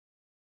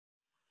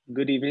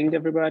Good evening,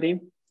 everybody.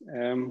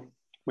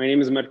 My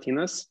name is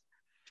Martinas.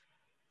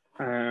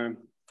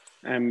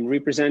 I'm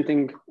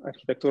representing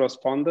Architektūros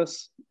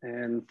Fondas,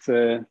 and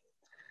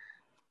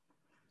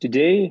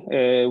today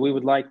we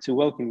would like to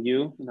welcome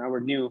you in our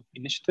new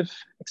initiative,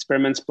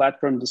 Experiments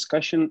Platform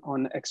Discussion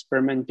on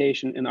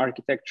Experimentation in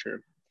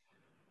Architecture.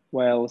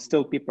 While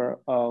still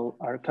people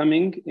are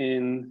coming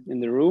in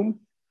the room,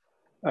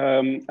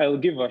 I'll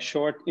give a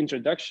short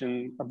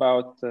introduction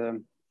about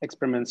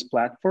Experiments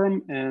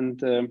Platform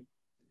and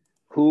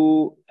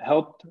who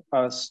helped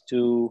us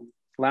to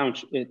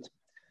launch it.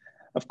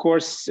 Of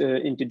course,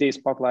 in today's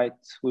spotlight,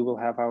 we will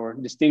have our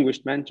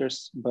distinguished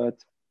mentors, but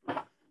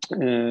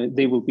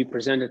they will be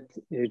presented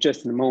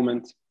just in a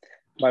moment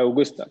by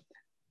Augusta.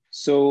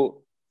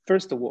 So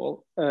first of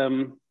all,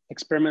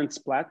 Experiments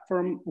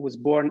Platform was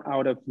born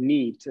out of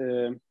need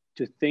to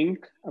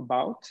think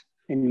about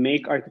and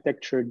make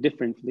architecture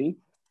differently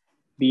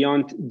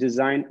beyond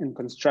design and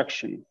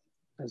construction,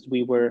 as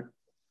we were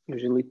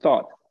usually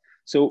taught.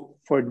 So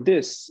for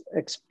this,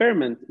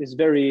 experiment is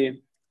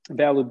very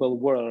valuable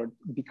word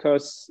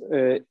because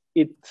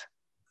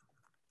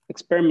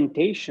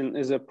experimentation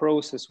is a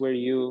process where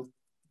you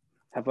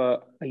have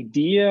an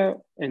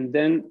idea and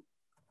then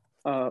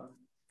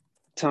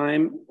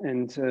time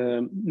and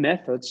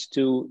methods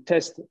to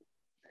test it.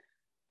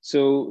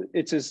 So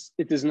it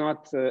is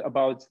not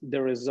about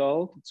the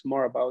result, it's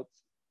more about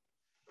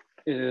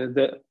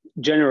the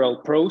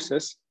general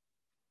process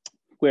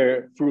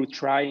where through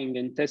trying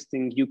and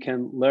testing, you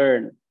can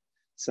learn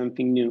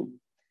something new.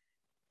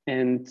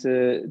 And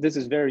this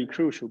is very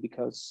crucial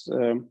because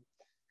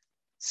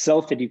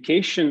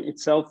self-education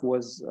itself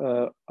was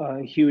a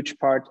huge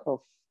part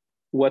of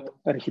what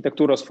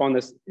Architektūros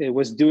Fondas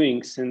was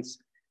doing since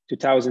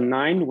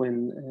 2009,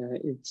 when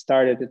it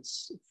started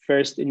its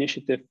first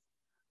initiative,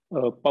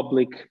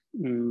 public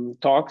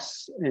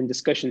talks and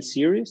discussion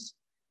series.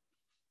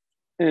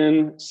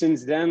 And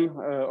since then,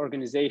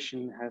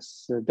 organization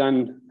has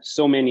done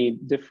so many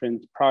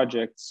different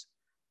projects,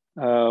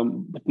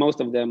 but most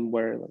of them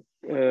were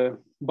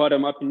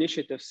bottom-up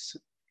initiatives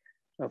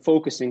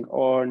focusing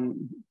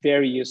on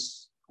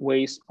various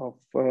ways of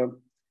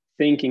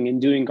thinking and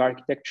doing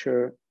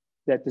architecture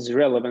that is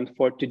relevant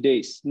for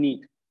today's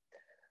need.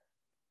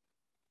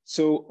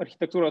 So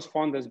Architektūros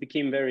Fondas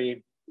became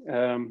very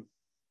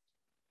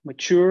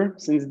mature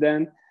since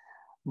then,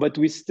 but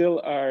we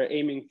still are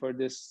aiming for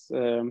this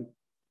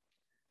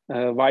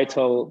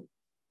vital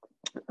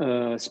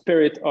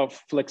spirit of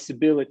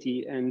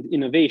flexibility and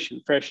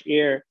innovation. Fresh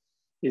air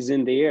is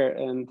in the air,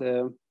 and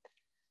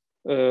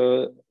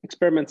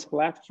Experiments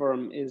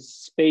Platform is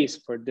space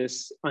for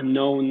this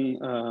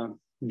unknown,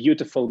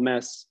 beautiful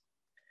mess.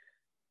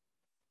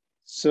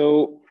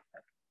 So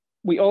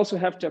we also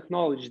have to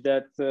acknowledge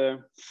that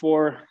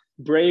for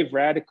brave,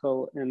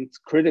 radical, and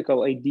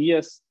critical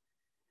ideas,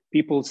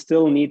 people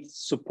still need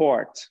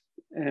support.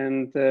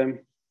 And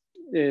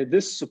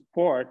this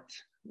support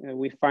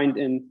we find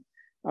in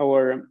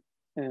our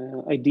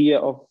idea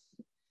of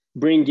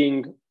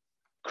bringing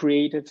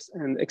creatives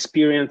and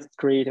experienced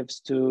creatives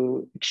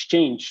to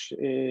exchange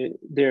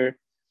their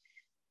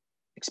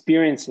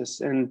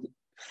experiences. And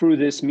through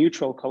this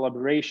mutual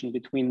collaboration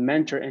between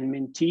mentor and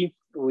mentee,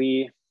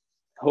 we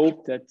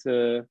hope that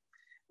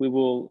we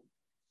will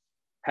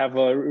have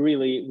a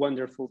really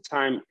wonderful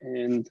time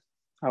in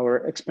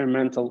our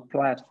experimental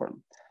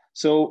platform.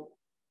 So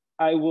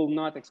I will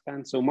not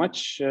expand so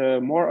much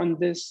more on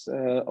this.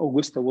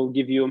 Augusta will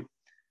give you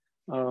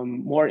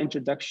more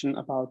introduction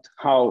about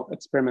how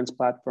Experiments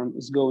Platform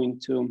is going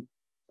to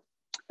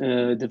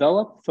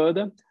develop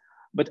further.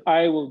 But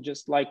I will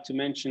just like to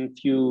mention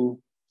few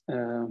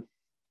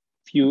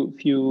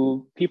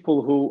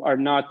people who are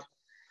not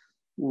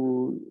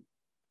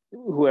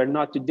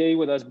today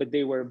with us, but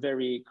they were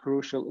very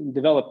crucial in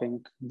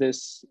developing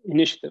this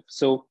initiative.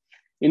 So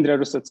Indra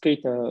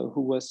Rusatskaita,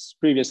 who was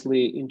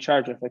previously in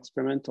charge of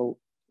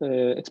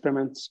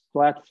Experiments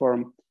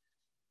Platform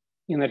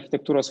in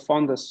Architektūros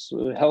Fondas,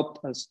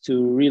 helped us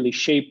to really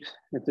shape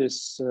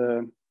this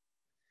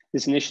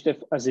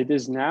initiative as it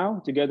is now,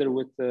 together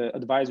with the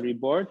advisory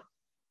board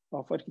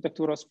of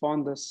Architektūros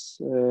Fondas.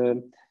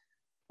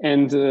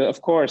 And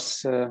of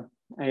course,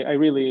 I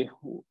really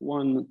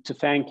want to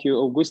thank you,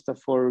 Augusta,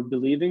 for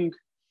believing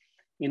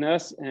in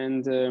us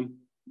and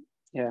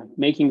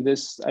making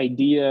this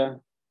idea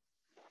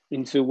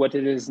into what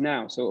it is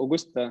now. So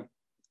Augusta,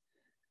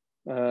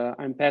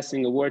 I'm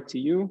passing a word to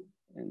you,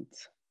 and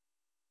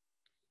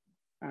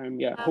I'm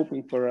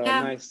hoping for a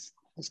nice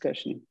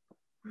discussion.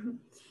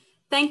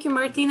 Thank you,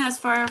 Martinas,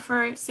 for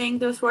saying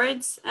those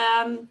words.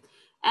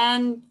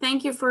 And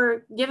thank you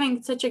for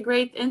giving such a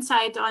great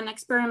insight on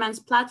Experiments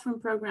Platform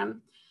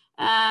Program.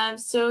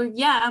 So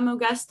I'm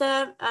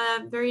Augusta,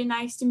 very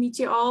nice to meet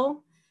you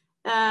all.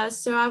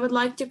 So I would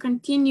like to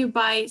continue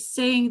by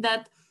saying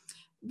that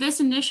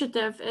this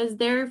initiative is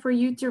there for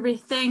you to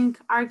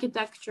rethink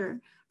architecture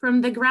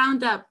from the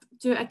ground up,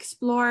 to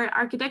explore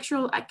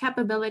architectural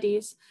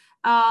capabilities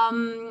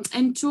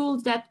and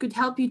tools that could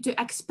help you to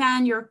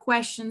expand your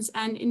questions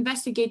and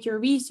investigate your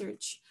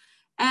research.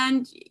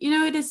 And,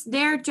 it is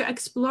there to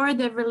explore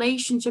the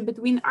relationship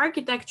between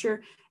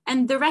architecture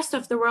and the rest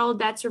of the world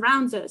that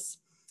surrounds us.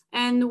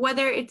 And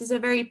whether it is a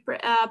very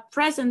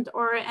present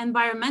or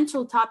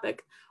environmental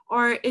topic,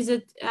 or is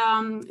it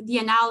the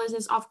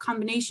analysis of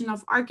combination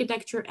of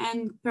architecture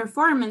and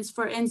performance,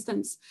 for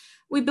instance,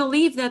 we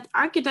believe that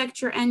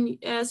architecture and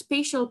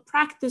spatial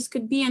practice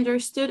could be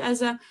understood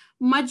as a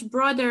much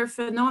broader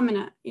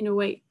phenomena in a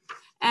way.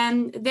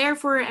 And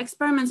therefore,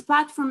 Experiments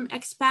platform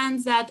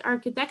expands that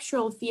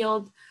architectural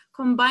field,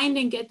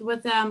 combining it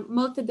with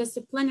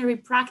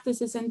multidisciplinary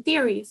practices and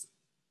theories.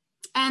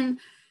 And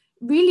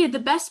really the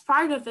best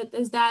part of it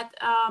is that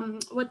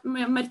what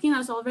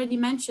Martina's already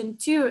mentioned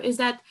too, is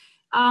that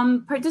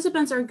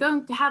participants are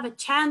going to have a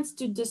chance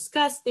to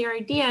discuss their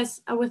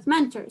ideas with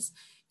mentors,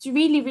 to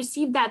really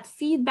receive that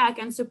feedback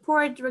and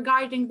support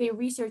regarding their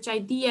research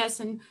ideas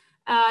and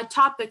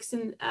topics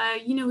and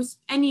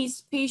any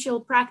spatial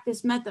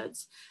practice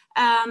methods,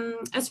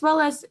 as well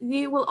as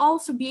they will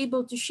also be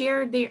able to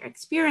share their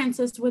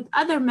experiences with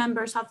other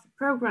members of the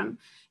program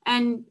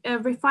and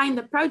refine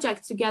the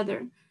project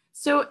together.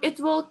 So it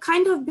will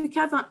kind of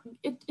become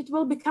it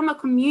will become a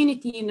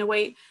community in a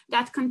way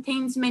that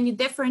contains many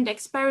different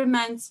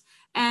experiments,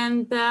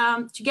 and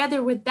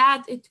together with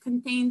that, it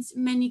contains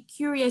many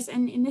curious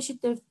and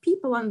initiative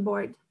people on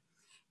board.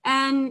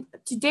 And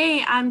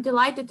today, I'm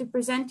delighted to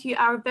present to you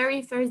our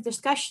very first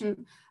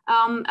discussion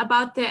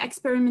about the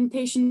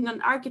experimentation on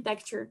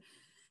architecture.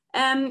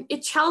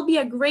 It shall be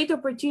a great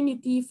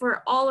opportunity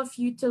for all of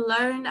you to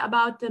learn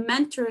about the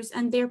mentors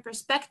and their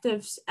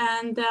perspectives.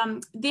 And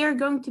they're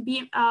going to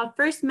be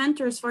first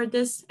mentors for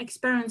this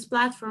Experiments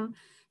platform.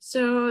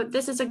 So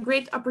this is a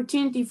great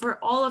opportunity for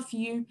all of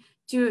you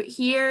to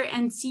hear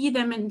and see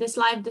them in this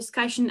live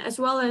discussion, as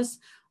well as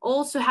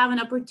also have an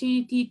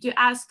opportunity to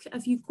ask a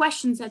few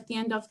questions at the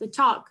end of the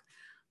talk.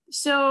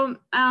 So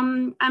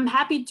I'm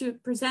happy to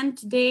present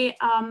today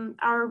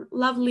our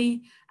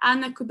lovely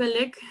Anna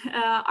Kubelik,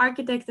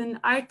 architect and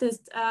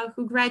artist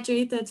who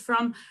graduated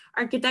from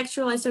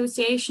Architectural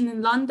Association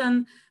in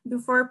London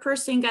before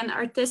pursuing an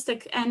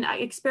artistic and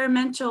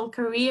experimental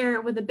career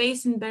with a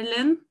base in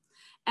Berlin.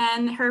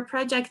 And her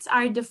projects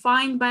are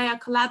defined by a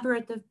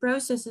collaborative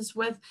processes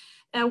with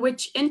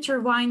which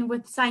intertwine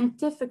with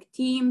scientific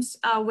teams,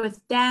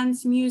 with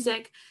dance,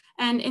 music,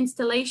 and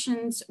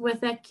installations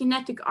with a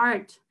kinetic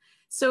art.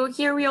 So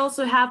here we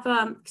also have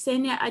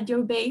Xenia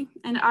Adjoubei,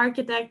 an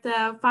architect,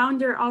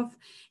 founder of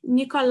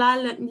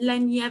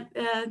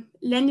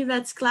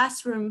Nikola-Lenivets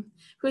classroom,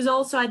 who's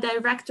also a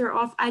director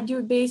of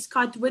Adjoubei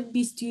Scott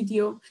Whitby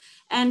Studio,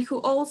 and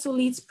who also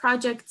leads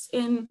projects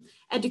in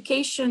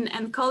education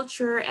and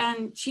culture,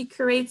 and she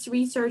creates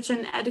research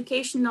and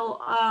education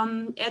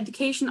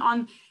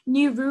on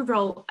new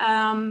rural,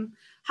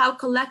 how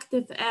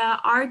collective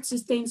art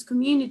sustains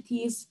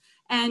communities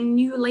and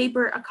new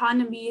labor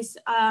economies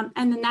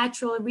and the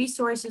natural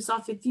resources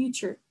of the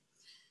future.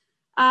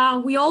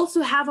 We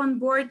also have on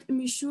board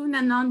Michou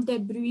Nanon de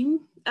Bruyne,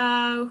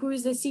 who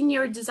is a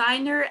senior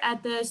designer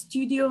at the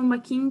Studio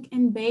Making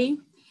in Bay,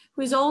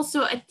 who is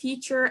also a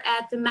teacher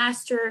at the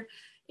master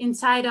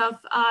inside of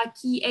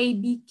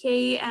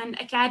KABK and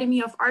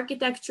Academy of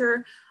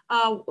Architecture,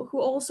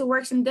 who also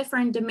works in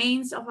different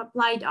domains of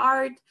applied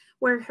art,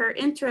 where her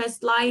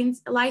interest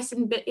lies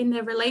in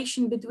the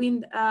relation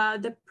between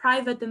the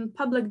private and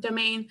public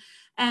domain,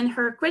 and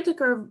her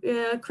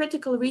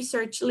critical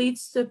research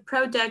leads to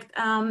project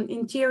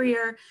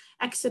interior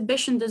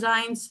exhibition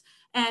designs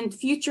and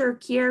future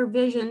care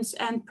visions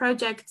and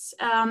projects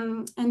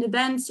and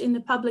events in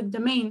the public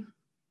domain.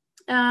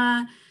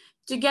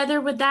 Together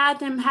with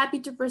that, I'm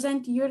happy to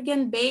present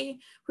Jürgen Bay,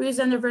 who is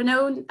a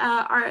renowned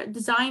art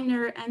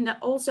designer and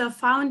also a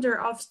founder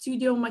of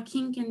Studio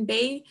Making in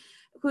Bay,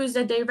 who is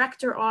the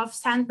director of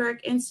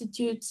Sandberg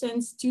Institute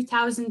since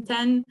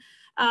 2010,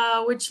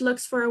 which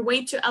looks for a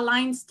way to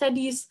align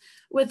studies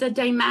with the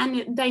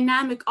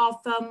dynamic of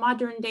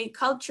modern day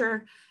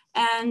culture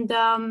and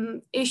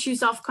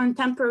issues of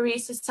contemporary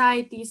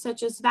society,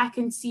 such as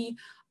vacancy,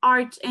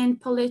 art,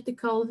 and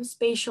political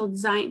spatial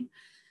design.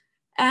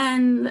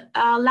 And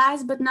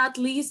last but not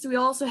least, we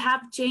also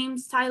have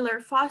James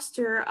Tyler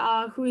Foster,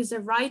 who is a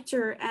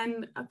writer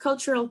and a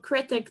cultural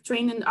critic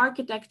trained in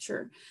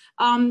architecture.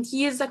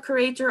 He is a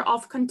curator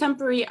of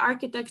contemporary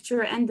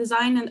architecture and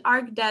design and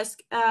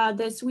ArchDesk,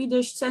 the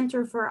Swedish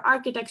Center for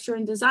Architecture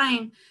and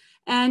Design.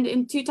 And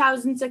in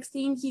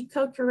 2016, he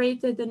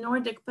co-curated the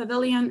Nordic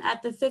Pavilion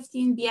at the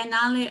 15th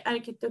Biennale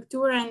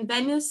Architektūroje in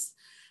Venice.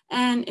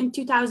 And in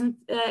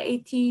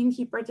 2018,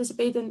 he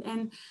participated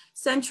in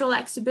Central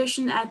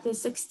Exhibition at the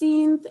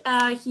 16th.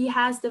 He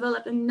has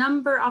developed a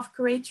number of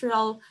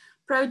curatorial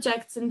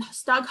projects in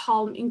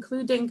Stockholm,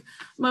 including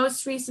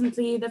most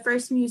recently the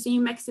first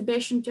museum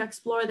exhibition to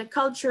explore the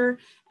culture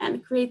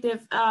and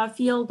creative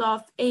field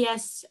of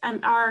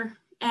ASMR.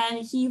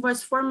 And he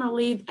was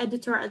formerly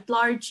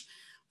editor-at-large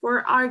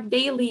for Art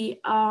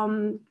Daily.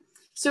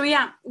 So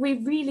yeah, we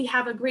really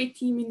have a great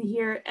team in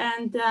here,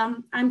 and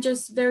I'm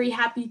just very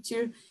happy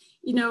to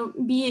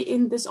be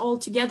in this all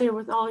together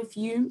with all of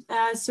you.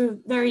 So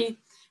very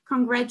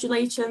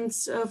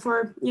congratulations for,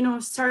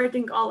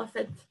 starting all of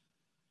it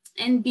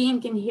and being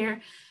in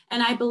here.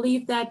 And I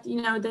believe that,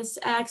 this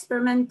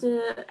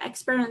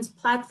experiments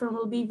platform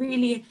will be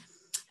really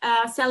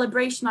a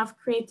celebration of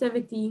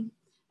creativity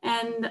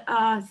and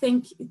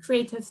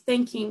creative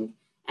thinking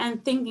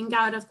and thinking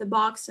out of the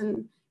box,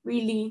 and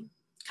really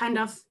kind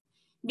of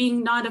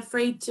being not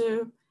afraid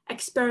to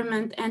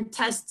experiment and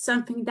test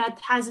something that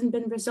hasn't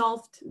been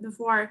resolved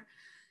before,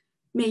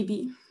 maybe.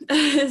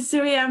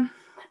 So yeah,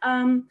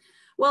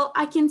 well,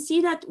 I can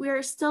see that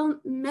we're still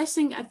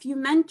missing a few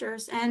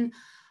mentors, and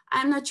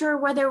I'm not sure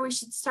whether we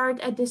should start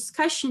a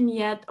discussion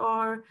yet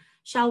or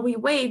shall we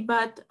wait,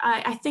 but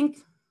I think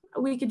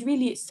we could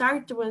really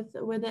start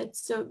with it.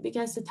 So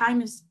because the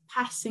time is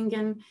passing,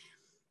 and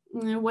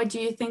what do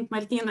you think,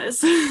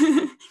 Martinez?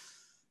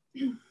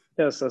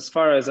 Yes, as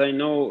far as I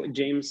know,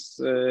 James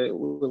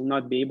will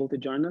not be able to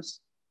join us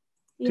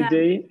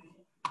today,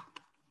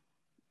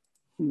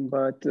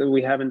 but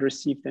we haven't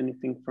received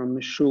anything from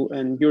Shu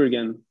and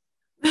Jürgen.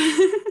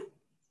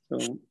 So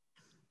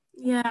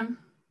yeah.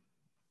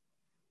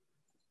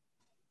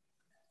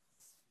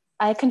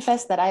 I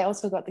confess that I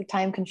also got the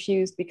time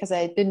confused because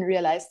I didn't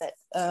realize that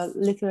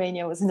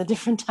Lithuania was in a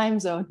different time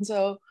zone.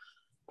 So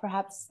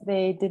perhaps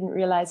they didn't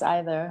realize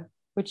either,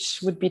 which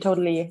would be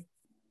totally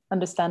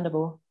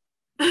understandable.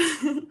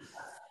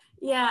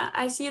 Yeah,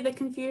 I see the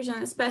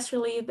confusion,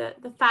 especially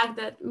the fact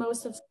that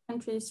most of the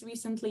countries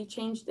recently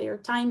changed their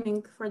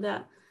timing for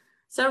the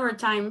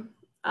summertime.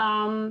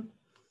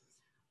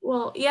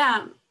 Well,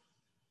 yeah.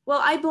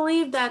 Well, I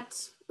believe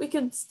that we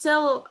could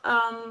still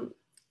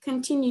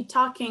continue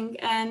talking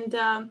and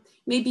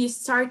maybe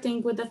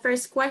starting with the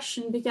first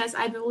question, because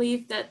I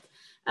believe that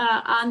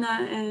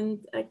Anna and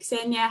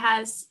Xenia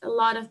has a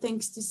lot of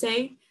things to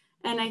say,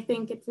 and I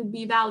think it would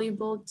be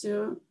valuable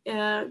to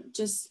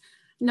just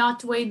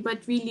not wait,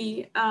 but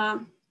really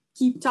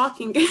keep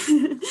talking.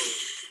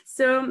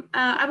 So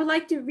I would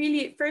like to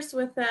really first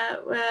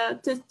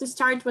to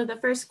start with the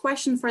first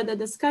question for the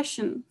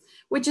discussion,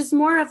 which is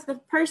more of the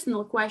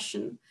personal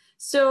question.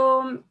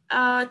 So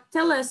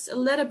tell us a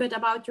little bit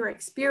about your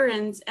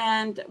experience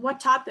and what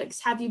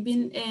topics have you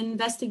been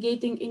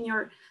investigating in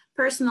your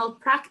personal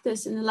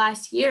practice in the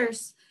last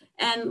years,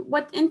 and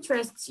what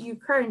interests you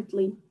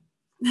currently?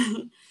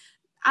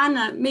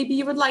 Anna, maybe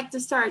you would like to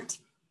start.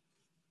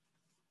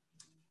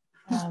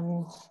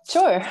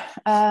 Sure.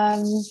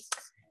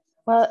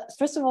 Well,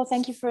 first of all,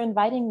 thank you for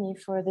inviting me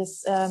for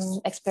this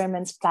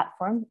Experiments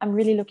platform. I'm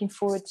really looking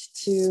forward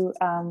to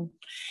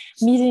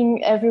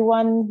meeting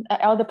everyone,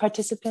 all the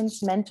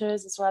participants,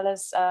 mentors, as well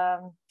as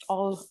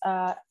all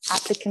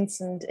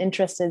applicants and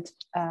interested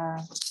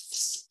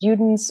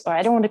students, or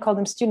I don't want to call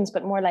them students,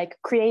 but more like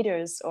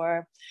creators,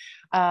 or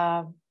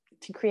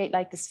to create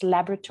like this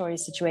laboratory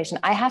situation.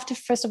 I have to,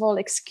 first of all,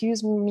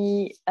 excuse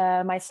me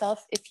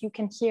myself if you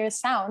can hear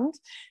sound.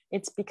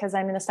 It's because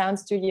I'm in a sound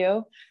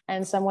studio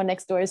and someone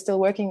next door is still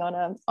working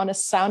on a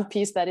sound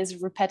piece that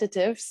is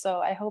repetitive. So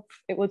I hope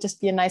it will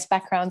just be a nice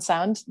background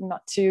sound,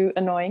 not too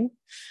annoying.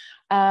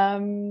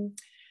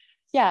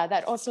 Yeah,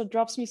 that also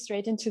drops me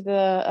straight into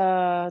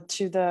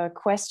the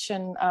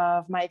question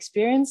of my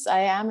experience. I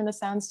am in a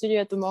sound studio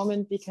at the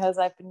moment because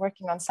I've been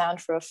working on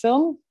sound for a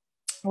film,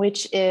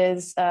 which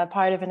is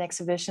part of an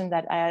exhibition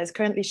that is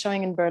currently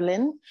showing in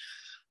Berlin.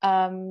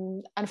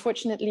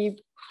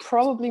 Unfortunately,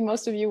 probably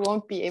most of you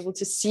won't be able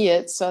to see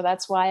it. So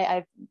that's why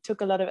I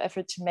took a lot of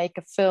effort to make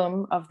a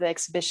film of the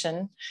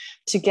exhibition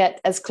to get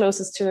as close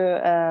as to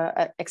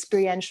an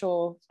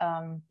experiential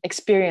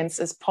experience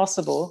as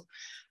possible.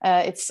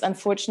 It's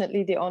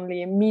unfortunately the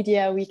only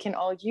media we can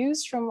all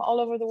use from all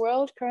over the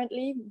world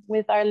currently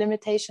with our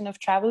limitation of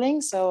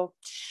traveling. So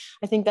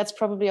I think that's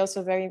probably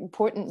also a very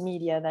important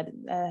media that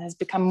has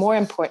become more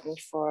important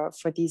for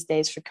these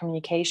days for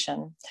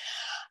communication.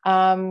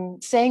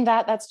 Saying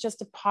that, that's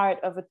just a part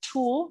of a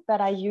tool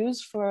that I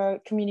use for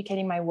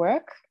communicating my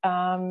work.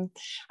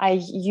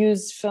 I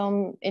use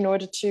film in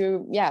order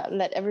to,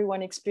 let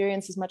everyone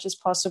experience as much as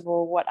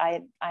possible what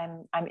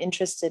I'm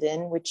interested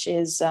in, which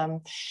is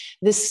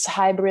this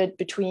hybrid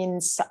between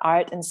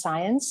art and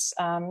science.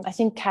 I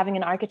think having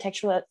an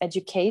architectural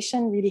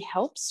education really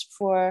helps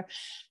for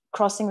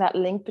crossing that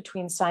link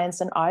between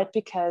science and art,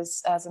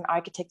 because as an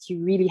architect, you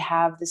really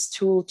have this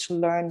tool to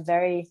learn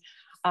very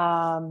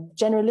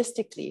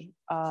generalistically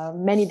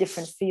many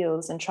different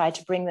fields and try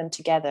to bring them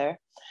together.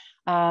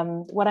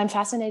 What I'm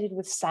fascinated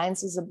with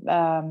science is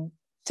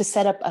to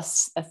set up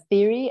a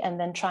theory and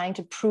then trying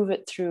to prove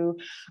it through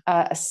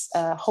a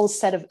whole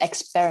set of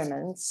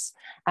experiments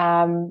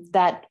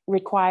that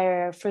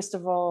require, first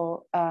of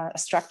all, a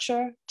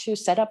structure to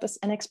set up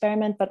an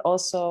experiment, but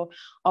also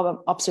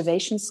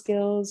observation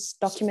skills,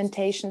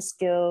 documentation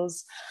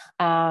skills,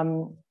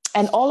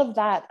 and all of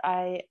that,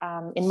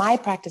 in my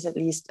practice at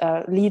least,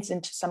 leads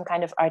into some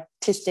kind of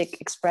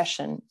artistic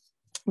expression.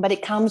 But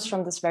it comes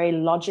from this very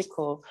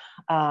logical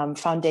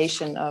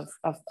foundation of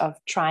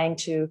trying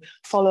to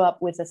follow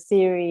up with a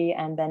theory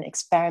and then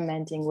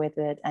experimenting with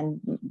it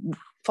and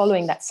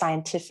following that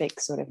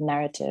scientific sort of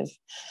narrative.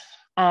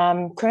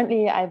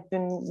 Currently, I've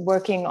been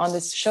working on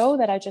this show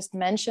that I just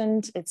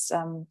mentioned. It's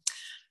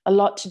a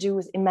lot to do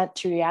with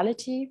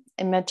immateriality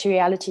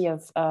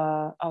of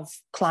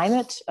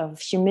climate, of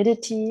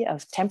humidity,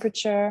 of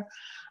temperature,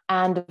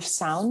 and of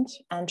sound,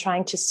 and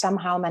trying to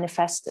somehow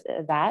manifest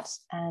that.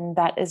 And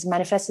that is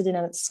manifested in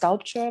a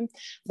sculpture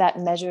that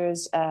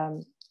measures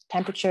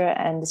temperature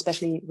and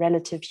especially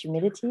relative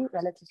humidity.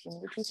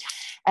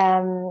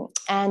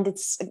 And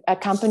it's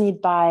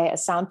accompanied by a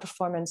sound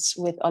performance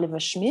with Oliver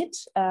Schmidt,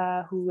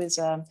 who is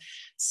a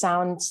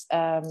sound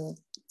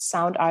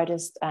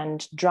artist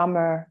and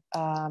drummer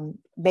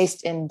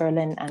based in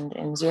Berlin and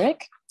in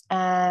Zurich.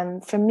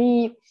 And for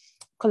me,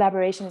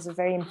 collaboration is a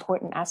very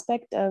important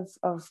aspect of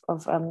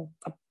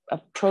a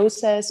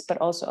process, but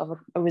also of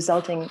a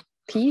resulting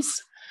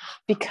piece,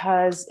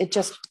 because it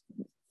just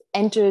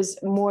enters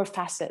more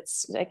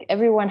facets. Like,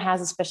 everyone has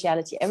a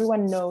speciality,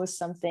 everyone knows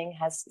something,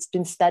 has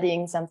been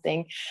studying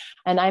something,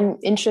 and I'm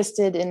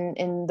interested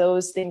in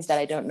those things that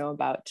I don't know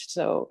about.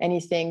 So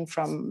anything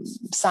from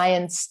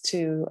science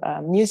to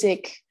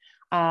music.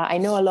 I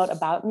know a lot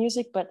about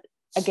music, but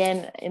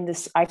again, in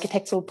this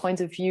architectural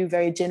point of view,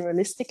 very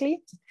generalistically.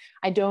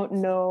 I don't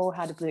know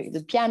how to play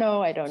the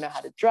piano, I don't know how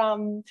to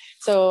drum,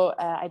 so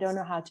I don't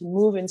know how to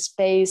move in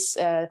space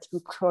through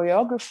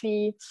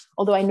choreography,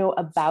 although I know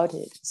about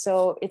it.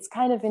 So it's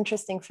kind of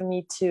interesting for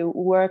me to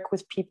work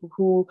with people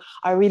who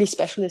are really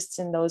specialists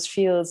in those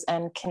fields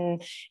and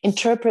can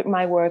interpret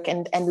my work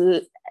and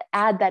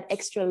add that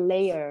extra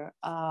layer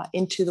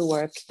into the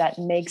work that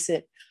makes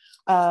it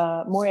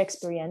more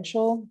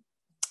experiential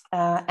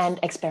and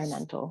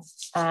experimental.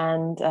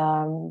 And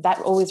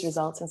that always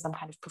results in some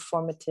kind of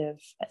performative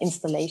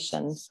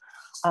installation.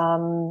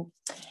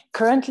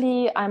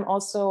 Currently, I'm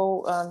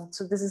also,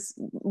 so this is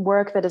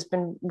work that has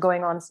been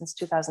going on since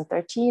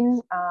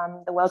 2013,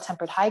 the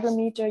well-tempered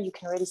hygrometer. You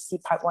can already see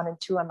part 1 and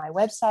 2 on my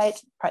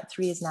website. Part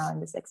 3 is now in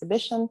this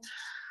exhibition.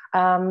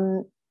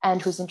 And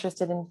who's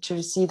interested in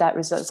to see that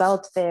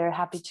result, they're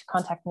happy to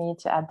contact me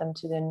to add them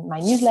to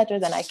my newsletter.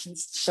 Then I can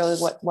show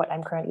what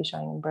I'm currently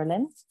showing in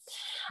Berlin.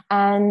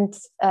 And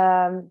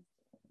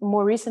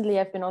more recently,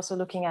 I've been also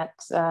looking at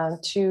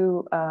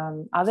 2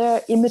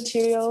 other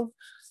immaterial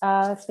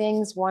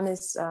things. One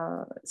is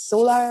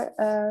solar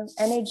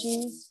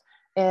energy.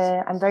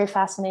 I'm very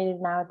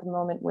fascinated now at the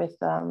moment with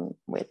the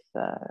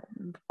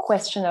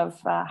question of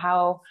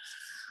how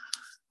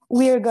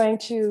we are going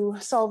to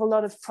solve a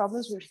lot of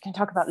problems, which we can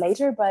talk about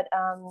later, but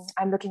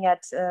I'm looking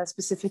at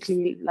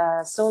specifically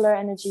solar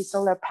energy,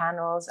 solar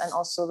panels, and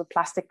also the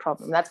plastic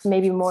problem. That's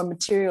maybe more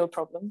material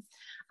problem.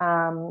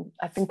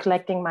 I've been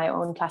collecting my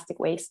own plastic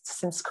waste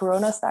since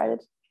Corona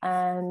started,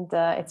 and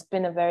it's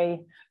been a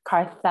very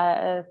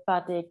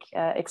cathartic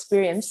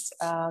experience.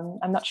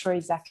 I'm not sure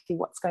exactly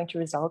what's going to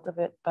result of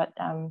it, but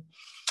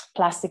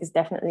plastic is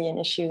definitely an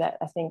issue that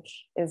I think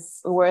is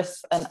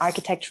worth an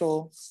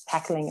architectural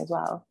tackling as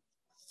well.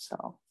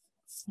 So,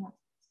 yeah.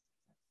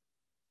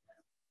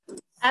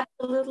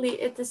 Absolutely,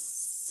 it is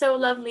so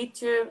lovely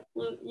to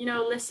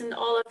listen to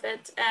all of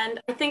it, and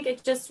I think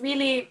it just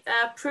really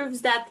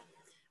proves that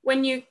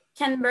when you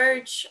can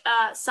merge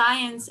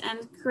science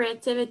and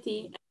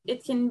creativity,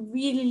 it can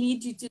really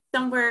lead you to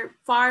somewhere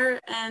far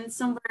and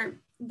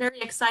somewhere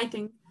very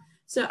exciting.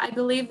 So I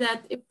believe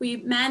that if we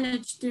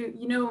manage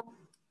to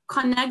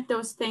connect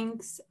those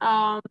things,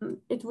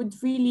 it would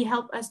really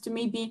help us to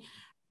maybe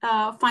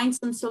find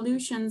some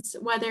solutions,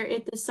 whether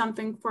it is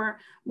something for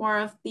more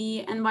of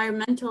the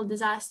environmental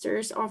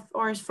disasters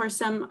or for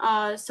some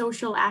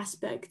social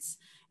aspects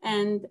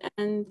and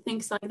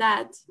things like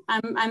that.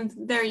 I'm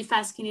very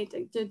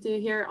fascinated to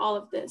hear all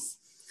of this.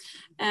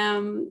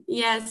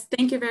 Yes,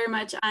 thank you very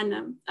much,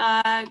 Anna.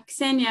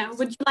 Xenia,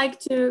 would you like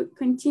to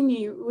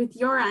continue with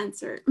your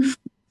answer?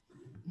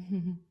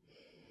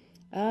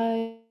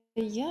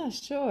 Yeah,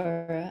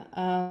 sure.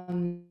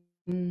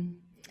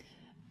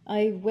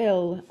 I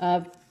will,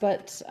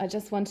 but I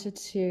just wanted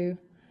to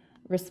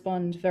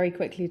respond very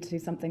quickly to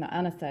something that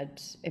Anna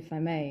said, if I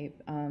may,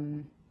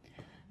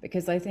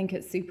 because I think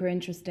it's super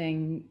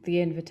interesting,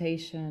 the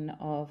invitation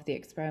of the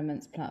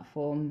Experiments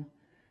platform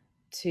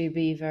to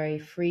be very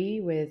free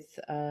with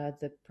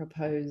the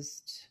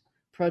proposed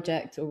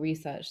project or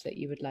research that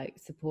you would like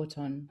support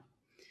on.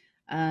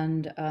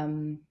 And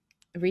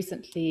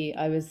recently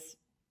I was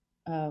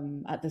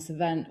at this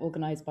event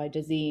organized by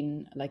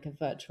Design, like a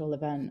virtual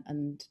event,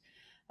 and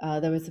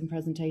there were some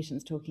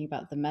presentations talking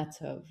about the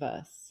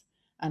metaverse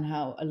and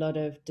how a lot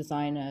of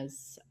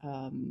designers,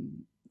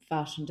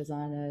 fashion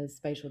designers,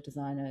 spatial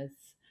designers,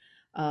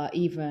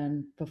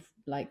 even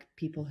like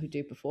people who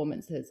do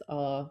performances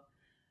are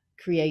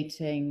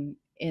creating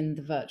in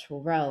the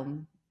virtual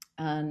realm,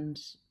 and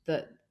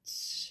that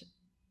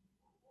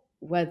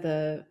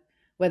whether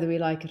we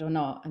like it or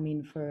not, I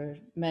mean, for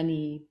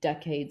many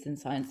decades in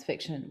science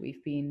fiction,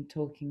 we've been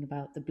talking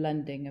about the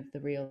blending of the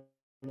real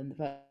and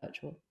the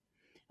virtual.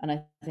 And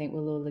I think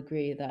we'll all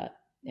agree that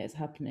it's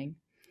happening.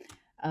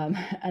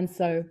 And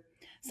so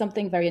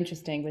something very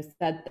interesting was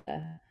said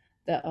there,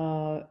 that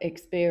our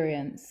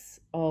experience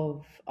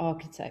of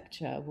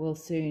architecture will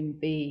soon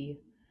be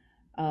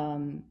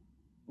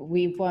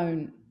we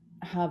won't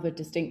have a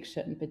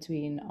distinction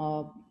between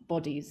our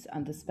bodies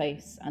and the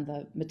space and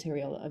the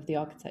material of the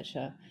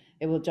architecture.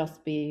 It will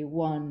just be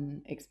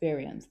one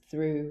experience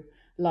through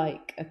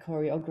like a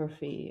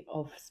choreography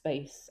of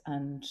space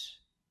and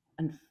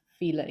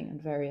feeling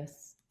and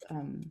various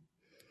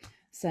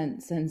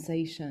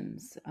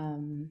sensations.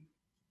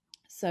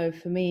 So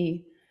for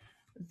me,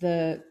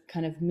 the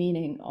kind of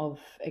meaning of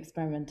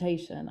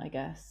experimentation, I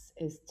guess,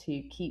 is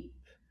to keep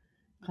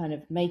kind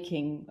of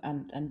making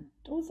and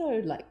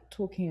also like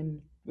talking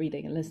and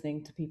reading and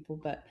listening to people,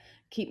 but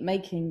keep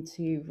making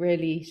to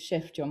really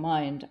shift your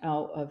mind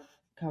out of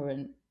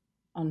current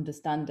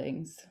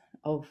understandings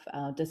of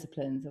our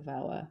disciplines, of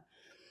our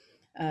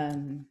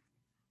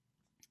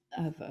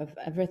of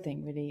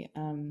everything really.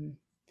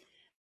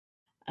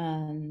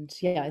 And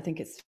yeah, I think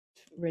it's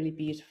really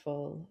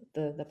beautiful,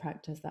 the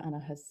practice that Anna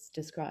has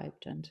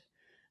described, and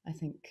I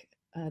think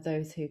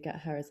those who get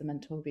her as a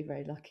mentor will be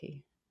very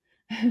lucky.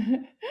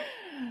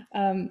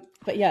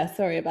 But yeah,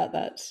 sorry about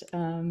that.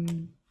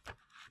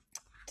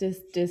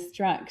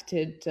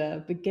 Distracted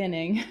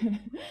beginning.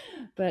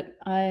 But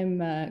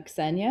I'm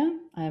Xenia.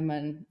 I'm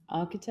an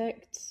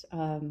architect,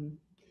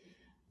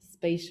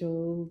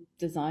 spatial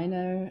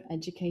designer,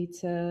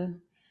 educator.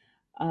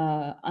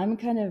 I'm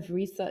kind of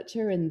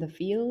researcher in the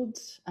field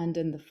and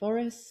in the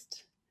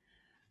forest.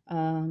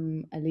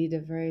 I lead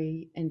a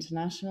very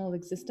international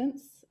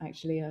existence.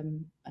 Actually,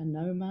 I'm a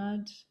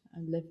nomad. I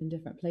live in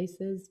different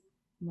places,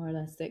 more or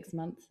less 6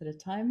 months at a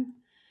time,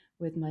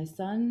 with my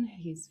son.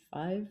 He's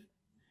 5.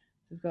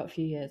 We've got a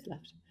few years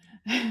left.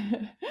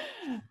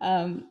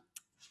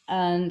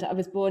 And I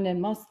was born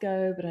in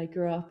Moscow, but I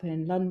grew up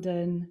in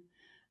London.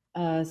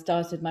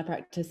 Started my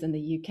practice in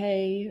the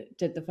UK,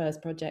 did the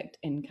first project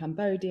in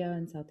Cambodia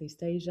in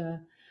Southeast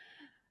Asia,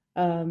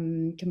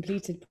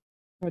 completed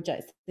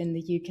projects in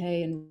the UK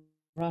and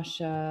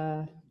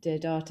Russia,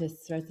 did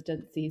artists'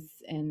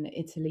 residencies in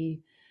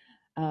Italy,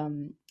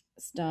 was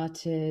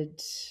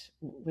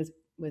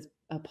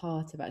a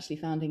part of actually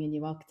founding a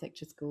new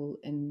architecture school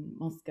in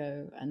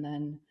Moscow, and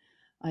then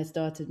I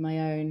started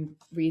my own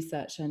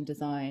research and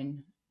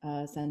design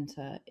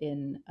center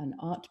in an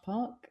art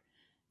park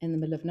in the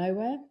middle of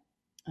nowhere.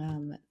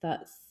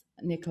 That's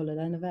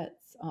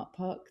Nikola-Lenivets art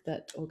park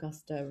that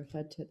Augusta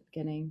referred to at the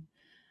beginning.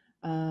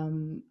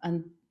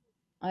 And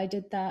I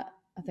did that,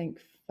 I think,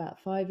 about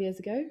 5 years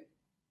ago.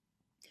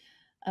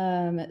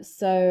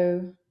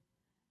 So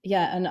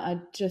yeah, and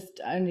I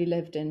just only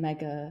lived in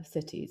mega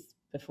cities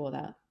before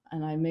that.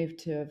 And I moved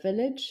to a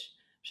village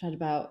which had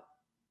about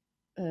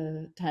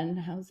 10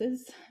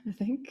 houses, I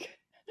think.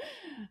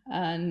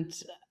 And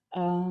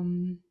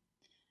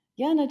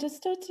yeah, and I just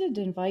started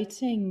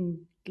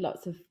inviting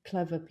lots of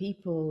clever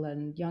people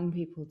and young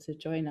people to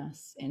join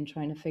us in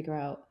trying to figure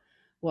out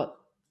what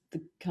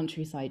the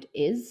countryside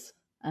is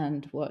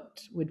and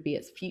what would be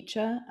its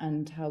future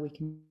and how we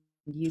can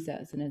use it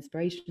as an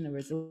inspiration, a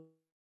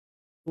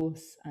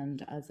resource,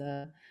 and as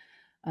a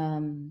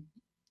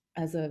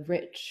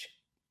rich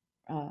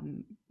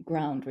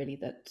ground really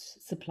that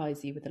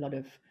supplies you with a lot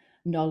of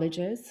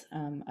knowledges,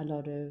 a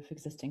lot of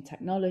existing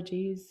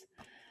technologies.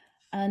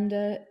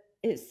 And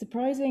it's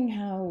surprising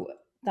how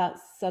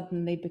that's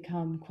suddenly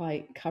become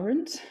quite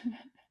current.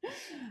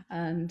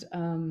 And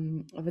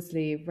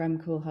obviously Rem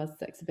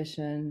Koolhaas's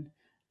exhibition,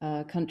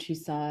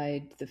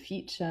 Countryside, the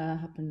Future,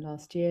 happened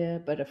last year,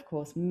 but of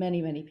course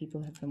many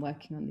people have been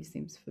working on these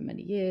themes for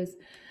many years.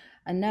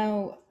 And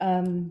now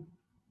I'm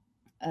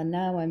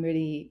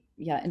really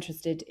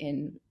interested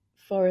in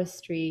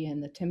forestry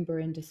and the timber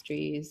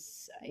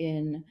industries.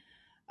 In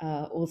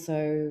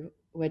also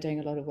we're doing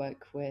a lot of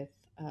work with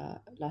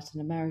Latin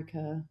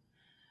America,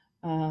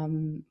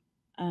 and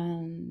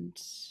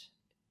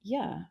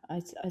yeah,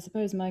 I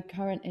suppose my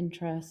current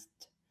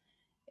interest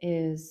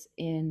is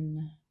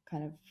in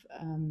kind of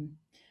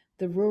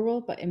the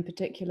rural, but in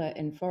particular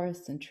in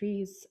forests and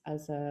trees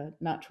as a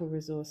natural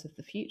resource of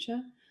the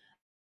future.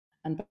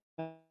 And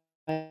by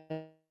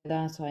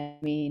that I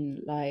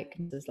mean like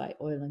there's like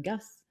oil and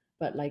gas,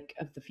 but like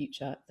of the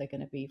future they're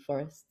going to be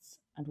forests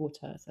and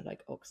water, so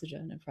like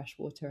oxygen and fresh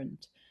water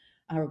and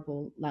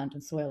arable land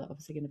and soil are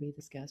obviously going to be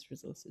the scarce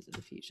resources of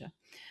the future.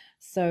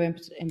 So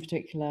in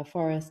particular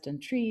forest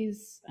and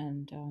trees,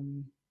 and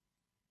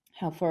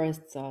how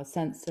forests are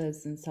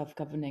sensors and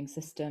self-governing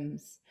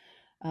systems,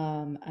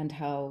 and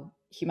how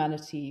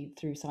humanity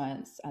through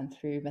science and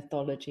through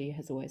mythology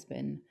has always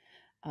been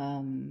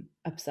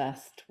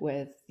obsessed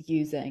with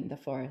using the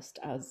forest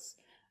as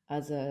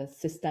a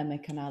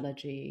systemic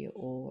analogy,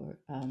 or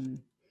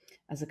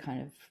as a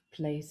kind of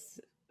place,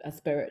 a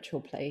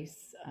spiritual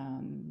place.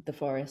 The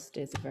forest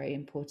is a very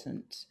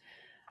important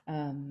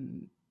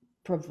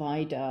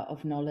provider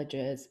of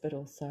knowledges, but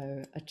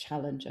also a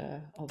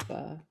challenger of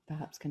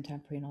perhaps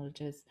contemporary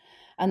knowledges.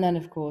 And then,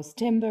 of course,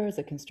 timber as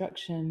a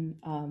construction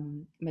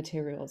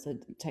material, as a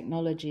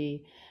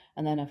technology.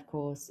 And then, of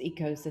course,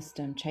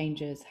 ecosystem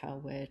changes,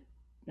 how we're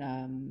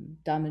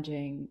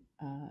damaging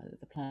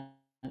the planet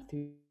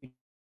through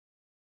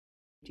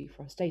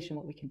deforestation,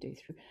 what we can do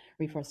through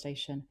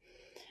reforestation.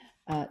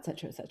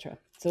 etc., etc.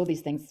 So all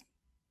these things.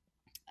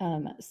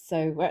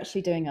 So we're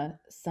actually doing a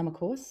summer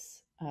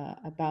course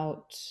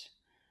about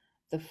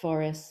the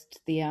forest,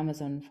 the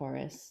Amazon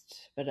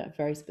forest, but at a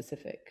very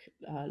specific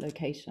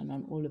location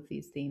on all of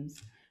these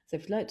themes. So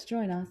if you'd like to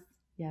join us,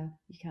 yeah,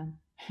 you can.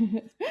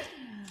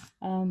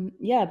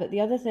 Yeah, but the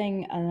other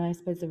thing, and I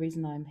suppose the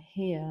reason I'm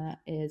here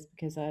is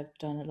because I've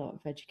done a lot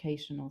of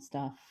educational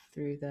stuff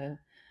through the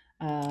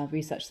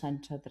research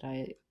centre that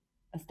I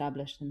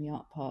established in the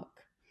art park.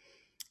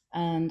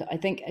 And I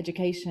think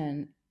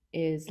education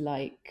is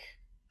like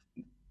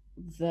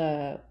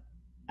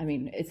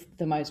it's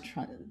the most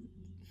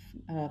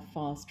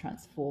fast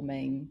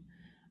transforming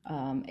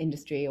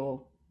industry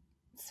or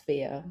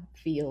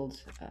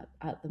field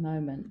at the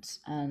moment,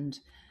 and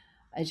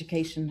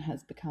education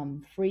has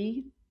become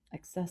free,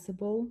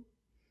 accessible.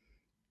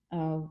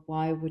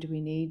 Why would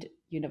we need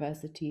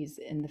universities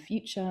in the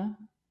future,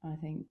 I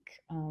think,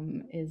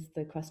 is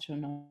the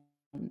question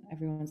on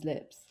everyone's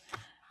lips.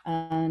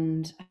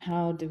 And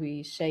how do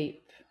we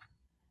shape,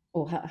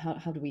 or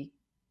how do we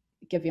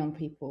give young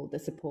people the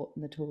support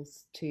and the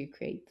tools to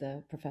create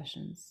the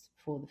professions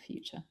for the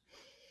future?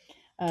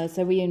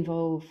 So we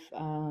involve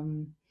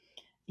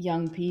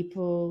young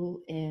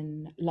people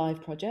in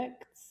live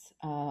projects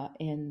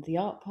in the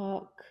art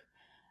park,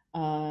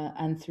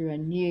 and through a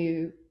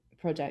new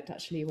project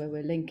actually where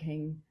we're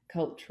linking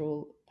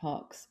cultural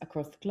parks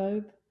across the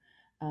globe,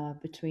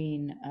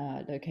 between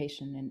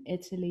location in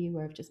Italy,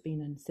 where I've just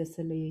been, in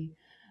Sicily,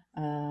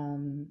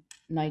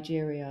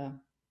 Nigeria,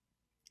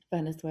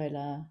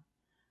 Venezuela,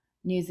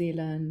 New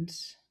Zealand,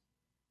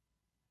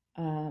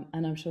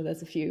 and I'm sure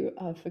there's a few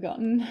I've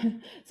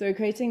forgotten. So we're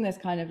creating this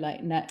kind of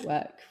like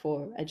network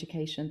for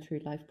education through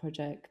life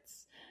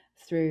projects,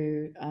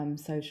 through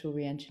social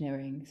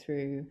re-engineering,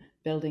 through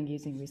building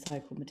using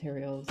recycled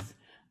materials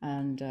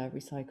and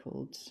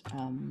recycled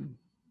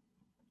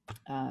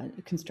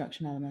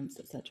construction elements,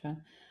 etc.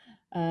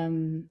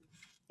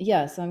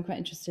 Yeah, so I'm quite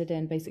interested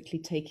in basically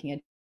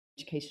taking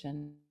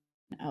education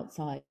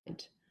outside.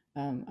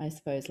 I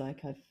suppose,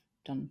 like I've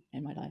done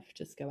in my life,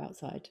 just go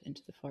outside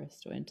into the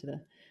forest or into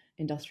the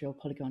industrial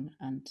polygon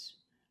and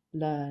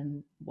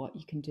learn what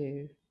you can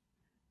do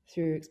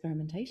through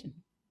experimentation.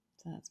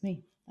 So that's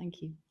me.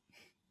 Thank you.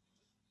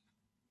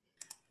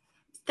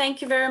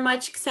 Thank you very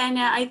much,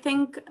 Xenia. I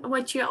think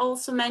what you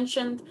also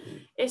mentioned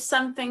is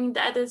something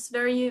that is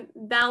very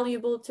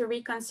valuable to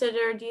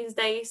reconsider these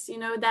days. You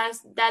know, that's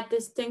that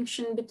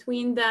distinction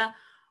between the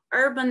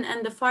urban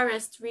and the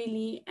forest,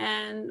 really,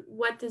 and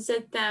what is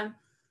it?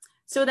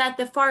 So that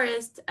the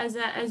forest, as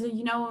a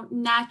you know,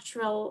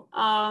 natural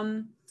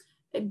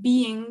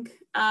being,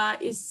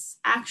 is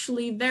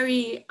actually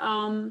very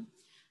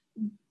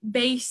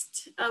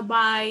based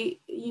by,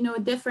 you know,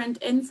 different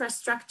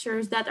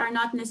infrastructures that are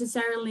not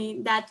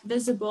necessarily that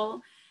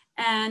visible,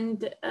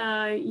 and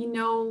you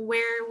know,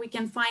 where we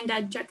can find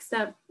that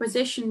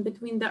juxtaposition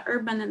between the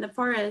urban and the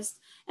forest,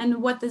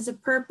 and what is the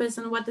purpose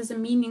and what is the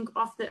meaning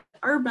of the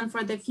urban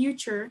for the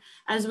future,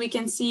 as we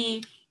can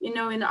see, you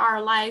know, in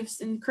our lives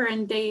in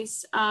current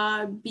days,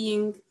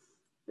 being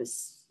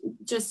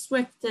just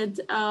swifted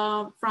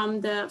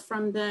from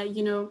the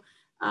you know,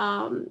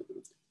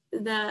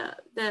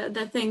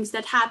 the things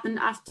that happened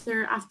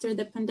after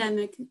the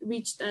pandemic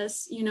reached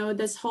us. You know,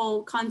 this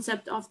whole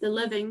concept of the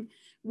living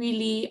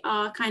really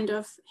kind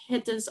of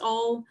hit us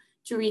all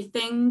to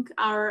rethink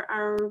our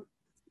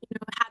you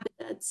know,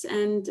 habitats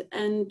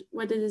and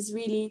what it is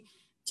really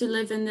to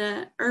live in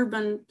the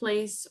urban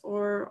place,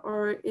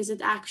 or is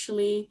it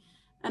actually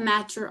a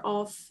matter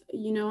of,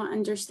 you know,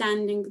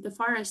 understanding the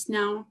forest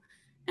now.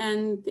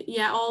 And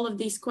yeah, all of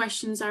these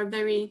questions are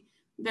very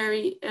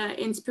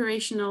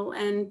inspirational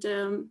and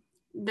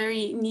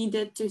very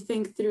needed to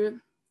think through.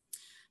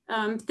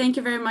 Thank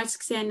you very much,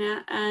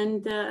 Xenia.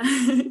 And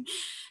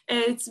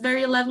it's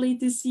very lovely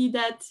to see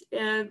that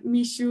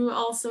Mishu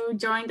also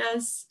joined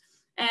us.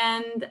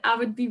 And I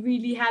would be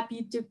really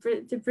happy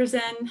to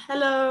present.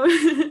 Hello.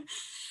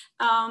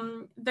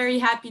 Very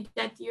happy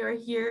that you're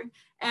here.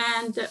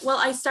 And well,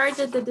 I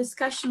started the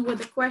discussion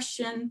with a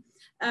question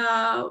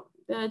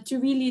to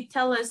really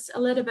tell us a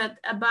little bit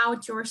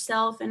about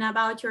yourself and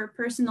about your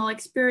personal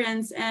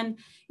experience, and,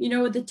 you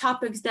know, the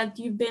topics that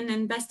you've been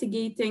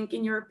investigating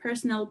in your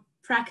personal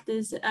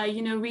practice,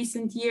 you know,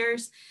 recent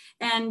years,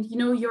 and, you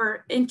know,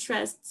 your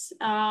interests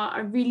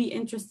are really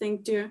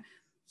interesting to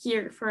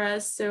hear for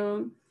us.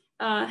 So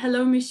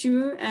hello,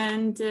 Mishu,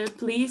 and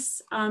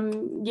please,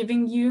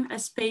 giving you a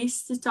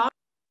space to talk.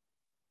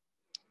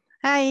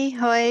 Hi,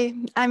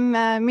 I'm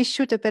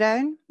Mishu de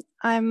Bruin.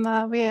 I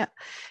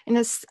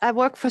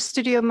work for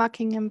Studio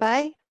Mackingham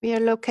Bay. We are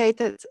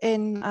located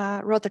in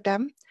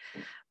Rotterdam,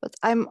 but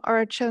I'm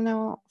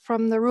original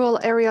from the rural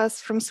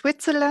areas from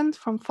Switzerland,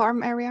 from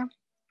farm area.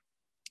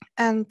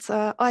 And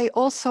I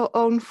also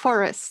own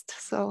forest.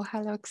 So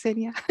hello,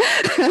 Xenia.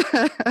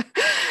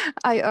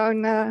 I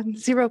own a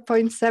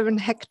 0.7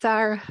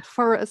 hectare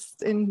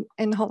forest in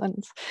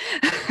Holland.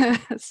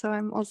 So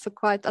I'm also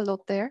quite a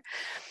lot there.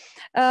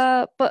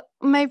 But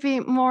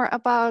maybe more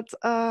about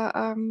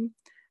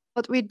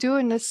what we do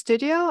in the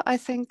studio, I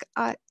think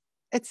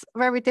it's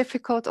very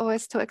difficult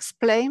always to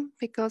explain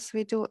because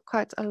we do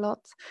quite a lot.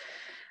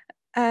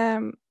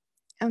 And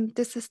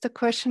this is the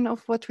question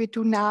of what we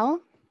do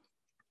now.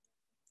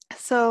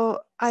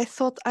 So I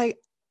thought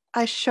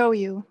I show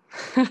you.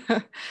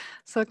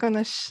 So I'm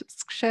gonna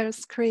share a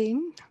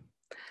screen.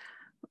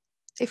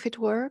 If it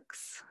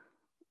works,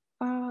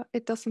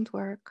 it doesn't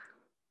work.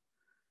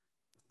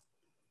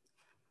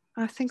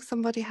 I think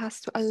somebody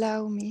has to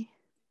allow me.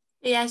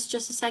 Yes,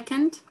 just a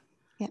second.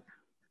 Yeah.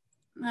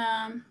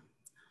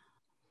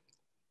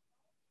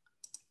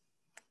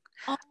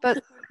 All but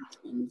the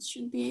participants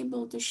should be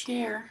able to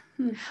share.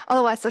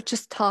 Otherwise, I'll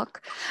just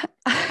talk.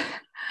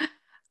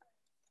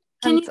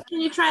 Can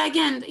you try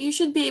again? You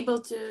should be able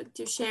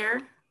to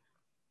share.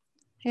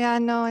 Yeah,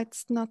 no,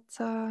 it's not. It's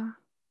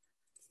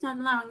not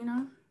long, you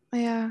know.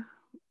 Yeah.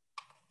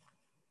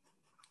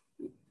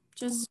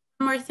 Just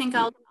one more thing.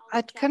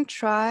 I can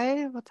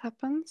try. What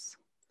happens?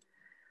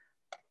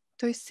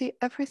 Do you see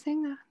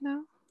everything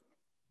now?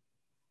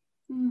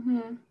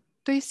 Mm-hmm.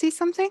 Do you see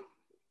something?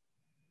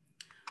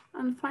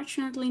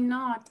 Unfortunately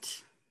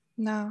not.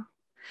 No.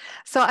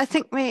 So I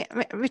think we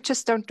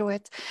just don't do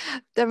it.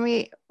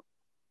 Then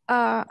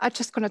I'm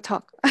just gonna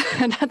talk.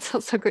 That's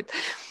also good.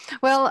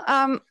 Well,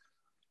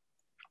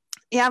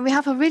 yeah, we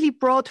have a really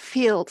broad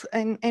field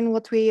in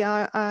what we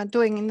are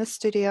doing in the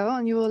studio,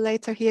 and you will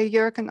later hear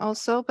Jürgen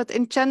also, but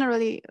in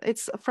generally,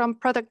 it's from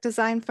product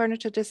design,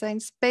 furniture design,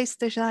 space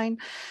design,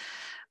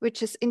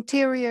 which is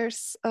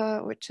interiors,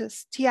 which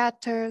is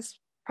theaters,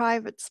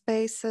 private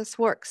spaces,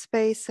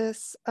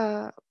 workspaces.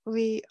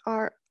 We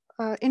are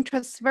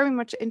very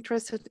much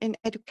interested in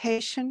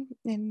education.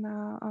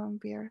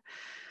 We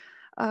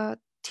are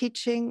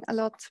teaching a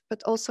lot,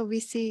 but also we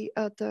see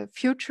the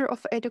future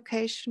of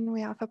education.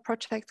 We have a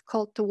project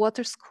called the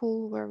Water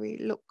School, where we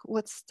look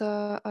what's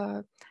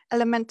the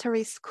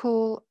elementary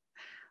school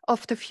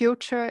of the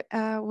future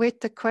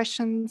with the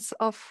questions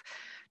of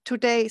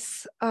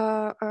today's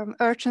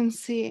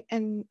urgency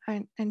and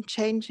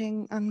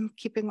changing and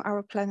keeping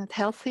our planet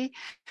healthy.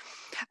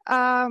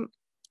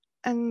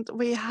 And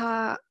we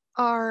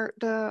are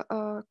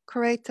the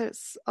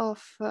curators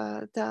of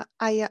the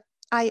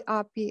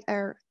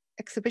IABR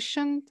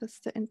exhibition. That's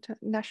the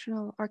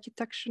International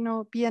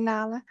Architectural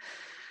Biennale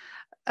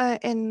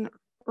in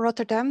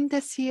Rotterdam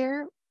this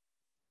year.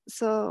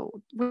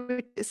 So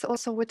it's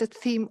also with the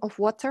theme of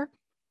water,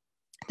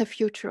 the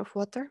future of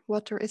water.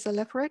 Water is a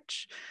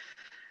leverage.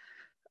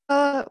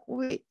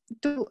 We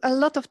do a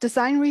lot of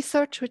design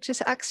research, which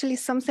is actually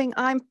something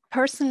I'm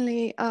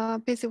personally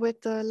busy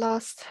with the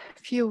last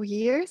few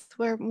years,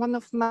 where one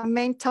of my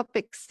main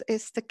topics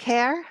is the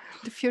care,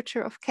 the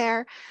future of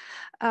care,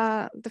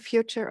 the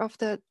future of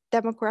the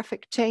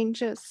demographic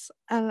changes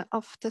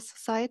of the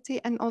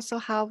society, and also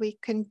how we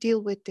can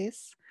deal with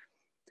this.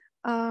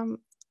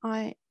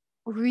 I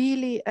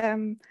really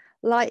am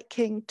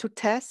liking to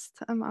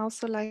test. I'm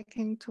also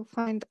liking to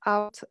find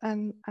out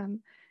and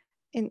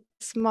in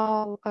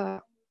small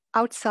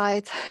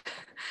outside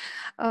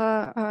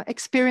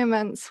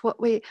experiments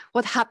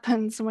what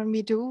happens when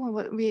we do.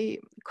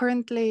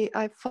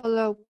 I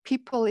follow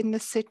people in the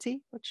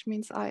city, which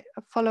means I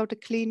follow the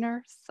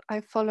cleaners.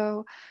 I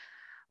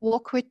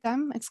walk with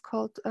them. It's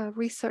called a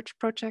research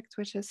project,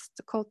 which is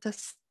called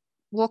this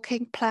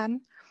walking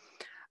plan.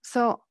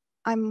 So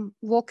I'm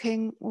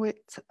walking with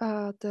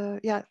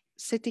the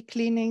city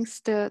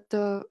cleanings,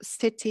 the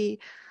city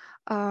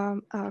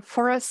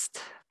forest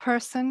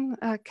person,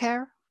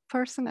 care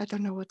person. I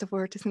don't know what the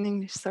word is in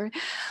English. Sorry.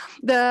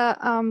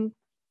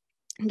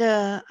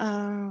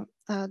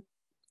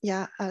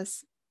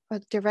 As a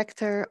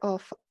director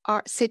of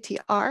art, city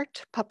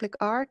art, public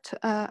art,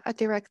 a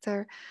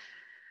director.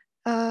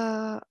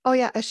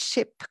 A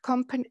ship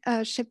company,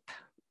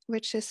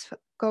 which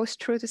goes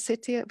through the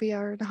city. We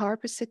are in a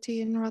harbor city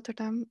in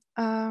Rotterdam.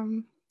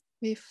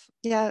 We've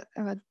a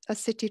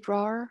city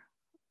drawer,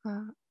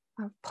 a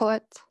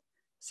poet,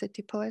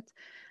 city poet,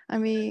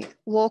 and we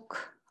walk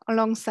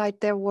alongside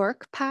their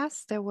work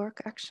paths, their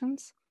work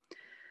actions.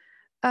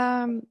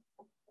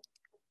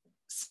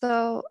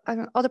 So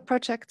another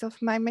project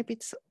of mine, maybe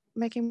it's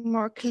making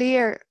more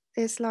clear,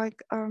 is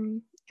like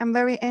I'm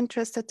very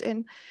interested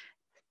in.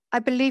 I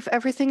believe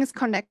everything is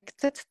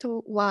connected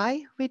to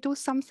why we do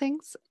some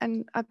things,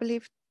 and I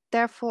believe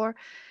therefore,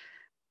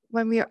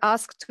 when we are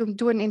asked to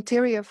do an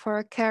interior for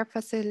a care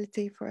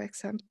facility, for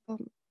example,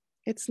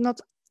 it's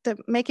not the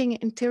making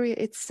interior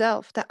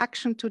itself, the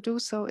action to do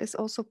so is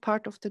also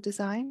part of the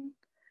design.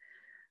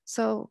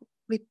 So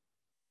we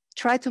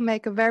try to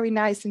make a very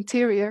nice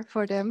interior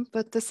for them,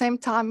 but at the same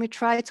time, we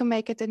try to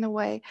make it in a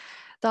way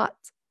that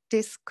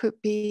this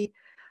could be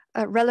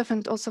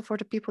relevant also for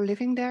the people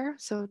living there.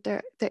 So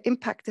the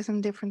impact is in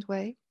a different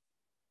way.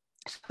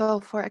 So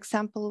for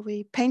example,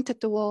 we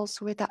painted the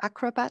walls with the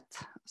acrobat.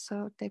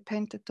 So they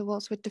painted the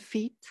walls with the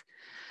feet.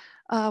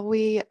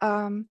 We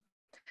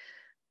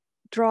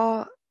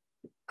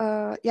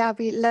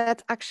we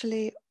let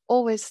actually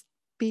always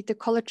be the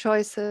color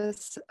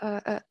choices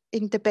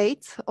in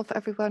debate of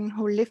everyone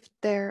who lived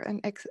there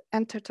and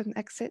entered and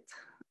exit.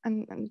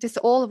 and this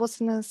all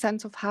was in a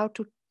sense of how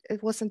to,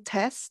 it was a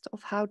test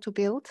of how to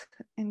build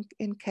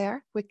in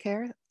care, with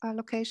care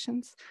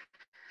locations,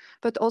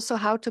 but also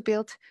how to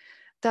build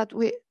that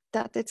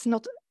it's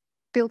not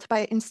built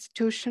by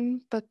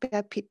institution, but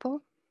by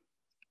people,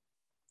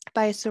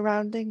 by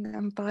surrounding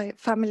and by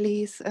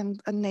families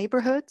and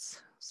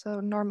neighborhoods.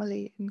 So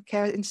normally in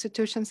care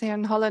institutions here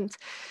in Holland,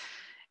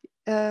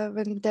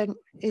 when there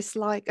is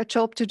like a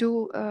job to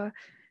do,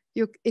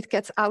 it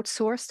gets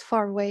outsourced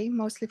far away,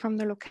 mostly from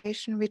the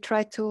location. We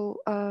try to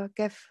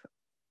give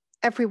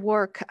every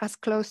work as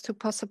close to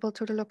possible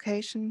to the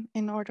location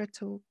in order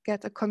to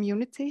get a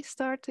community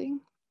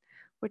starting,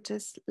 which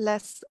is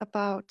less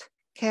about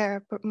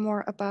care, but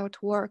more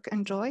about work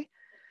and joy.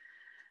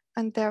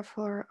 And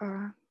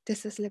therefore,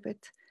 this is a little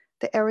bit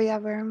the area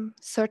where I'm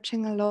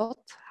searching a lot,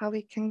 how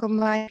we can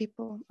combine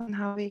people and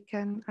how we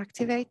can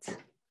activate,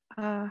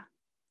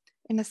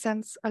 in a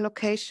sense, a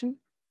location,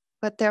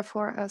 but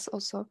therefore as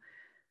also,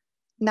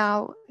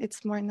 now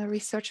it's more in a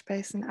research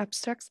space, an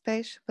abstract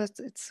space, but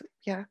it's,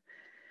 yeah,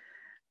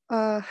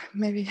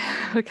 maybe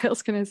what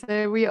else can I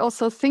say? We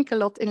also think a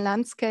lot in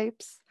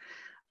landscapes.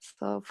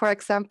 So for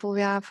example,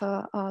 we have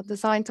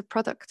designed a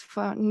product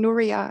for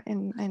Nuria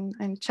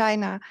in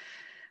China,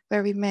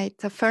 where we made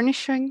the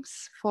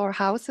furnishings for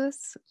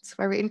houses. It's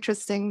very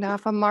interesting. They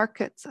have a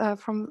market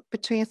from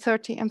between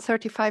 30 and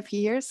 35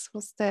 years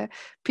was the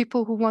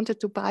people who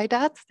wanted to buy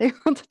that. They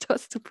wanted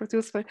us to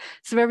produce, but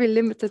it's a very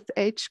limited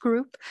age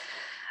group.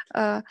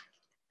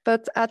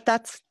 But at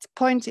that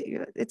point,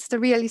 it's the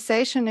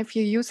realization, if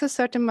you use a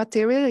certain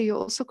material, you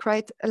also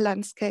create a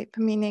landscape,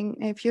 meaning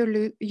if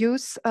you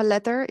use a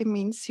leather, it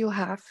means you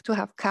have to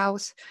have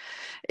cows.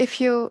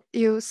 If you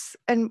use,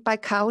 and by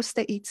cows,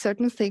 they eat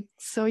certain things,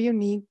 so you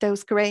need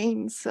those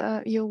grains.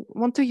 You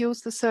want to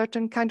use a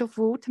certain kind of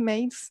wood,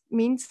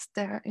 means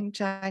there in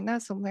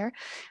China somewhere,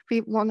 we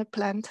want to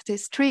plant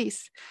these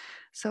trees.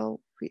 So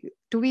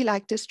do we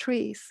like these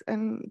trees?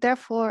 And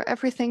therefore,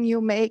 everything you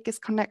make is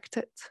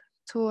connected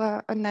to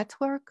a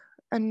network,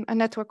 and a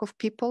network of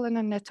people and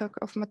a network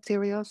of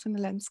materials in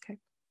the landscape.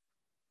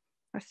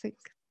 I think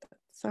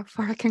that's how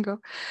far I can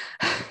go.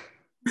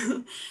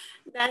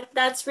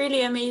 That's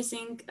really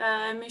amazing,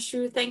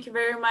 Mishu. Thank you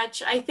very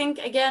much. I think,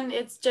 again,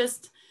 it's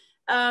just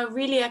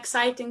really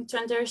exciting to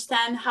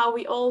understand how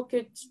we all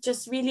could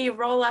just really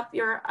roll up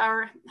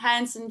our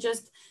hands and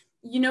just,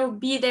 you know,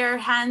 be there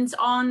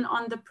hands-on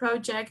on the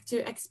project,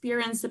 to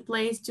experience the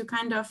place, to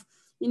kind of,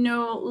 you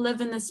know,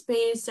 live in the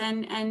space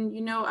and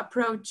you know,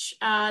 approach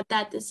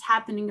that is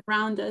happening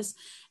around us.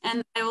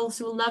 And I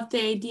also love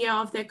the idea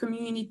of the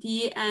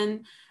community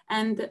and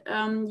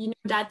you know,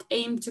 that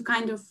aim to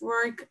kind of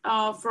work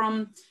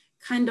from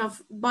kind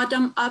of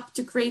bottom up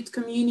to create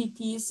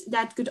communities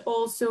that could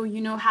also, you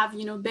know, have,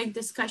 you know, big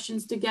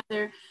discussions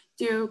together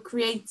to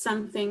create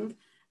something,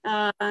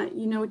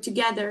 you know,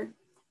 together.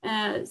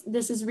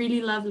 This is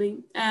really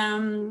lovely.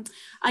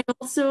 I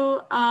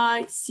also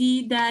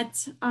see that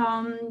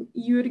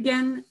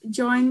Jürgen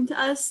joined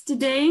us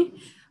today.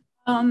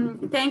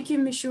 Thank you,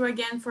 Mishu,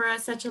 again for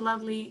such a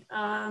lovely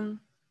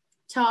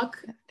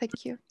talk.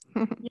 Thank you.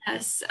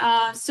 Yes.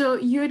 So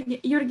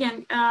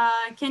Jürgen,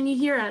 can you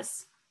hear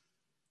us?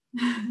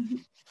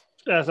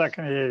 Yes, I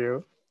can hear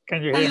you.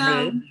 Can you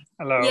hear me?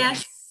 Hello.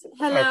 Yes.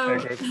 Hello.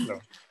 Okay, good. Hello.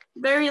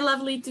 Very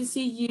lovely to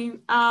see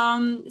you.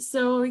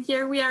 So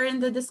here we are in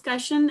the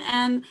discussion,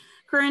 and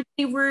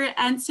currently we're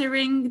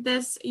answering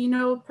this, you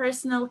know,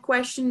 personal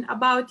question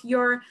about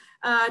your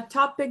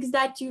topics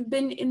that you've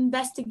been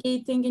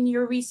investigating in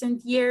your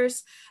recent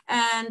years,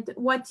 and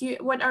what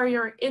are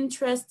your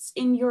interests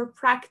in your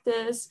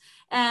practice,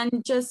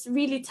 and just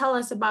really tell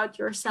us about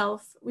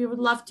yourself. We would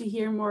love to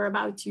hear more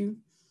about you.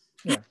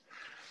 Yeah.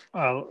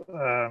 Well,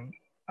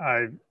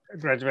 I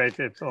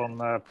graduated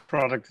on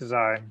product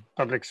design,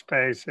 public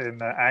space in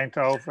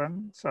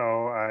Eindhoven. So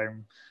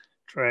I'm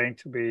trained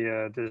to be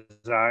a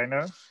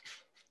designer.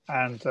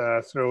 And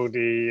through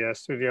the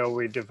studio,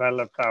 we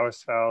developed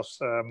ourselves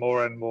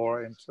more and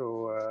more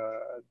into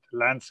the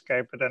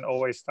landscape, but then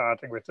always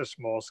starting with a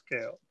small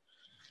scale.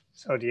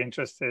 So the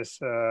interest is,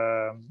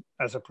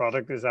 as a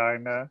product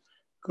designer,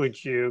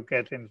 could you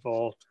get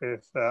involved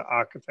with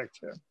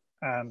architecture?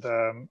 And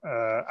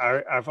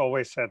I've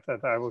always said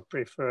that I would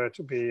prefer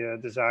to be a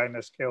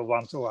designer scale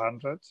 1 to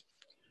 100,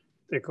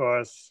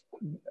 because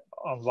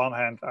on one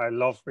hand, I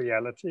love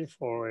reality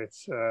for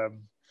its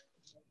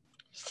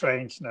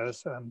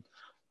strangeness and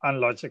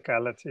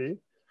unlogicality.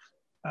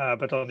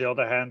 But on the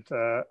other hand,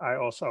 I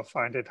also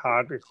find it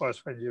hard,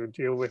 because when you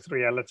deal with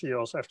reality, you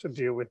also have to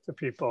deal with the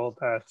people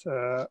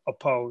that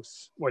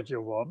oppose what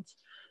you want.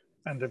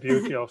 And the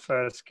beauty of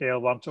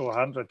scale 1 to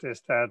 100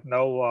 is that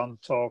no one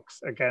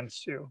talks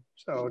against you.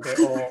 So they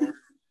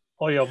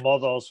all your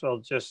models will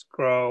just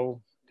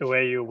grow the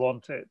way you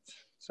want it.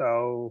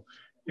 So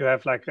you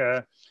have like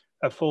a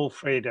full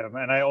freedom.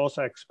 And I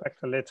also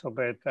expect a little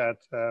bit that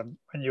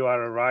when you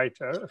are a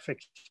writer, a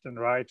fiction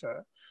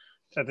writer,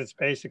 that it's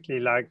basically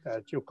like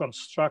that. You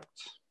construct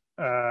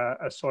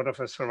a sort of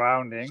a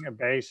surrounding, a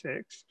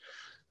basics,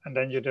 and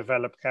then you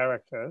develop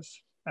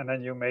characters. and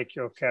then you make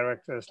your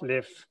characters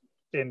live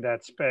in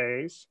that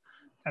space,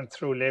 and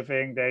through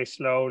living they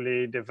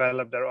slowly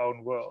develop their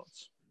own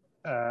worlds.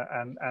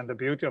 And the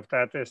beauty of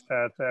that is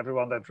that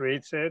everyone that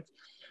reads it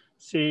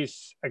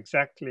sees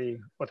exactly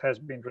what has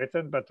been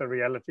written, but the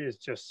reality is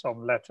just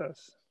some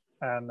letters.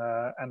 And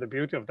the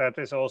beauty of that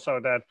is also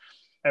that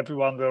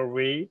everyone will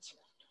read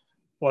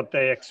what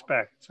they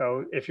expect.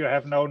 So if you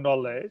have no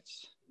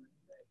knowledge,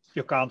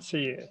 you can't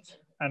see it.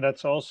 And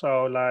that's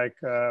also like,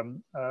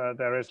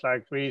 there is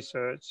like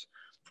research,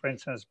 for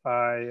instance,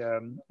 by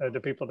the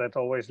people that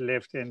always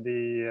lived in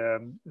the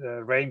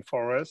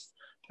rainforest,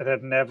 that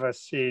had never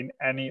seen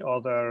any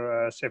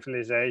other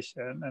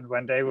civilization. And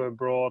when they were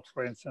brought,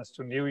 for instance,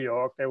 to New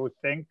York, they would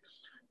think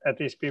that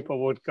these people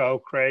would go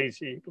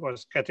crazy,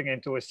 because getting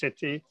into a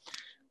city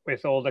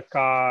with all the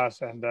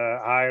cars and the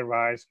high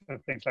rise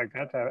and things like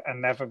that,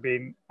 and never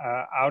been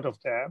out of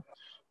there.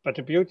 But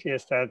the beauty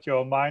is that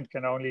your mind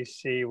can only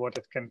see what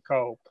it can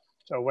cope.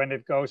 So when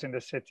it goes in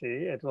the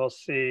city, it will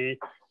see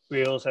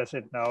wheels as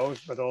it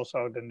knows, but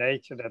also the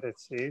nature that it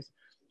sees.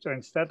 So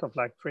instead of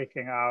like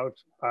freaking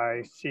out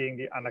by seeing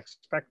the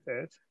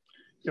unexpected,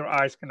 your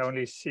eyes can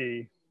only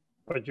see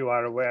what you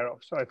are aware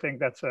of. So I think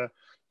that's a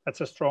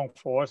strong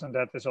force, and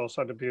that is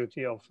also the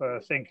beauty of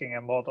thinking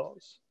in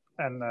models.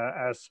 And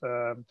as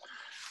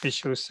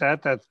Mishu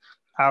said, that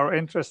our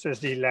interest is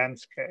the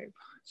landscape.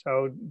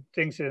 So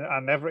things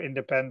are never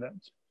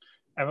independent.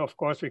 And of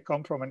course, we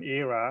come from an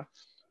era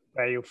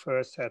where you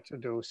first had to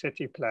do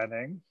city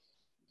planning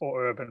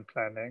or urban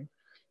planning,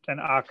 then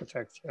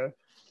architecture,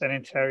 then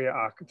interior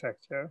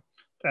architecture,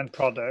 then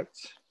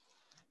products,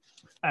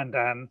 and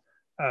then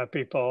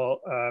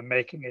people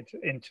making it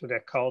into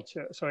their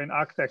culture. So in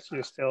architecture,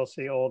 you still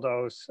see all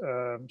those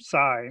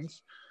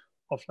signs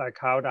of like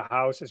how the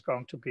house is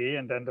going to be.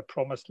 And then the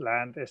promised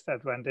land is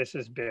that when this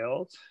is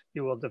built,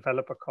 you will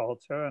develop a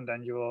culture, and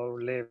then you will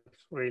live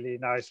really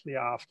nicely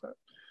after.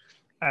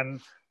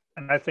 And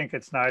I think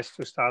it's nice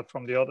to start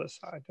from the other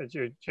side, that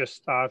you just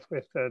start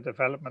with the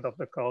development of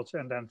the culture,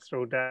 and then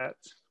through that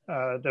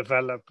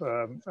develop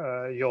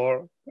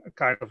your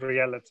kind of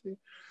reality.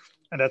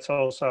 And that's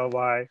also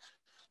why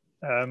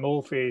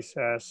movies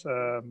as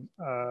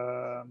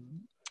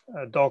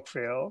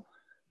Dogville,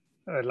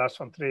 Lars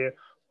von Trier,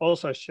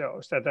 also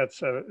shows that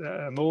that's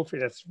a movie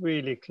that's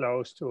really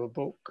close to a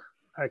book.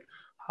 Like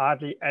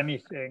hardly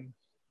anything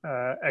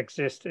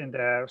exists in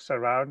their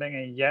surrounding,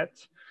 and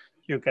yet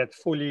you get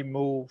fully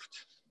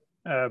moved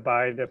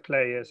by the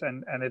players,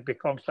 and it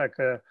becomes like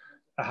a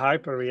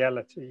hyper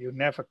reality. You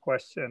never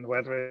question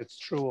whether it's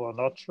true or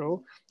not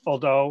true,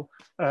 although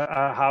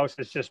a house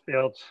is just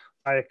built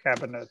by a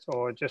cabinet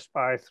or just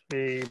by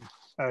three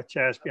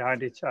chairs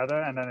behind each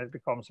other, and then it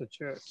becomes a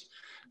church.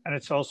 And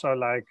it's also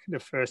like the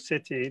first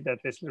city that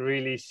is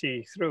really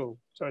see-through.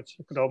 So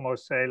you could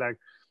almost say like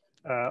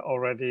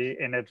already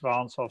in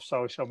advance of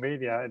social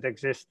media, it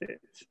existed,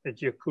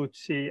 that you could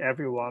see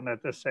everyone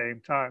at the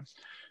same time.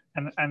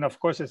 And of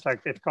course, it's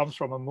like it comes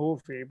from a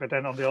movie. But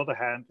then on the other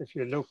hand, if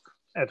you look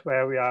at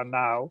where we are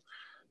now,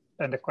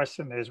 then the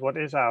question is, what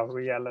is our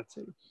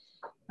reality?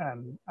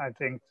 And I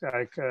think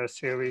like a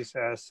series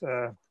as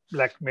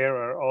Black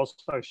Mirror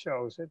also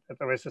shows it, that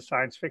there is a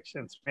science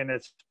fiction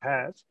minutes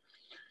ahead,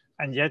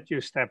 and yet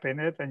you step in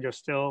it and you're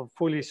still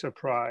fully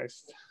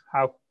surprised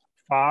how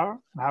far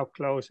and how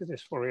close it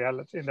is for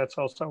reality. And that's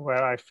also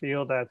where I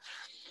feel that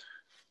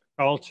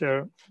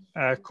culture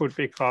could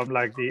become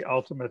like the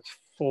ultimate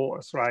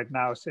force right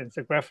now, since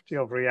the gravity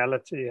of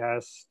reality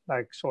has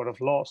like sort of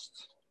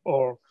lost,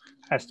 or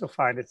has to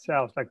find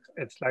itself. Like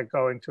it's like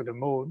going to the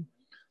moon,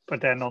 but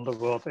then on the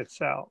world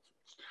itself.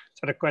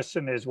 So the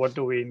question is, what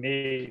do we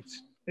need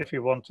if we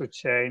want to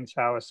change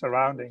our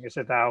surrounding? Is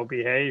it our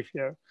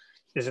behavior?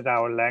 Is it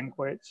our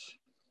language?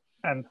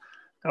 And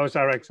those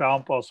are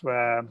examples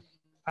where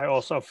I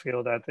also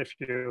feel that if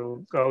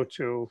you go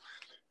to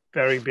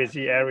very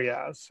busy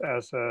areas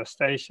as a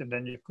station,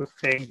 then you could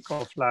think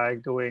of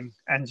like doing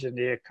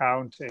engineer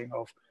counting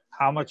of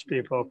how much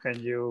people can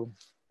you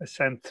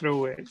send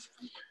through it,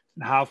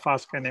 and how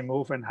fast can they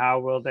move, and how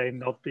will they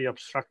not be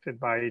obstructed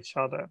by each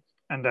other.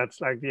 And that's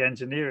like the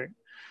engineering.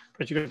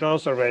 But you could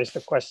also raise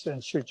the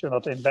question, should you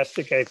not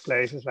investigate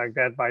places like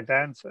that by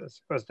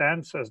dancers? Because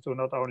dancers do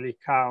not only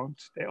count,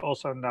 they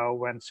also know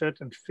when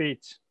certain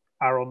feet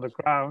are on the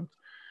ground,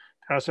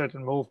 there are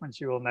certain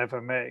movements you will never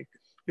make.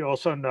 You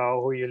also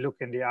know who you look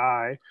in the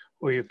eye,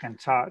 who you can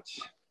touch,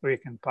 who you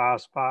can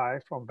pass by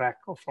from back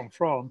or from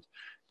front.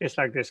 It's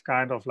like this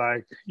kind of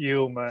like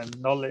human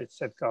knowledge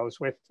that goes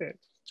with it.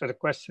 So the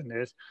question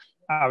is,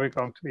 are we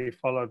going to be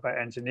followed by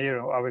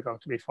engineering, or are we going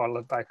to be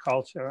followed by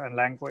culture and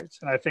language?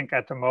 And I think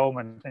at the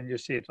moment, and you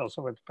see it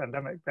also with the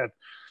pandemic, that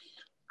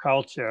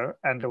culture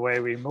and the way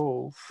we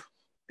move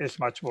is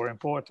much more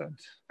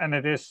important. And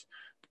it is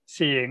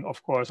seeing,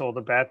 of course, all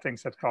the bad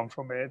things that come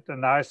from it. The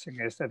nice thing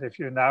is that if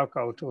you now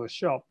go to a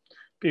shop,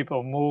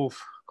 people move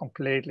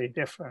completely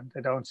different.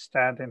 They don't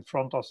stand in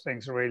front of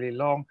things really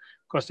long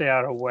because they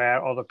are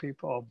aware other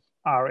people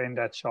are in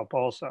that shop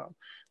also.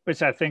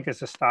 which I think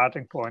is a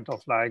starting point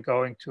of like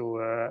going to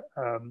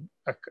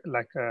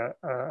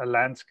a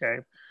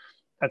landscape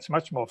that's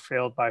much more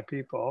filled by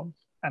people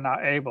and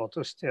are able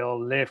to still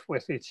live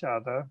with each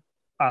other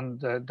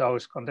under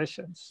those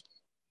conditions.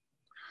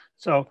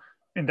 So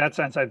in that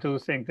sense, I do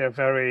think they're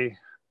very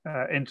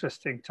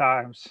interesting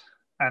times,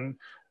 and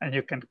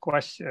you can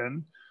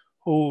question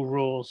who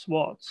rules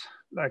what.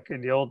 Like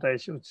in the old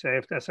days, you would say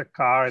if there's a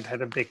car, it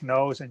had a big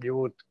nose, and you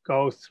would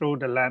go through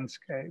the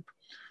landscape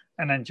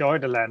and enjoy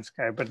the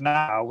landscape. But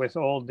now with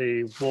all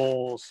the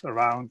walls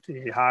around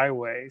the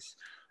highways,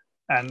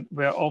 and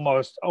we're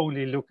almost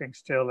only looking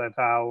still at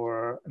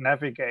our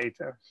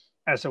navigator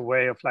as a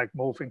way of like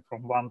moving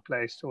from one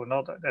place to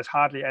another. There's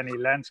hardly any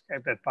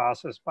landscape that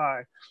passes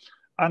by,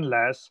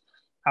 unless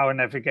our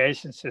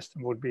navigation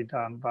system would be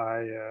done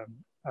by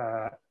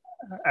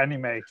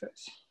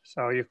animators.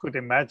 So you could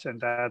imagine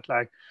that,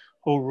 like,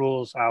 who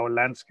rules our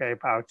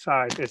landscape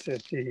outside? Is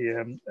it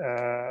the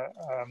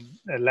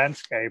a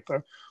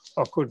landscaper,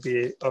 or could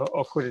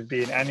it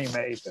be an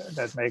animator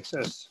that makes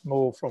us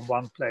move from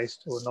one place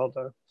to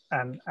another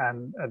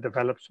and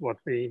develops what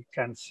we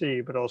can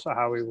see, but also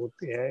how we would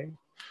behave?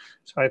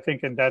 So I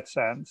think in that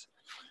sense,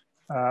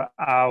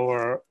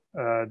 our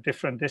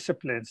different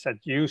disciplines that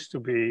used to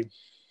be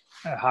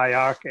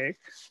hierarchic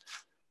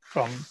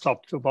from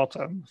top to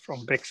bottom,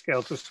 from big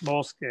scale to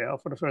small scale,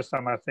 for the first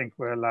time, I think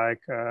we're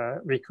like,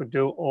 we could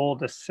do all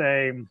the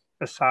same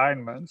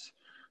assignments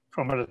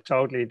from a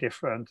totally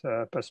different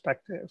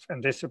perspective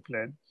and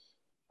discipline.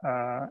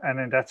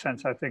 And in that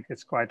sense, I think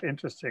it's quite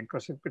interesting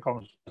because it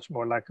becomes much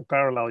more like a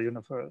parallel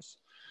universe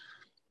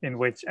in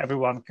which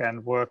everyone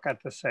can work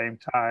at the same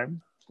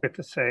time with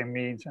the same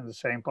means and the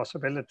same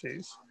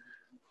possibilities,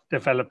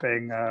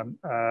 developing,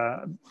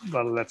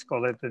 well, let's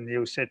call it the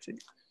new city.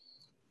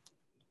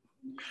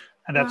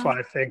 And that's why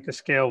I think the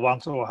scale 1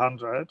 to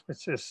 100,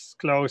 which is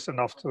close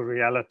enough to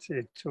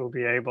reality to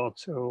be able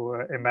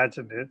to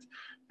imagine it,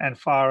 and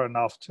far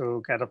enough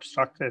to get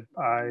obstructed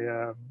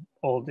by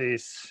all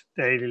these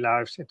daily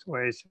life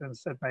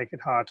situations that make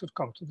it hard to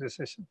come to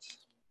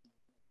decisions.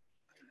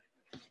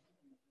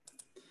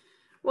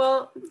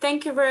 Well,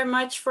 thank you very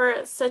much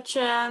for such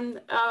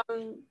an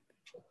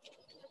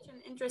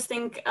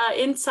interesting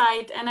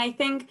insight. And I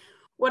think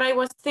what I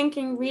was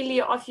thinking really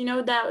of, you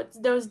know, that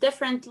those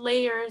different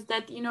layers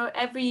that, you know,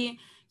 every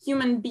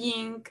human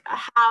being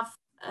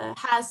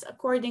has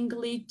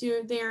accordingly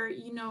to their,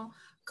 you know,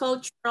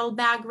 cultural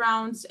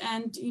backgrounds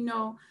and, you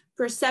know,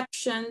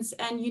 perceptions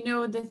and, you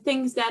know, the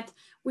things that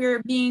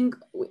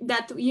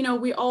that, you know,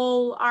 we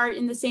all are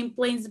in the same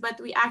planes, but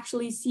we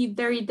actually see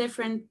very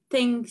different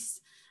things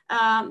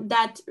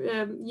that,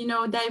 you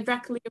know,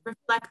 directly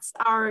reflects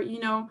our, you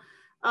know,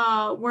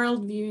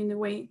 worldview in a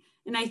way.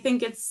 And I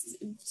think it's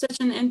such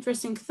an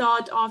interesting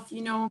thought of,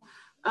 you know,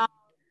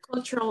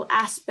 cultural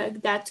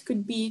aspect that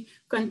could be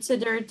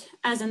considered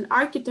as an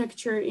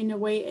architecture in a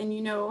way. And,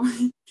 you know,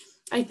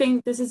 I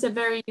think this is a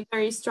very,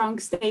 very strong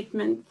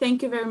statement.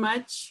 Thank you very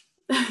much.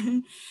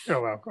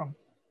 You're welcome.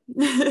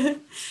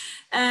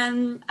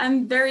 And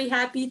I'm very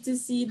happy to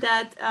see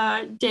that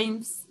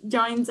James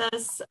joins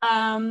us.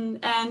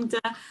 And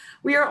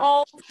we are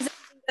all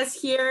us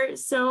here,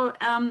 so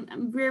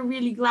we're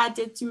really glad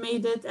that you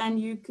made it and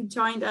you could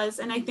join us.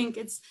 And I think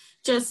it's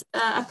just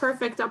a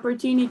perfect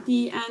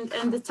opportunity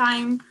and the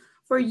time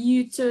for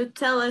you to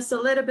tell us a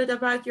little bit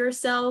about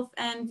yourself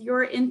and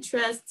your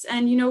interests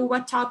and, you know,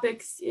 what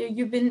topics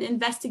you've been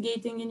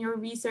investigating in your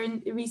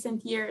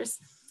recent years,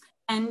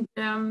 and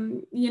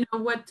you know,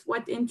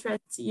 what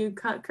interests you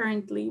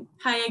currently.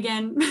 Hi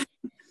again.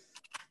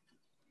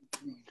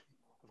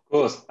 Of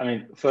course. I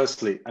mean,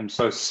 firstly, I'm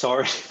so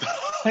sorry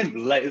I'm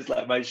late. It's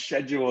like my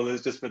schedule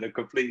has just been a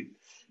complete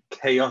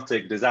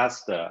chaotic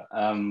disaster.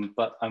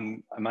 But I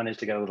managed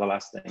to get over the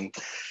last thing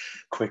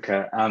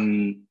quicker.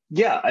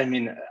 Yeah, I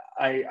mean,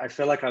 I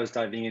feel like I was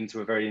diving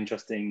into a very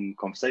interesting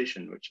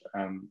conversation, which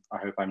I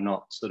hope I'm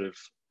not sort of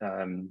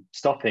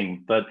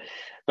stopping. But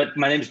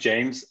my name is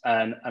James,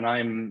 and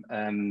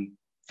I'm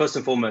first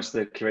and foremost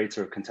the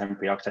curator of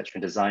contemporary architecture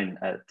and design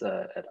at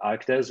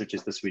Architektūroje, which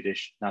is the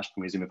Swedish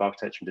National Museum of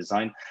Architecture and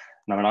Design.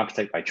 And I'm an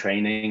architect by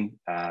training,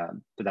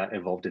 but that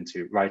evolved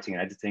into writing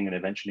and editing and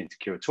eventually into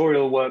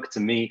curatorial work. To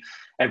me,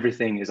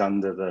 everything is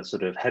under the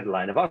sort of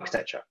headline of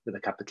architecture with a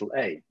capital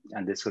A,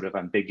 and this sort of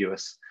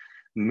ambiguous,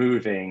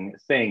 moving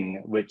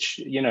thing, which,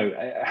 you know,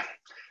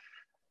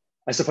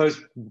 I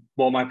suppose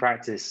what my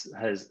practice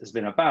has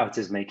been about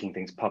is making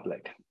things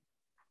public.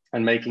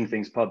 And making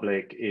things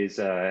public is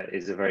a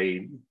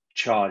very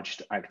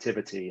charged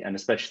activity, and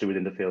especially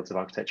within the fields of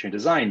architecture and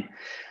design.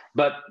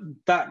 But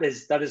that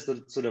is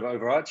the sort of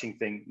overarching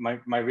thing.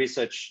 My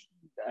research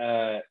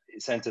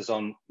centers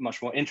on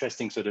much more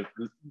interesting sort of,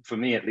 for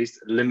me at least,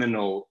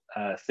 liminal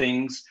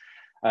things,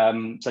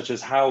 such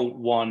as how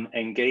one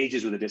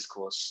engages with a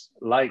discourse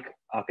like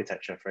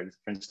architecture, for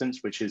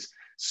instance, which is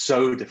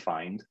so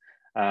defined,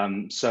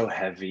 so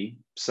heavy,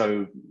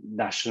 so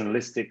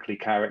nationalistically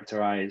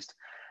characterized,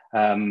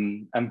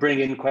 and bring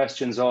in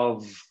questions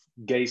of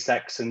gay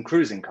sex and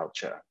cruising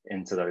culture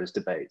into those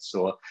debates,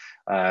 or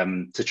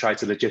to try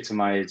to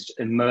legitimize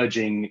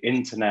emerging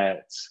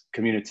internet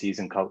communities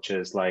and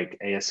cultures like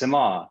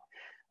ASMR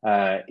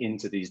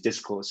into these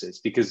discourses.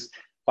 Because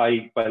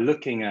by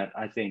looking at,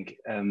 I think,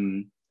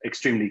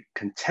 extremely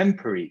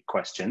contemporary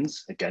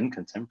questions, again,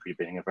 contemporary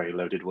being a very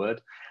loaded word,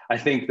 I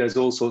think there's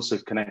all sorts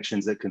of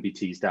connections that can be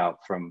teased out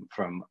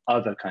from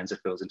other kinds of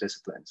fields and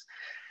disciplines.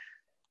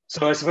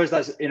 So I suppose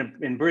that's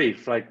in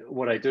brief, like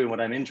what I do and what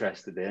I'm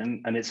interested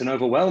in. And it's an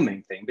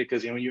overwhelming thing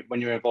because, you know,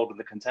 when you're involved in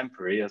the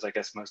contemporary, as I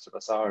guess most of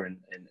us are in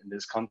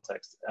this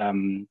context,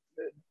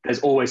 there's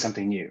always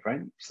something new,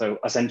 right? So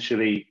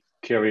essentially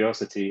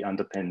curiosity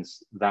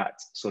underpins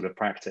that sort of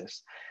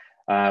practice.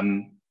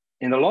 In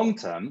the long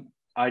term,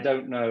 I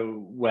don't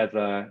know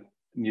whether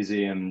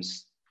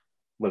museums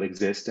will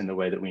exist in the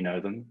way that we know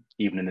them,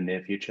 even in the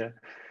near future.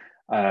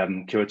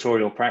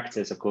 Curatorial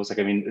practice, of course, like,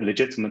 I mean,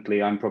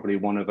 legitimately, I'm probably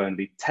one of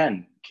only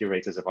 10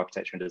 curators of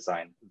architecture and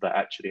design that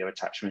actually are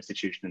attached to an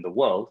institution in the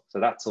world. So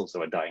that's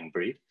also a dying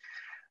breed.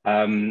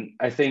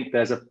 I think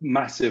there's a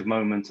massive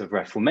moment of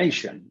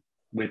reformation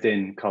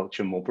within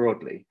culture more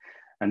broadly.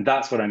 And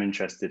that's what I'm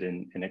interested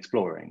in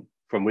exploring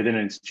from within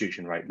an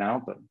institution right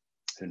now, but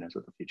who knows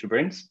what the future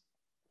brings.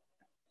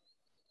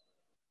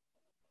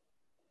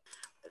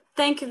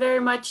 Thank you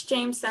very much,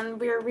 James, and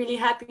we're really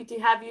happy to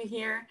have you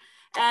here.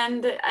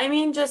 And I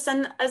mean, just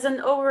as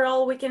an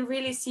overall, we can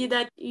really see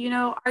that, you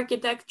know,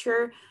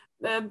 architecture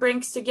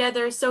brings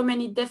together so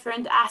many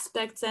different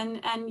aspects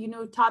and you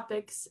know,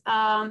 topics.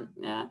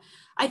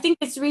 I think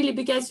it's really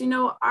because, you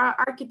know, our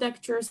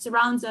architecture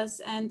surrounds us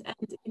and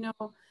you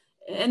know,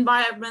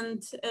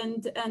 environment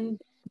and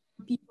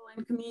people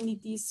and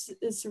communities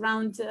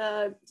surround,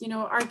 you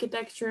know,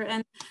 architecture.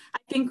 And I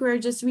think we're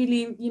just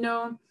really, you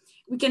know,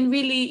 we can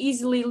really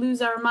easily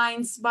lose our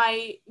minds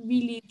by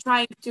really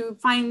trying to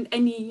find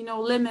any, you know,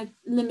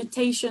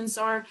 limitations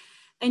or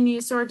any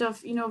sort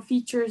of, you know,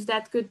 features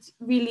that could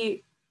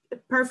really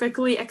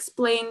perfectly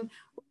explain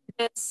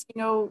this,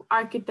 you know,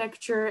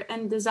 architecture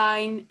and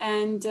design.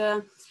 And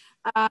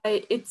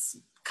it's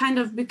kind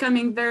of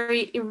becoming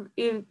very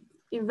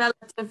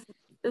relative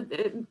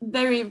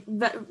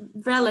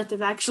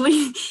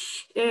actually,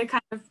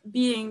 kind of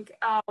being.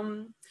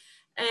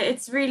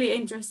 It's really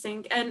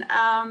interesting. And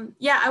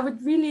yeah, I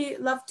would really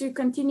love to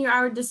continue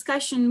our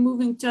discussion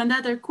moving to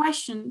another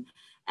question.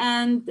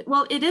 And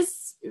well, it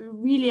is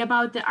really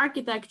about the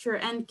architecture,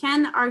 and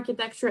can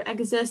architecture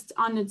exist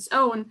on its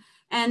own?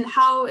 And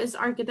how is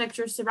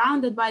architecture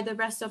surrounded by the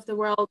rest of the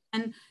world?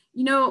 And,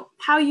 you know,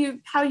 how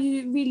you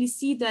really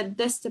see that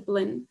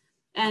discipline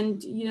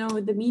and, you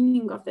know, the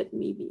meaning of it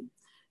maybe.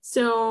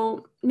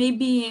 So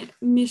maybe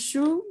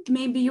Mishu,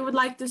 maybe you would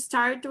like to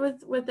start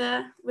with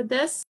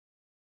this?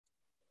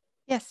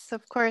 Yes,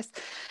 of course.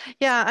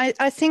 Yeah,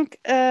 I think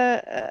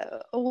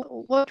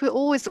what we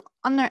always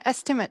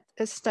underestimate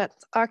is that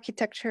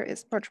architecture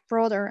is much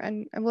broader,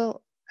 and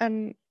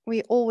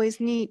we always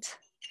need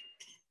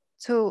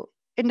to,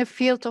 in the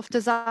field of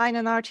design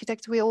and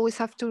architecture, we always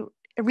have to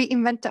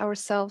reinvent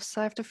ourselves. So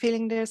I have the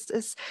feeling this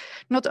is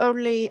not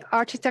only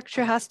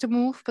architecture has to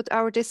move, but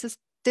our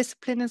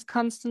discipline is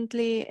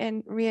constantly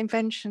in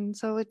reinvention.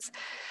 So it's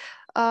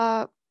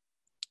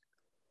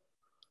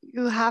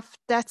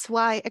that's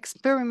why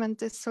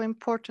experiment is so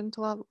important.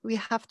 Well, we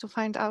have to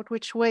find out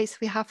which ways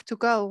we have to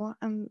go,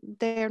 and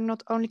they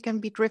not only can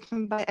be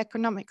driven by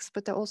economics,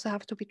 but they also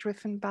have to be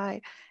driven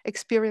by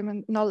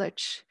experiment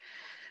knowledge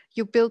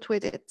you build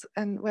with it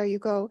and where you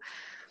go.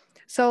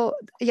 So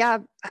yeah,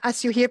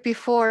 as you hear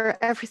before,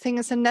 everything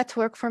is a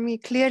network. For me,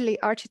 clearly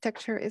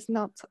architecture is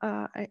not,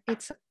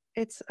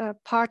 it's a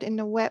part in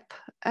the web,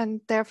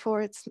 and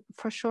therefore it's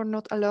for sure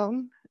not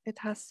alone. It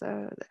has,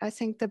 I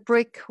think, the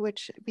brick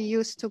which we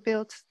use to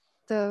build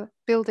the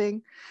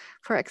building,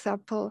 for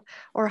example,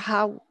 or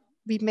how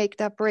we make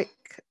that brick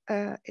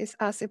is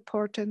as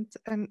important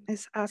and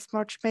is as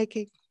much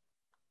making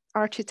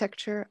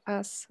architecture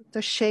as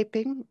the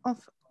shaping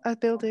of a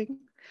building,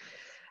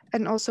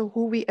 and also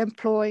who we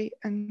employ.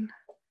 And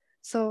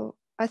so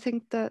I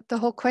think the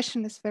whole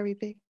question is very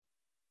big.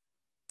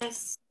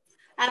 Yes,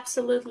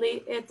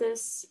 absolutely. It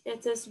is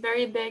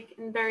very big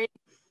and very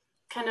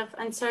kind of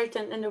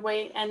uncertain in a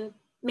way, and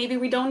maybe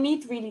we don't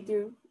need really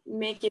to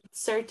make it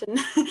certain.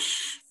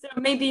 So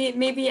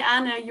maybe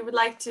Anna, you would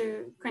like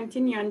to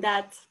continue on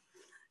that.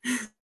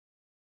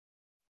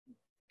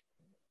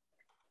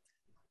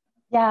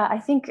 Yeah, I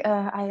think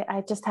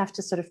I just have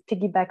to sort of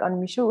piggyback on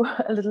Mishu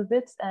a little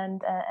bit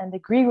and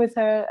agree with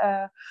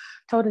her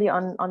totally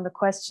on the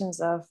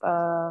questions of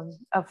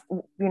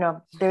you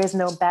know, there is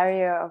no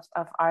barrier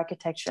of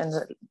architecture in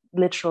the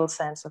literal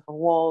sense of a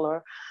wall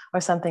or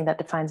something that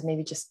defines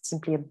maybe just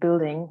simply a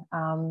building.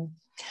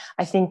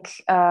 I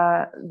think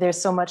there's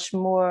so much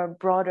more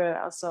broader.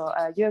 Also,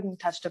 Jürgen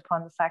touched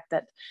upon the fact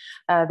that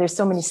there's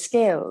so many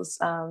scales.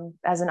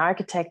 As an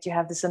architect, you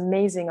have this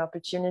amazing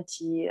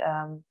opportunity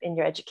in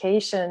your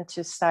education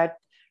to start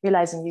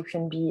realizing you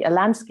can be a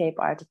landscape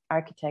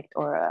architect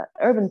or an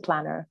urban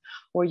planner,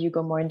 or you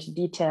go more into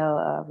detail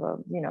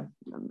of,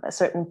 a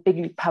certain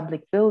big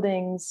public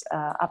buildings,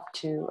 up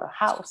to a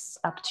house,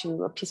 up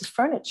to a piece of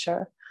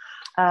furniture.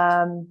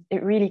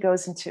 It really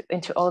goes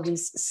into all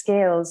these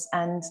scales.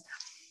 And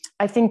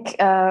I think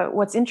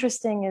what's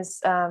interesting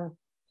is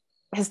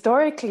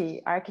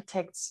historically,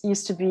 architects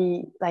used to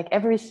be like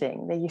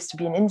everything. They used to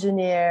be an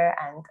engineer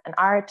and an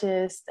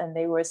artist, and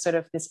they were sort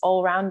of this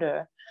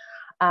all-rounder.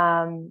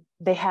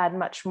 They had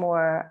much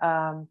more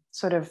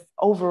sort of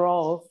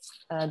overall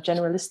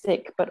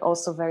generalistic, but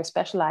also very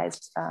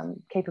specialized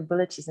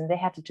capabilities, and they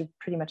had to do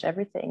pretty much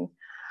everything.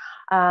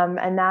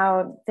 And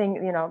now,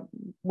 the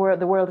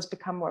world has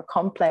become more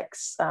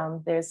complex.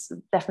 There's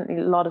definitely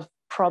a lot of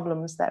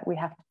problems that we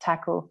have to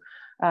tackle,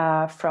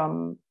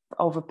 from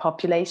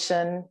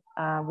overpopulation.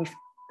 We've,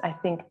 I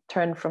think,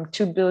 turned from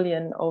 2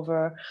 billion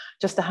over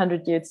just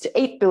 100 years to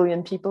 8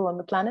 billion people on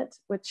the planet,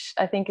 which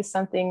I think is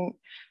something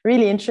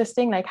really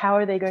interesting. Like, how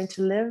are they going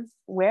to live?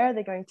 Where are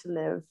they going to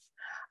live?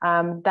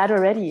 That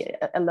already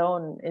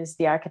alone is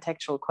the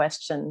architectural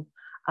question,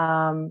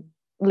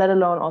 let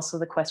alone also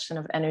the question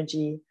of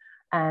energy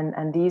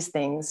and these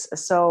things.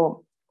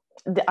 So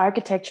the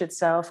architecture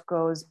itself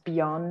goes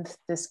beyond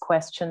this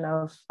question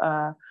of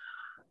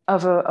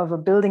a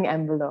building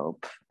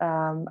envelope.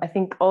 I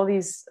think all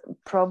these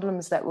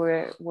problems that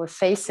we're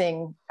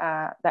facing,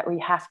 that we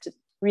have to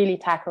really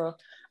tackle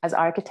as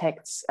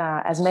architects,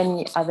 as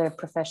many other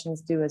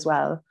professions do as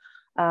well.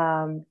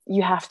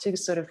 You have to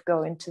sort of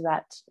go into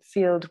that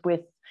field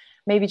with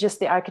maybe just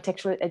the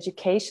architectural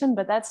education,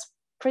 but that's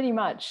pretty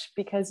much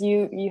because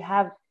you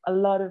have a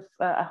lot of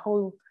a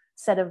whole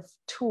set of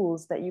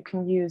tools that you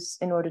can use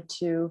in order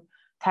to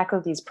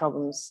tackle these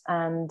problems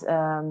and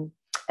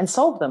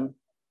solve them.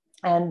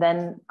 And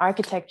then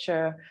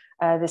architecture,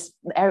 this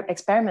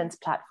experiments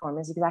platform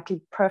is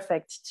exactly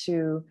perfect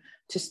to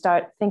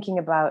start thinking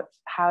about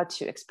how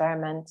to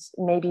experiment,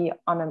 maybe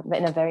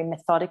in a very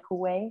methodical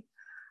way,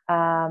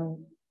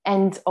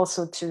 and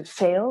also to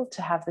fail,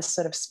 to have this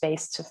sort of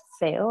space to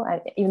fail.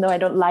 Even though I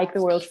don't like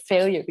the word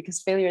failure,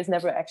 because failure has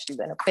never actually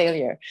been a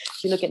failure.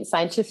 If you look at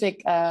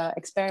scientific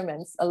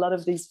experiments, a lot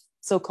of these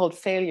so-called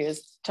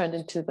failures turned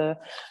into the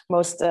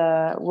most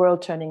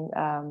world-turning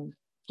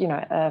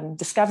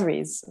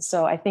discoveries.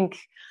 So I think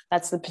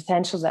that's the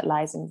potential that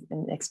lies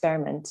in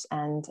experiment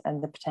and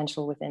the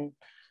potential within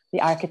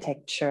the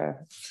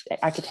architectural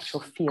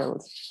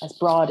field, as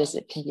broad as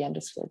it can be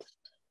understood.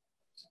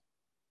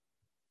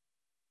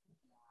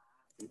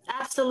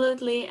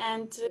 Absolutely.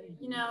 And,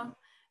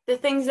 the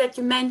things that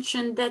you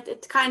mentioned, that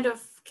it kind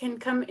of can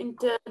come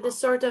into the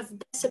sort of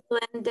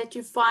discipline that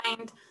you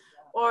find,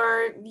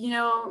 or,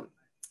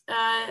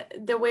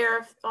 the way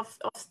of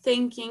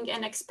thinking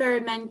and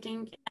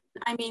experimenting.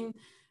 I mean,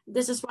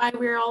 this is why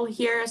we're all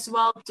here as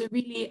well, to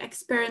really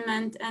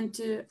experiment and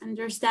to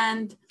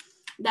understand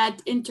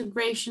that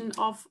integration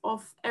of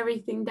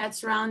everything that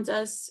surrounds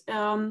us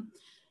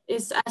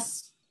is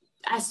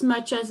as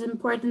much as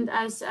important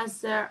as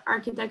the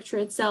architecture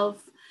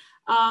itself.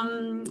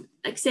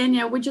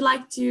 Xenia, would you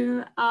like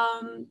to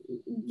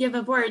give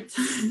a word?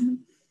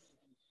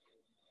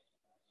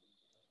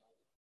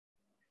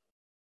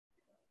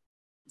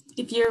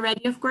 If you're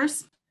ready, of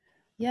course.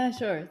 Yeah,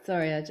 sure.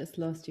 Sorry, I just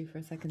lost you for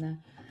a second there.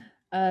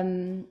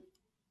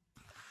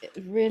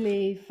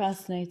 Really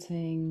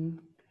fascinating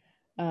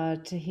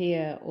to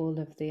hear all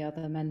of the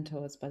other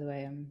mentors. By the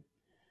way,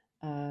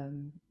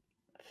 I'm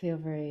feel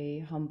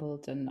very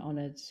humbled and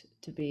honored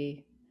to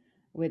be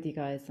with you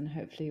guys, and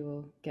hopefully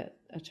we'll get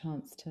a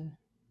chance to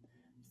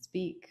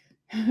speak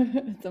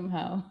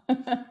somehow,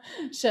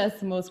 share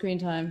some more screen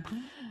time.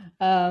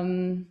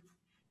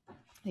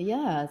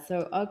 Yeah,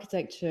 so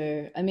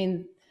architecture, I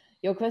mean,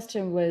 your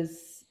question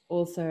was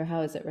also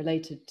how is it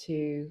related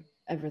to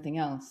everything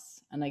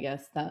else? And I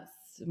guess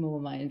that's more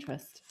my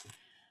interest.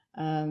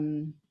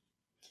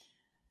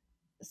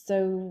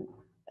 So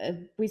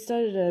we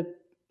started a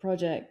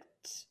project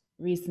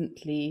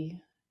recently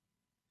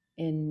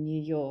in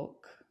New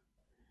York.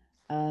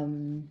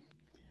 I'm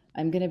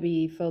going to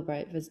be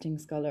Fulbright visiting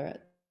scholar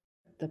at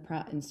the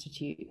Pratt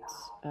Institute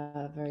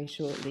very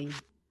shortly,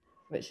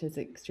 which is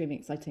extremely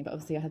exciting. But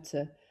obviously I had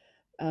to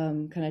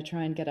kind of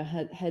try and get a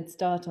head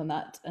start on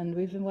that. And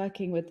we've been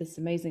working with this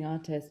amazing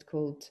artist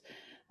called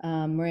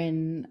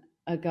Marin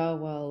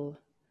Agarwal.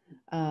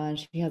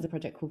 She has a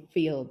project called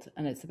Field,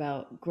 and it's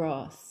about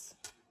grass.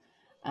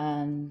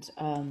 And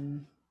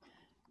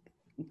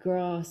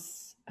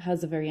grass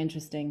has a very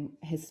interesting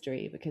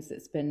history because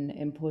it's been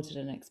imported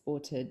and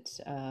exported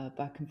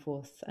back and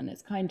forth, and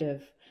it's kind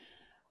of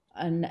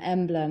an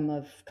emblem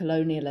of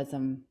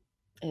colonialism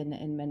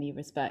in many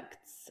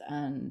respects.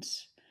 And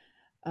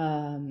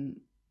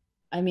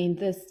I mean,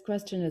 this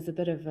question is a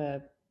bit of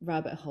a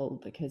rabbit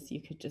hole because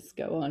you could just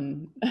go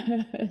on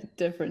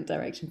different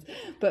directions.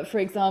 But for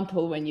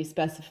example, when you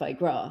specify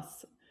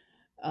grass,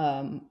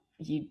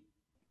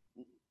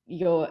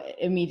 you're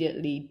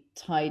immediately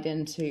tied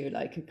into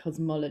like a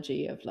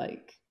cosmology of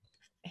like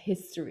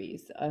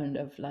histories and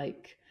of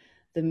like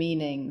the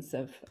meanings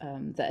of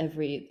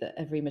that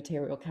every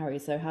material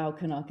carries. So how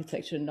can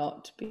architecture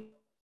not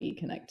be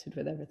connected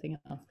with everything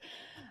else?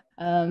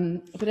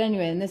 But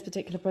anyway, in this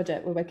particular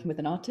project, we're working with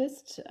an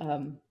artist,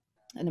 an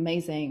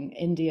amazing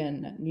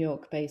Indian, New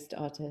York-based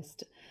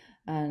artist,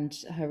 and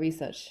her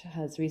research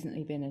has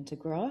recently been into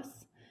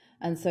grass.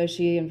 And so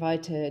she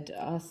invited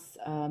us,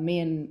 me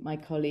and my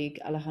colleague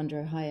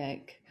Alejandro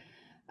Hayek,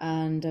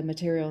 and a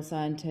material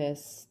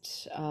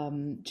scientist,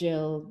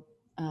 Jill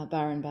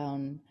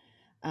Barenbaum,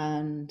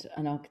 and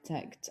an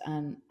architect,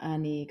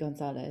 Annie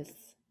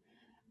Gonzalez,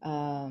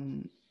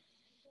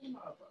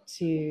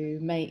 to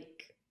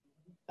make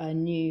a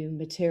new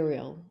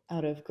material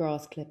out of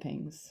grass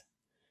clippings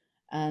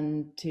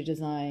and to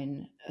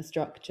design a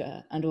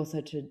structure, and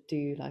also to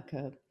do like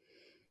a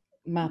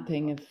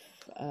mapping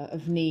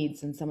of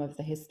needs and some of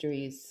the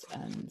histories,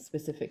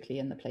 specifically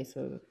in the place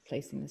where we're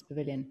placing this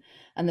pavilion.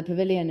 And the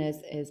pavilion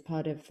is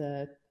part of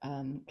the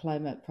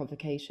Climate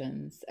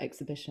Provocations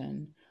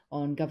exhibition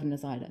on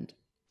Governor's Island.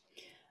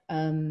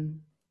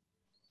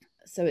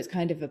 So it's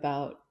kind of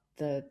about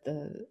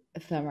the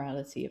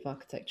ephemerality of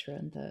architecture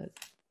and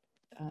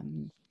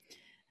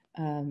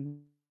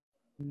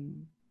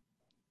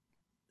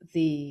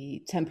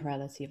the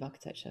temporality of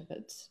architecture.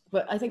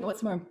 But I think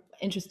what's more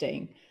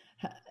interesting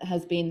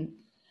has been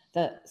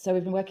that, so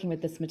we've been working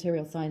with this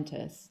material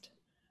scientist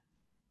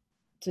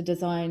to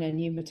design a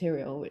new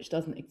material which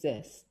doesn't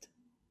exist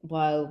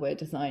while we're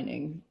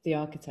designing the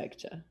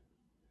architecture.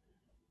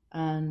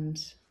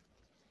 And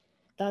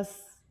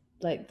that's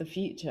like the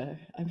future.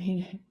 I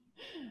mean,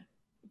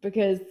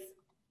 because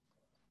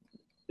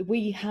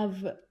we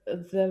have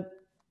the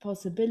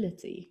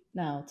possibility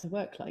now to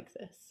work like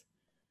this,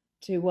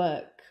 to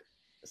work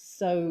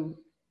so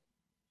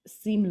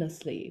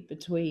seamlessly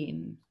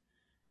between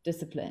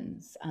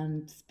disciplines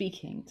and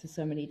speaking to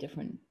so many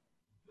different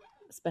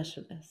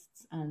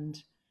specialists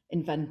and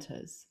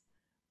inventors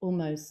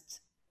almost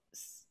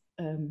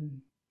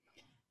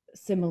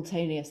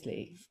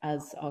simultaneously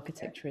as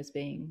architecture is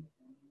being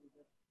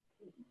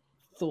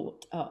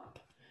thought up.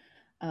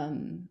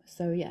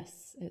 So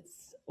yes,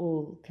 it's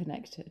all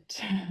connected.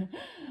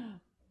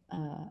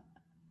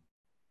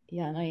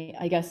 Yeah, and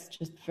I guess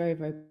just very,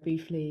 very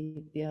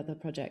briefly, the other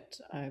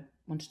project I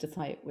wanted to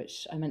cite,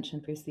 which I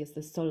mentioned previously, is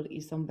the Sol y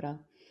Sombra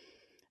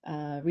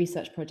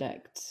research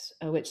project,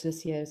 which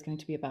this year is going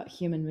to be about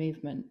human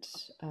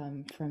movement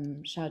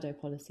from shadow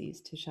policies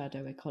to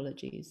shadow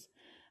ecologies.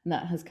 And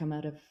that has come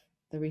out of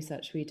the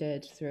research we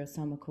did through a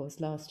summer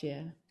course last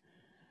year,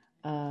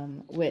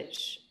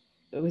 which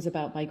was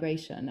about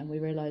migration. And we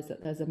realized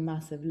that there's a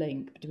massive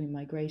link between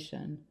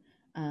migration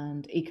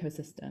and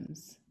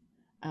ecosystems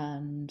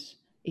and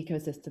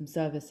ecosystem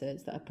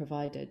services that are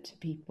provided to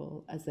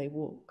people as they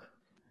walk.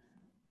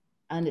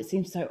 And it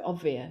seems so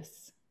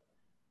obvious,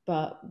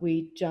 but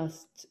we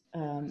just,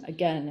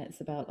 again,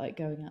 it's about like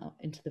going out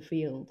into the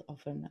field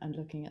often and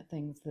looking at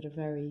things that are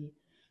very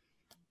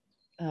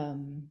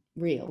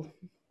real.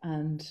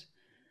 And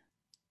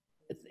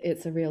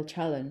it's a real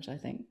challenge, I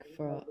think,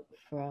 for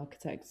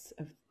architects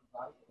of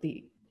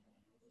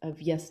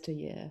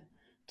yesteryear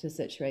to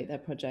situate their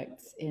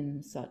projects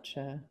in such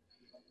a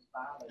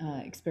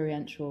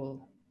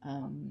experiential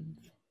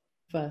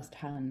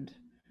first-hand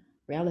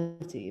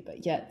reality,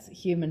 but yet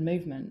human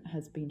movement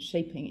has been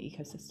shaping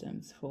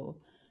ecosystems for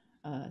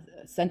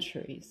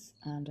centuries,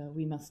 and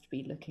we must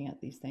be looking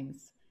at these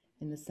things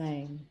in the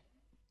same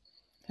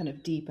kind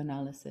of deep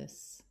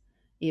analysis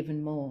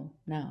even more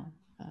now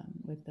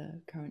with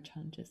the current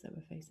challenges that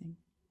we're facing.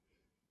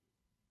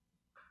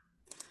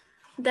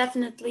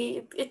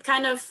 Definitely, it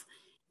kind of,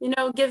 you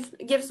know,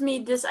 gives me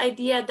this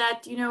idea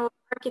that, you know,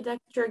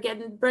 architecture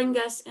can bring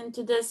us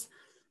into this,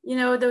 you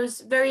know,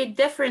 those very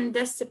different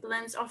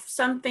disciplines of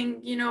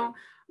something, you know,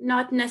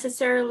 not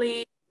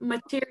necessarily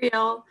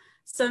material,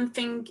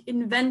 something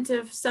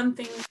inventive,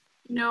 something,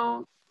 you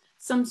know,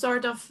 some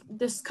sort of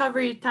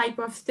discovery type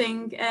of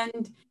thing.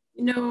 And,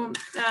 you know,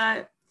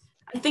 I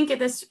think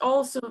it is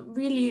also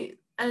really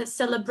a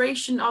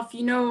celebration of,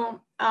 you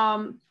know,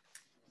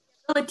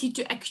 ability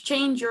to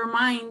exchange your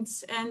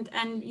minds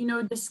and you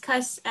know,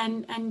 discuss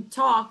and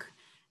talk.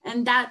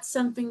 And that's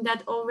something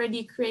that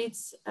already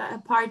creates a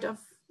part of,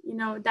 you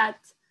know, that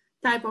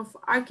type of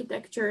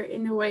architecture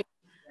in a way.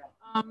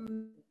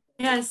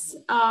 Yes,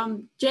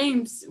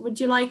 James, would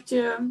you like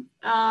to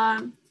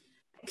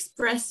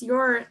express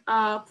your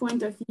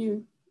point of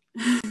view?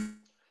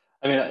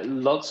 I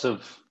mean, lots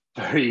of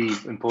very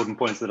important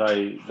points that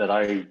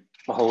I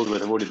hold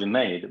with have already been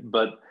made,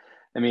 but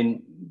I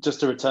mean, just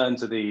to return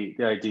to the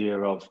idea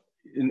of,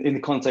 in the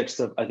context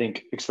of, I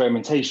think,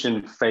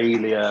 experimentation,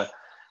 failure,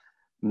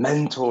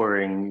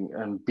 mentoring,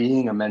 and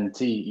being a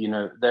mentee, you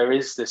know, there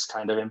is this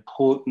kind of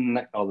important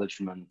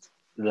acknowledgement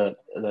that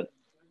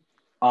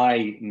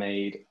I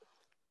made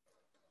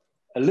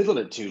a little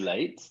bit too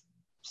late,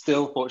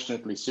 still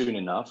fortunately soon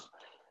enough,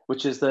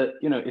 which is that,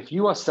 you know, if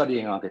you are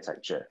studying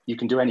architecture, you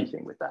can do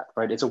anything with that,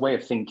 right? It's a way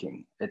of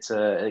thinking. It's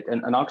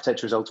an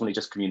architecture is ultimately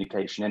just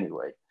communication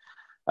anyway.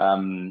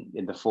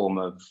 in the form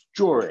of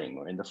drawing,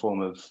 or in the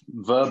form of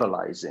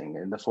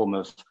verbalizing, in the form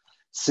of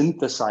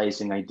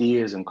synthesizing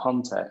ideas and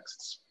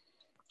contexts.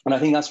 And I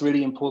think that's a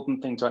really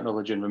important thing to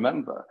acknowledge and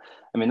remember.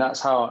 I mean, that's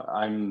how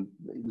I'm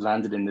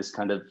landed in this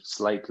kind of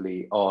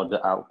slightly odd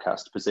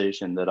outcast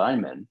position that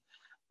I'm in.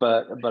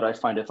 But I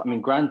find it, I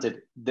mean,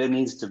 granted, there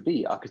needs to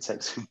be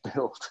architects who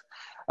build.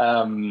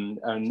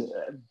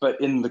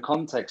 But in the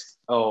context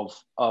of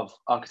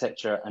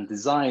architecture and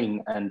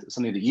design, and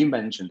something that you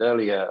mentioned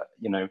earlier,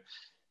 you know,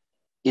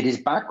 it is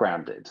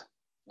backgrounded.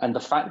 And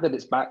the fact that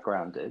it's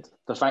backgrounded,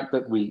 the fact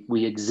that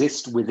we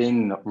exist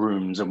within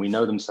rooms and we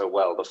know them so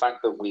well, the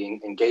fact that we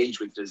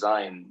engage with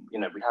design, you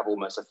know, we have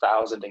almost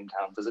 1,000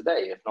 encounters a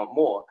day, if not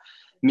more,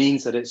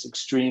 means that it's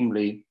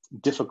extremely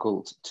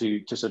difficult to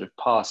sort of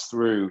pass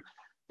through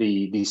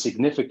the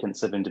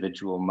significance of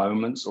individual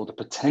moments or the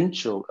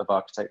potential of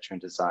architecture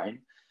and design.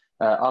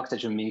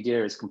 Architecture and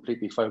media is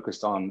completely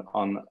focused on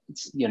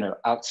you know,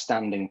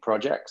 outstanding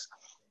projects.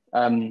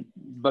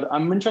 But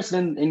I'm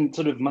interested in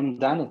sort of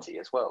mundanity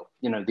as well,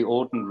 you know, the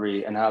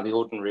ordinary, and how the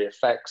ordinary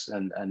affects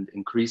and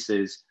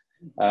increases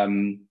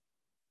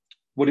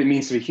what it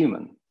means to be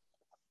human,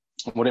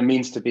 what it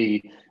means to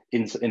be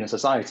in a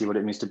society, what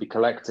it means to be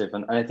collective.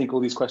 And I think all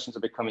these questions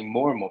are becoming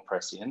more and more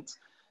prescient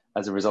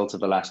as a result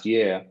of the last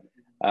year.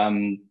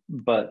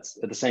 But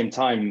at the same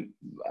time,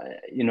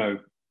 you know,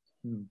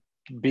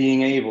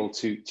 being able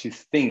to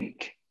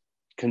think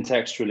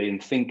contextually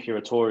and think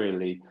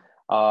curatorially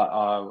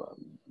are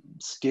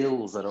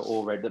skills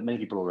that many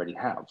people already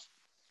have,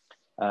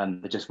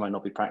 and they just might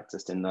not be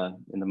practiced in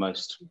the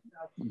most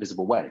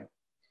visible way.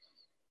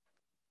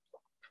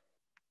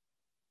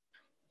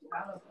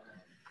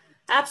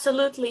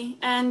 Absolutely,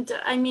 and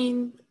I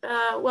mean,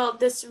 well,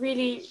 this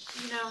really,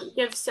 you know,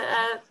 gives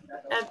a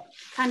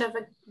kind of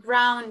a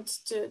ground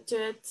to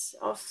it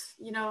of,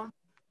 you know,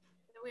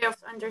 the way of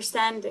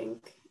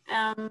understanding.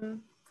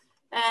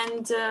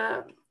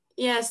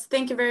 Yes,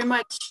 thank you very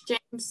much,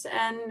 James.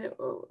 And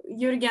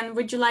Jürgen,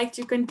 would you like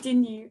to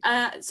continue?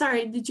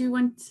 Sorry, did you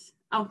want?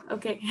 Oh,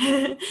 okay.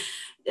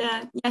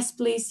 Yes,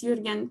 please,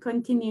 Jürgen,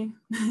 continue.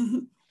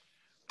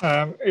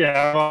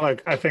 Yeah, well,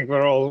 I think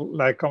we're all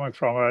like coming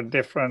from a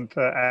different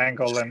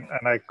angle, and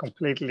I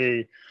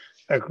completely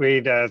agree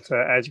that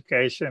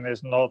education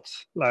is not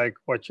like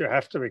what you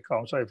have to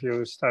become. So if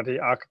you study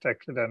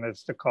architecture, then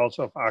it's the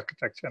culture of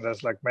architecture, and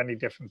there's like many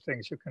different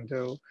things you can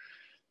do.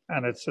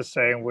 And it's the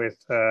same with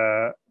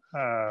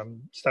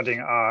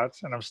studying art,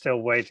 and I'm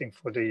still waiting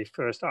for the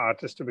first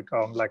artist to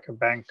become like a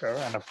banker,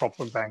 and a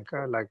proper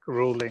banker, like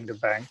ruling the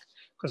bank,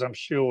 because I'm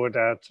sure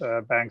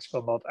that banks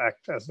will not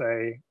act as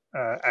they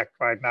act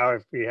right now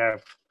if we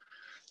have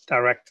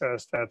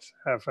directors that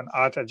have an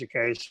art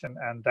education,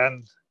 and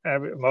then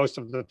most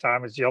of the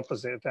time it's the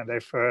opposite, and they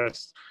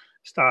first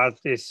start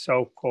these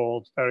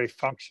so-called very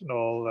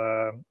functional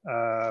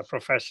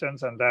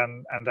professions, and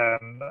then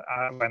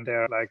when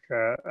they're like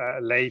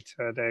late,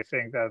 they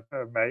think that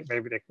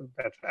maybe they could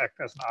better act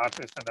as an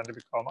artist, and then they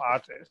become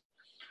artists.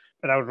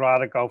 But I would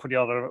rather go for the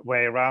other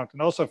way around,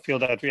 and also feel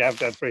that we have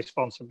that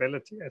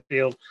responsibility. I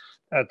feel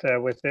that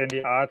within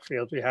the art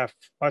field, we have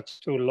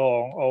much too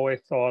long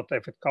always thought,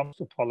 if it comes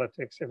to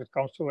politics, if it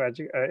comes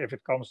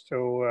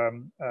to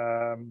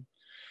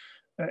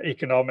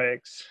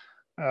economics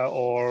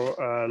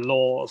or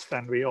laws,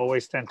 then we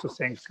always tend to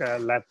think,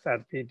 let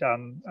that be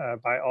done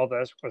by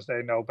others because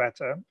they know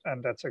better.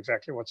 And that's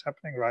exactly what's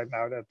happening right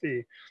now, that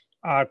the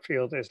art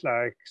field is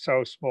like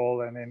so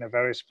small and in a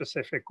very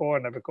specific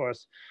corner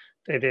because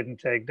they didn't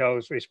take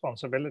those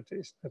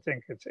responsibilities. I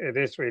think it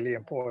is really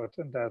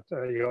important that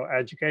your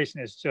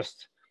education is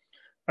just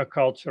a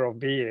culture of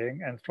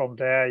being, and from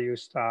there you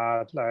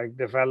start like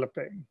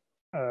developing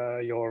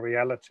your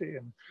reality.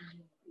 And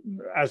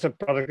as a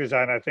product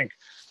designer, I think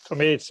for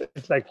me it's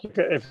like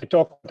if you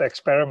talk about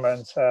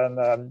experiments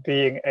and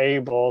being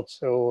able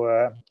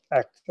to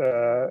act,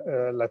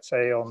 let's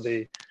say, on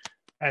the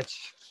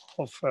edge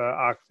of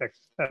architecture,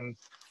 then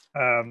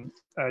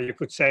you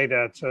could say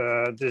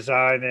that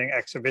designing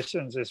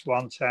exhibitions is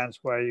one chance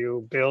where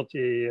you build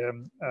the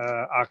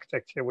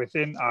architecture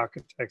within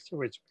architecture,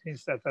 which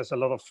means that there's a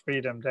lot of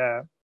freedom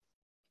there.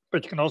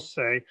 But you can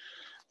also say,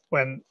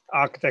 when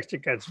architecture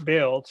gets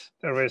built,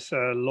 there is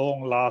a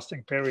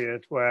long-lasting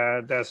period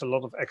where there's a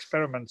lot of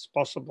experiments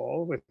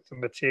possible with the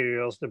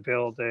materials, the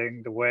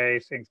building, the way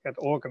things get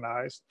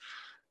organized,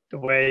 the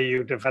way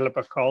you develop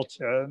a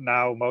culture.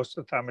 Now, most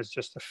of the time, it's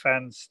just a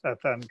fence that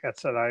then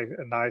gets a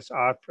nice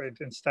art print,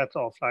 instead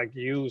of like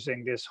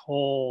using this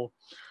whole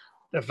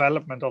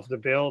development of the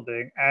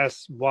building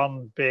as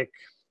one big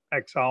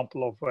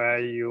example of where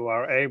you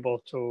are able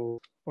to,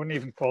 I wouldn't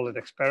even call it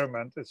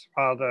experiment, it's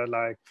rather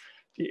like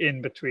the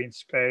in-between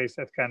space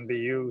that can be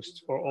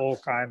used for all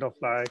kind of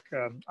like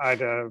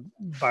either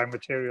by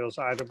materials,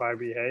 either by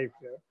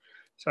behavior.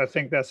 So I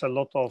think there's a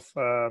lot of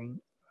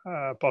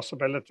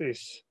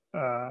possibilities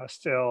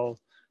still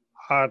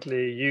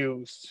hardly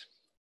used,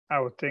 I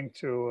would think,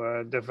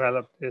 to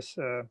develop this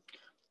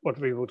what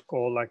we would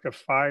call like a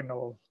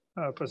final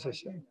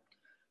position.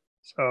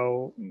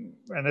 So,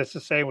 and it's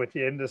the same with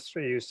the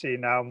industry. You see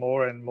now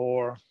more and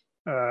more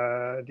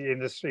the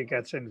industry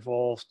gets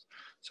involved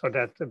so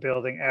that the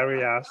building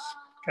areas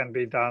can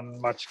be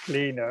done much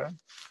cleaner,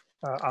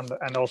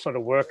 and also the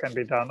work can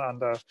be done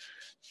under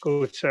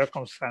good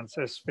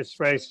circumstances, which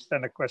raises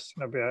then a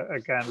question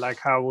again, like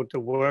how would the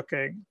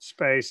working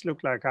space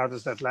look like? How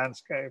does that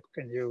landscape?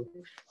 Can you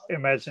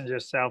imagine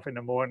yourself in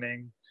the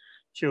morning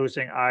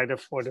choosing either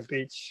for the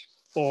beach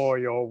or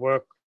your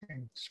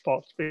working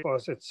spot,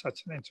 because it's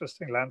such an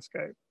interesting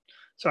landscape?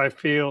 So I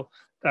feel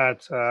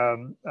that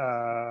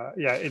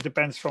yeah, it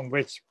depends from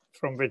which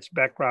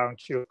background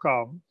you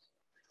come,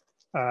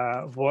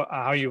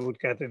 how you would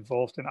get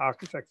involved in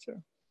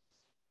architecture.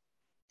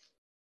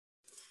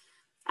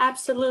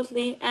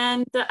 Absolutely,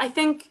 and I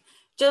think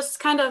just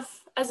kind of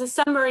as a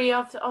summary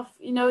of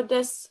you know,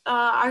 this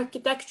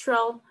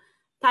architectural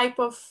type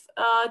of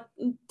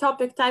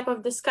topic, type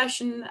of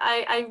discussion,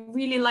 I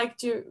really like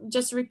to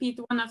just repeat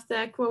one of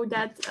the quote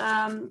that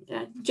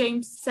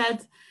James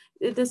said.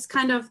 This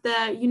kind of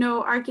the, you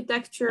know,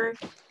 architecture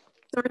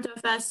sort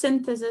of a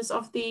synthesis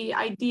of the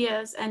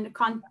ideas and the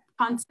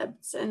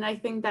concepts, and I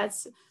think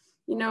that's,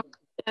 you know,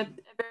 a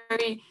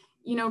very,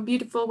 you know,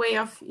 beautiful way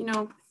of, you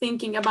know,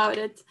 thinking about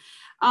it.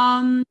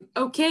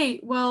 Okay,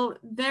 well,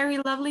 very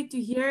lovely to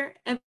hear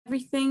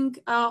everything,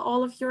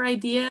 all of your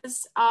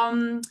ideas.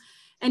 And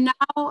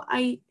now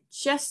I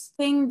just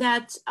think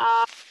that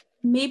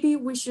maybe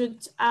we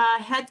should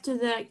head to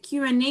the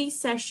Q&A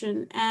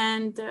session.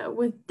 And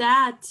with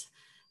that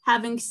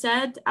having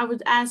said, I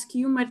would ask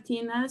you,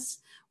 Martínez,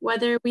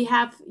 whether we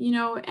have, you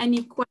know,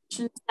 any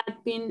questions that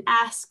have been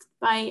asked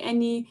by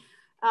any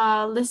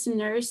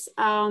listeners,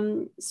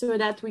 so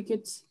that we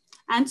could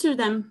answer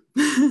them.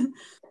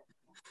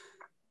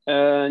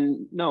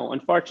 No,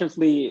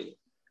 unfortunately,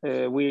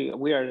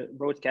 we are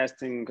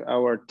broadcasting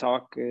our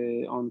talk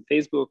on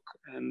Facebook,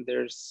 and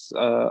there's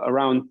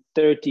around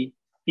 30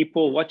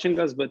 people watching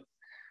us, but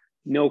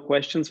no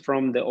questions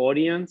from the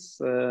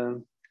audience.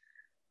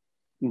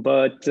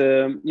 But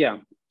yeah,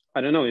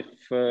 I don't know if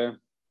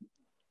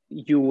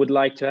you would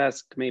like to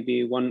ask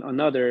maybe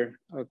another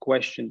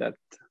question that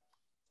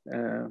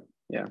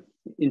yeah,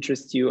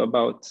 interests you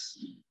about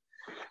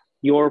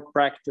your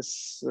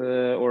practice,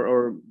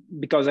 or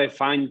because I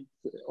find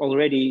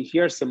already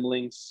here some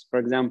links, for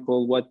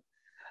example, what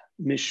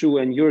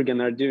Mishu and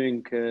Jürgen are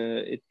doing.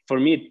 For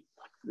me,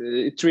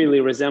 it really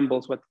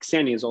resembles what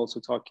Xenia is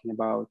also talking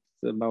about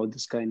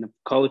this kind of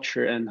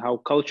culture and how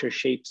culture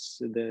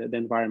shapes the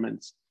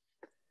environments.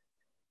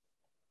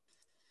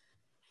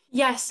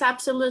 Yes,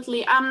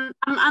 absolutely. I'm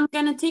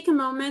gonna take a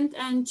moment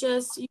and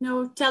just, you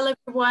know, tell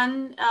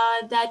everyone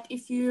that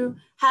if you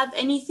have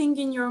anything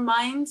in your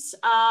minds,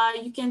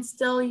 you can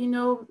still, you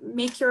know,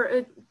 make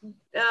your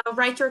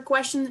write your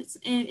questions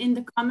in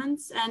the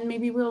comments, and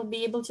maybe we'll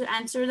be able to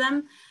answer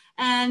them.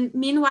 And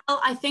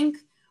meanwhile, I think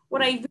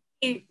what I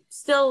really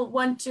still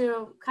want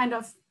to kind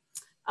of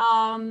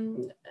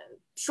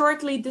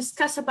shortly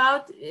discuss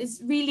about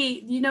is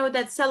really, you know,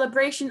 that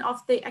celebration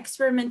of the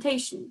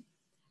experimentation,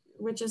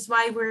 which is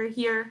why we're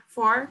here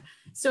for.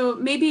 So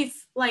maybe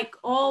if, like,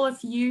 all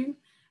of you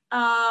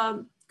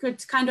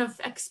could kind of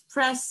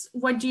express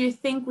what do you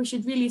think we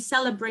should really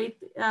celebrate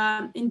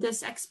in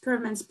this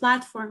experiments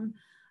platform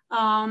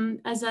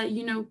as a,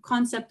 you know,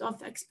 concept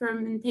of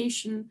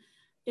experimentation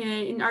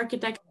in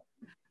architecture,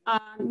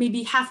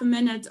 maybe half a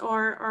minute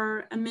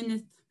or a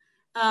minute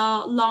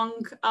long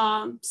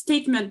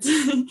statement,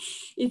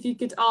 if you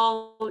could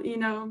all, you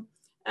know,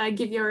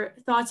 give your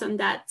thoughts on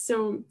that.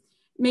 So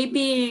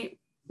maybe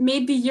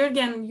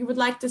Jürgen, you would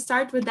like to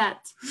start with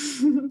that.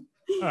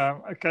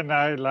 Can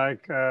I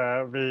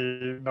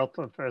be not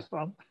the first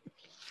one?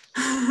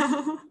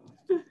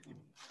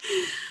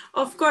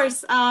 Of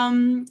course.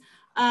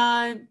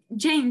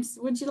 James,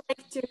 would you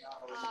like to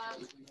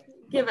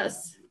give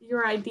us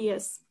your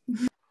ideas?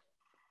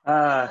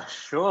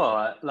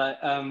 Sure.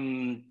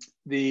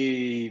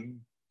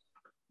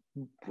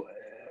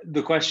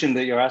 The question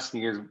that you're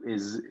asking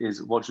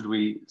is what should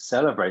we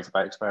celebrate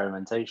about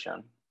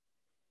experimentation?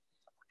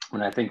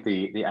 And I think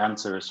the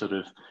answer is sort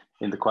of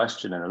in the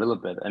question in a little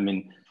bit. I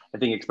mean, I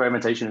think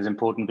experimentation is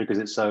important because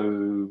it's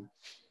so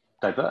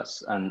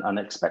diverse and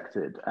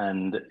unexpected.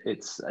 And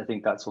I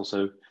think that's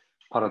also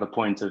part of the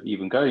point of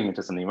even going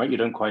into something, right? You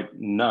don't quite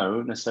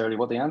know necessarily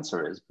what the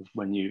answer is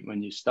when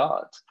you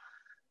start.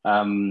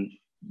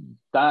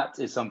 That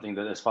is something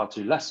that there's far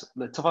too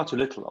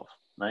little of,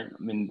 right?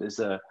 I mean, there's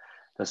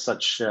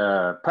such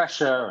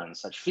pressure and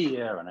such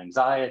fear and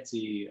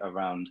anxiety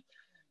around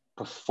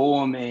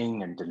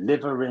performing and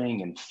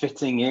delivering and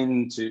fitting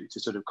into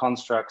sort of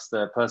constructs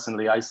that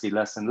personally I see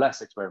less and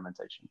less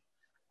experimentation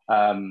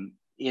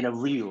in a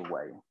real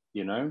way,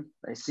 you know?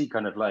 I see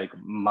kind of like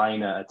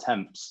minor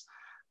attempts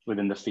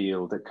within the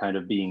field at kind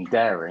of being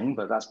daring,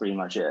 but that's pretty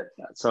much it.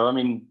 So, I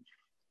mean,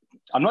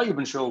 I'm not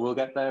even sure we'll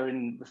get there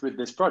with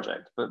this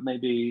project, but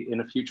maybe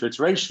in a future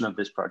iteration of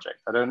this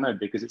project. I don't know,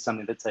 because it's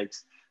something that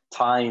takes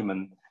time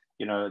and,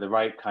 you know, the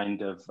right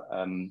kind of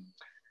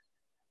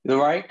the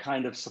right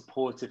kind of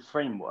supportive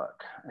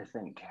framework, I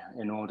think,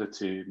 in order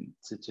to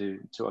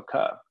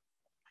occur.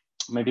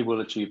 Maybe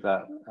we'll achieve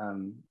that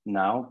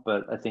now,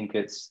 but I think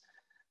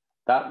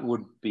that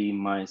would be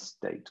my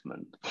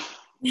statement.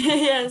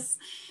 Yes,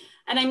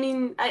 and I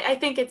mean, I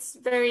think it's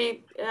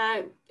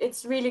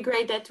it's really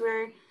great that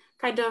we're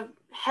kind of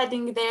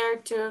heading there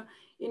to,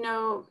 you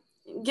know,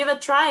 give a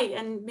try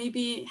and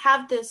maybe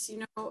have this,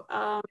 you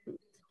know,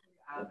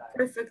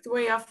 perfect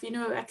way of, you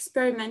know,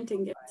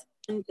 experimenting it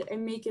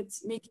and make it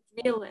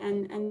real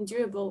and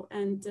doable,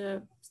 and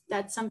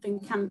that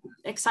something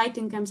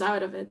exciting comes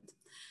out of it.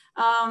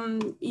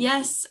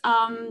 Yes,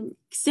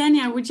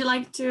 Xenia, would you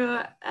like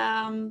to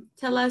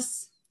tell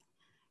us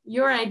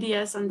your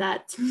ideas on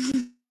that?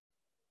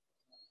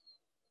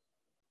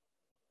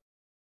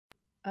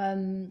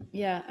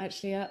 Yeah,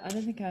 actually, I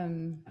don't think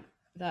I'm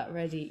that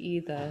ready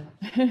either,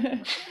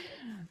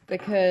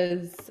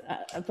 because,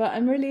 but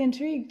I'm really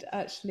intrigued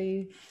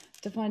actually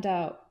to find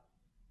out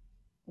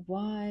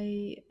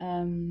why,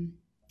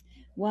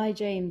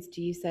 James,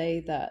 do you say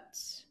that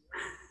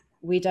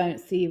we don't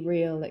see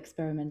real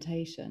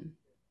experimentation?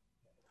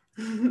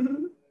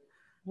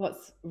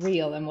 What's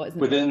real and what isn't?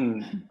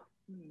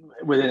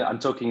 Within, I'm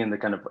talking in the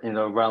kind of, in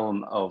the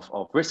realm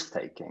of risk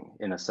taking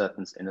in a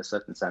certain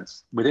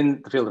sense.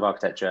 Within the field of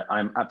architecture,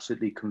 I'm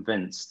absolutely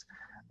convinced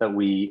that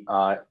we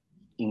are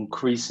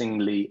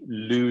increasingly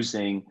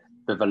losing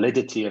the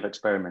validity of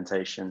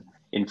experimentation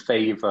in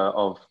favor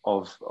of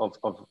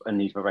a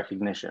need for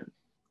recognition.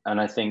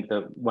 And I think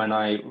that when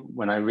I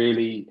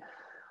really,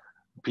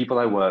 people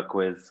I work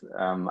with,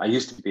 I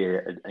used to be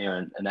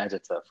an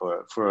editor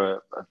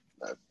for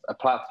a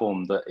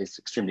platform that is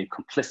extremely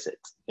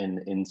complicit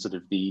in sort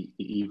of the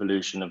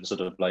evolution of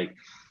sort of like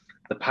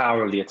the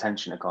power of the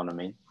attention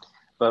economy.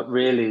 But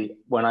really,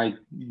 when I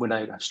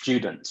have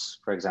students,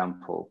 for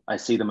example, I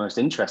see the most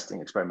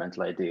interesting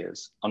experimental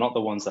ideas are not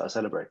the ones that are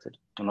celebrated,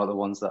 are not the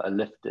ones that are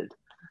lifted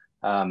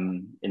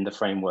in the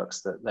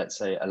frameworks that, let's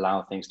say,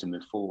 allow things to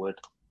move forward.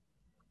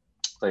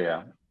 So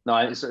yeah, no,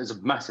 it's a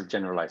massive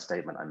generalized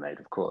statement I made,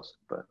 of course,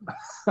 but.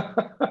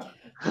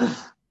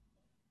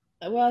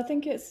 Well, I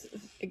think it's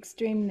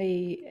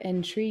extremely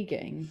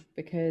intriguing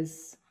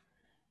because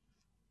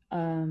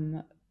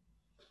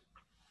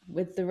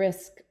with the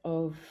risk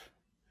of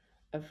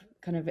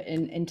kind of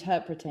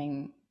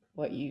interpreting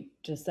what you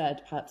just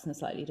said, perhaps in a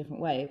slightly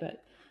different way,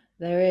 but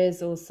there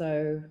is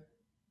also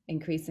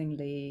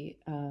increasingly,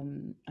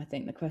 I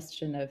think, the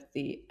question of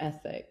the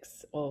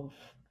ethics of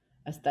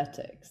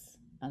aesthetics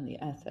and the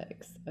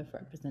ethics of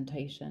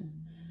representation.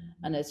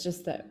 And it's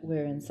just that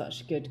we're in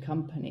such good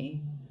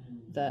company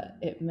that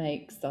it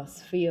makes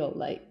us feel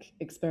like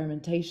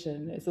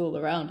experimentation is all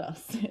around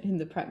us in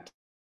the practice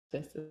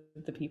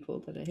of the people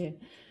that are here.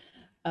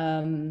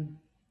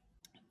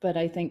 But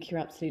I think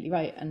you're absolutely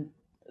right, and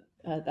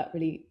that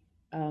really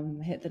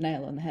hit the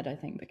nail on the head, I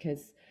think,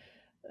 because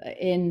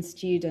in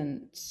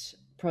student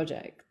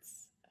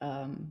projects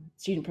are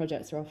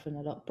often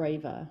a lot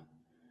braver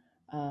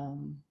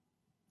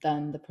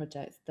than the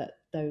projects that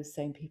those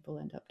same people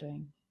end up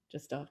doing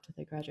just after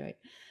they graduate.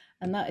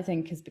 And that, I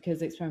think, is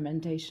because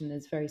experimentation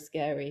is very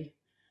scary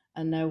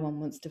and no one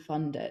wants to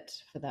fund it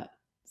for that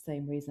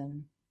same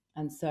reason.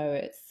 And so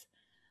it's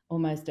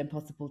almost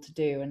impossible to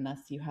do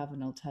unless you have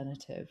an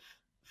alternative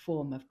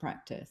form of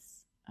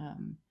practice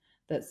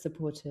that's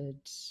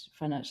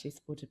financially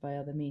supported by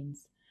other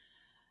means.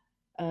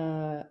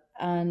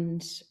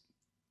 And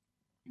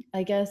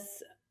I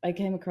guess I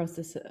came across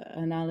this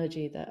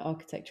analogy that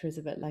architecture is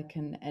a bit like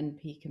an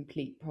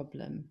NP-complete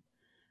problem,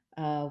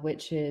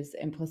 which is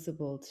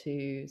impossible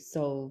to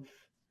solve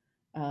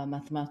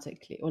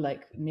mathematically, or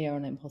like near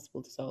on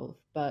impossible to solve,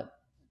 but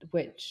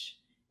which,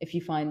 if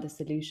you find the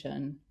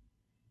solution,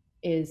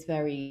 is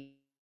very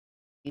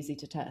easy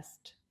to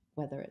test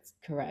whether it's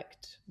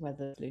correct,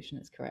 whether the solution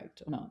is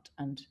correct or not.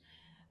 And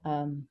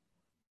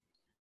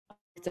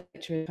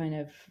architecture is kind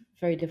of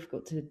very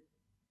difficult to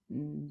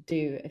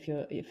do if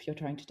you're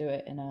trying to do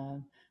it in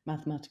a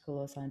mathematical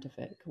or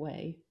scientific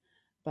way,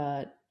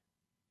 but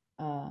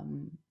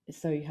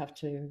so you have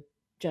to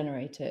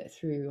generate it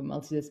through a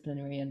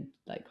multidisciplinary and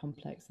like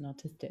complex and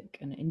artistic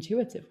and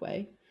intuitive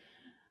way.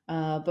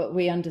 But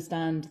we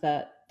understand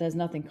that there's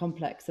nothing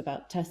complex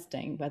about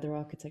testing whether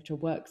architecture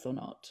works or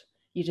not.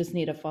 You just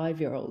need a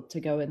 5-year-old to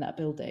go in that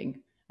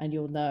building and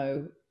you'll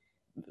know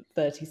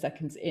 30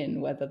 seconds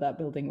in whether that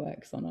building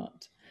works or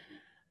not.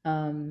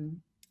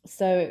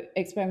 So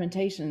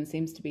experimentation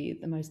seems to be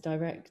the most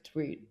direct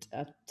route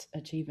at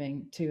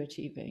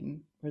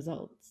achieving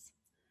results.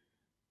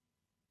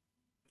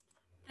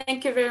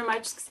 Thank you very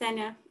much,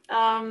 Xenia.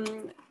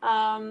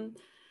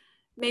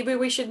 Maybe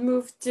we should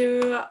move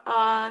to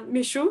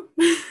Mishu.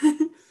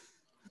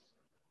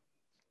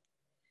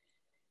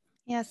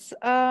 Yes,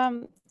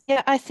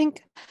 yeah, I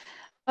think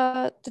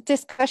the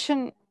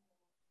discussion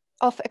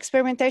of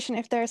experimentation,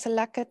 if there's a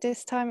lack at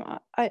this time,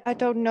 I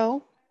don't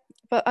know.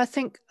 But I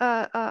think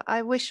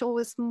I wish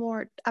always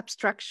more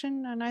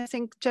abstraction. And I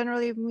think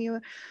generally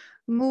we're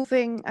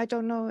moving, I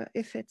don't know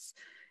if it's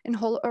in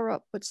whole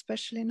Europe, but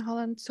especially in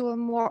Holland, to a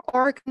more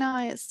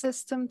organized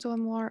system, to a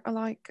more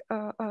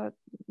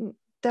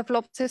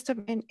developed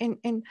system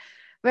in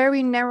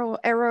very narrow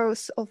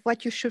arrows of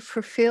what you should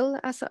fulfill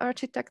as an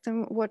architect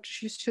and what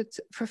you should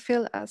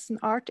fulfill as an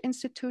art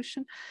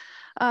institution.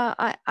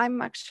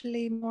 I'm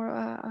actually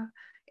more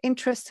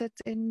interested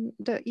in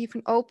the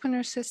even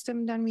opener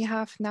system than we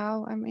have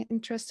now. I'm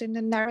interested in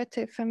the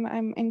narrative, and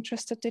I'm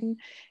interested in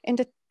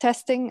the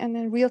testing and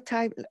in real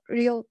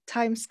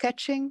time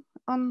sketching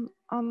on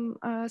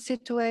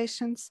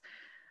situations.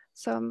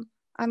 So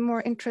I'm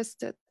more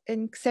interested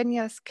in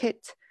Xenia's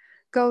kit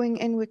going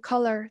in with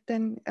color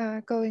than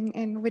going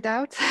in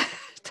without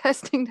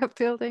testing the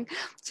building.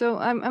 So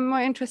I'm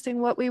more interested in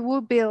what we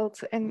will build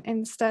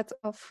instead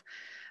of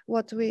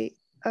what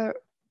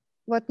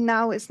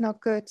now is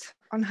not good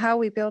on how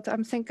we build. I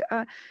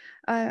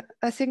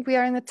think we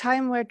are in a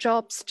time where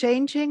jobs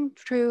changing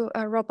through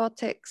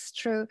robotics,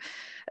 through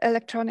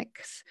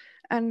electronics,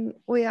 and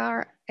we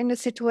are in a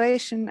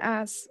situation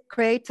as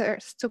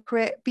creators to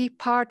be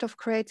part of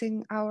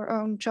creating our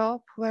own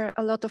job, where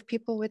a lot of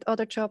people with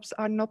other jobs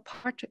are not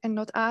part and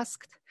not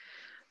asked.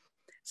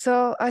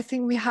 So I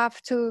think we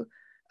have to,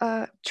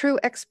 through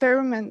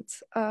experiment,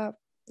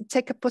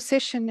 take a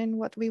position in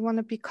what we want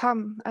to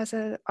become as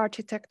an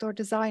architect or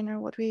designer,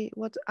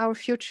 what our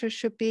future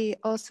should be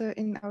also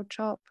in our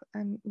job,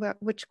 and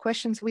which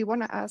questions we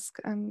want to ask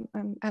and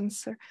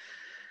answer.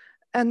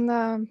 And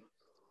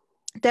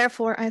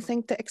therefore, I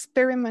think the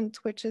experiment,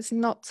 which is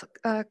not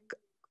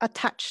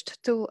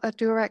attached to a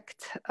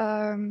direct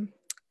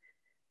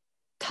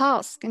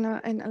task,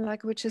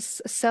 which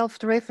is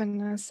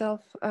self-driven,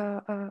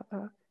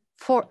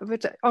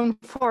 with own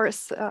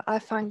force, I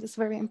find it's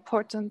very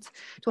important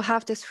to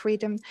have this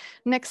freedom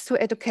next to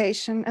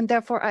education. And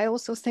therefore, I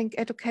also think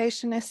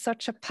education is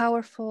such a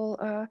powerful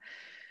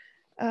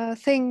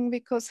thing,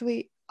 because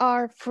we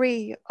are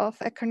free of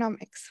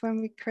economics. When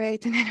we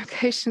create in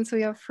education,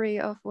 we are free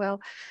of, well,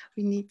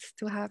 we need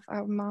to have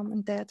our mom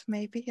and dad,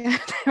 maybe,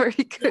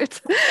 very good,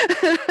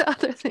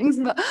 other things,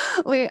 but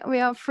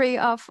we are free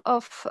of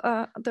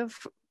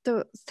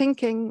the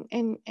thinking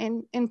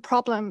in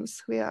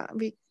problems. We are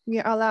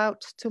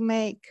allowed to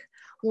make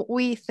what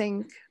we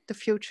think the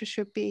future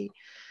should be.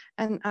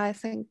 And I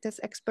think this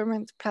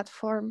experiment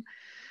platform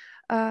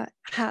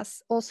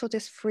has also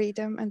this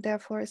freedom, and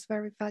therefore is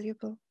very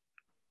valuable.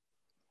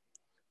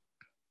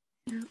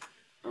 Yeah.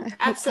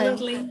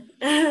 Absolutely.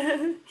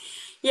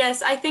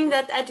 Yes, I think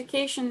that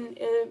education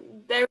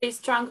very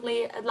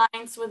strongly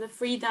aligns with the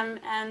freedom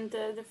and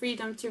the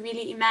freedom to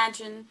really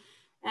imagine,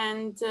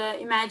 and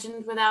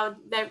imagine without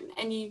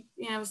any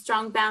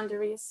strong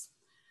boundaries.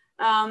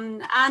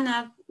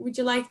 Anna, would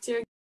you like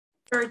to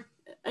give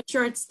a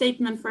short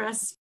statement for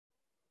us?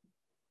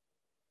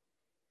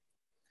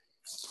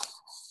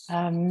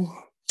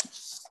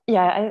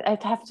 Yeah,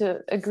 I'd have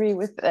to agree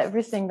with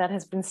everything that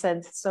has been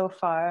said so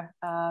far.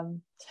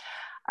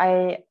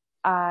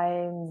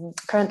 I'm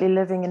currently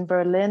living in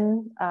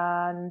Berlin,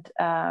 and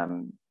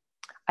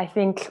I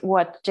think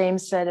what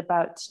James said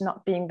about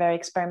not being very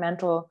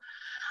experimental,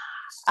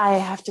 I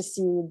have to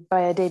see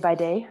by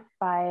day,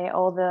 by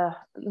all the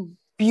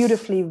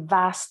beautifully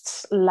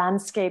vast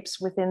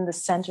landscapes within the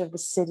center of the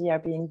city are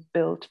being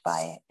built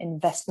by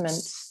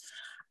investment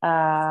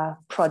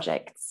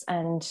projects,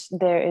 and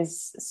there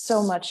is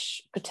so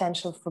much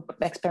potential for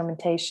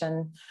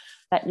experimentation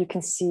that you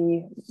can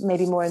see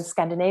maybe more in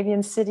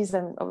Scandinavian cities,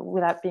 and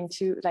without being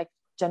too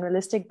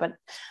generalistic, but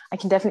I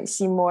can definitely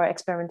see more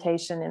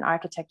experimentation in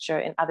architecture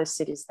in other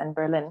cities than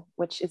Berlin,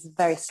 which is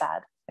very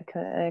sad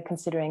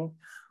considering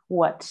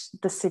what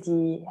the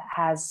city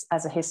has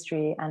as a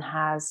history and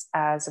has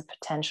as a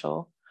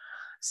potential.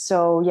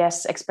 So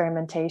yes,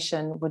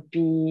 experimentation would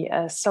be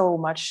so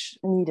much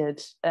needed.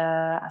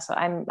 So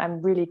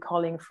I'm really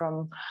calling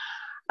from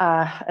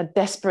a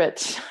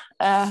desperate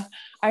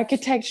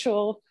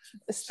architectural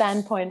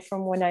standpoint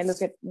from when I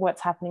look at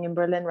what's happening in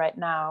Berlin right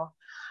now.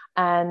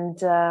 And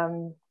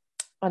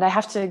I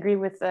have to agree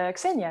with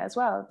Xenia as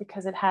well,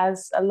 because it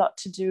has a lot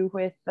to do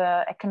with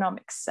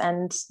economics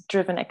and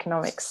driven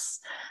economics.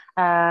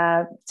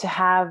 To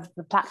have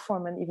the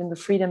platform and even the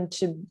freedom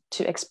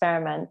to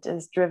experiment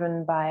is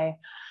driven by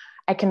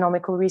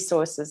economical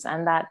resources,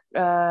 and that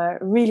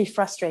really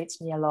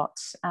frustrates me a lot.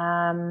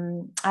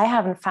 I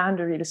haven't found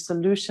a real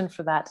solution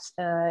for that.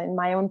 In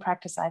my own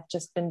practice, I've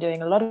just been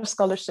doing a lot of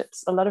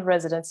scholarships, a lot of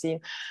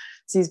residencies,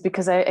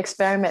 because I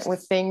experiment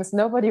with things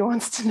nobody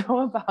wants to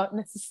know about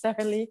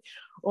necessarily,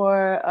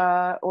 or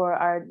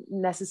are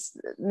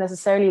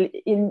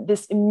necessarily in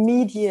this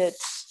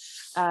immediate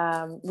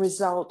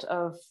result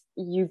of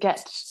you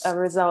get a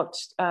result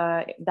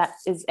that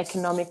is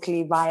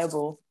economically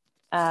viable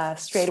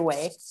straight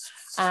away.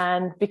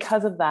 And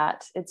because of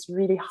that, it's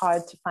really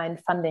hard to find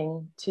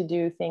funding to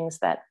do things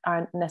that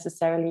aren't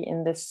necessarily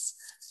in this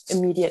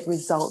immediate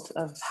result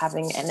of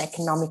having an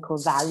economical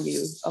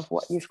value of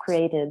what you've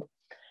created.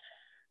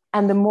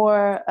 And the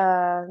more,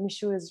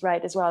 Michu is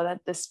right as well,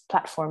 that this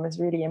platform is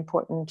really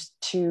important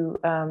to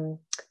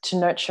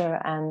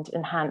nurture and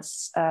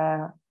enhance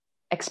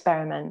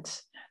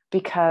experiment.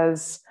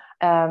 because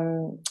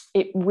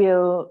it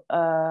will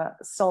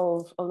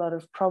solve a lot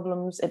of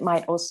problems. It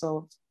might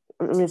also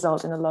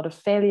result in a lot of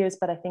failures,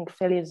 but I think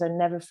failures are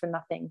never for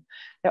nothing.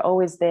 They're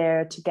always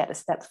there to get a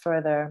step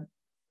further.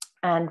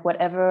 And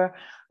whatever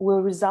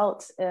will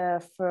result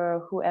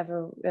for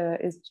whoever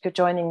is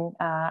joining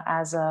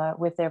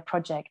with their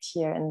project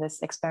here in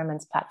this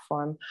Experiments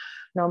platform,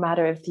 no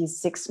matter if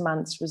these 6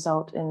 months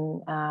result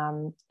in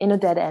a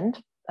dead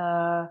end,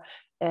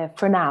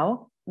 for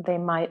now, they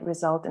might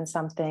result in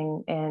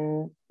something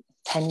in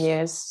 10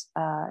 years,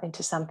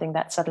 into something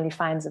that suddenly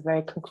finds a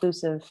very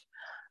conclusive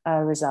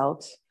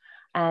result.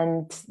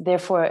 And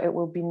therefore, it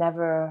will be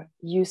never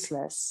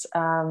useless.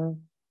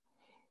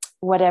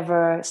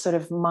 Whatever sort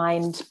of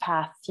mind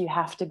path you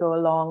have to go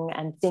along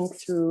and think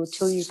through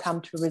till you come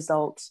to a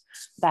result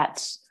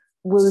that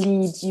will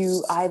lead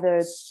you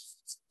either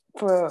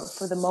for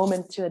the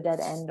moment to a dead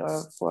end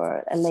or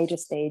for a later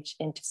stage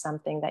into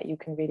something that you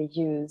can really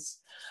use.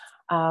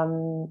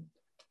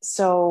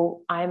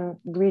 So I'm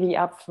really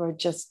up for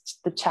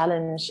just the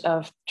challenge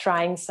of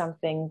trying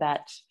something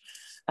that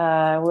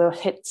will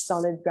hit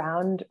solid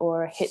ground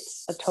or hit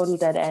a total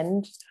dead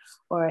end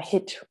or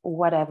hit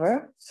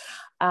whatever.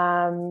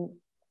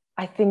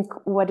 I think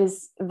what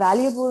is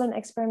valuable in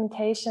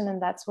experimentation,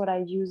 and that's what I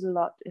use a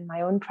lot in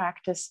my own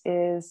practice,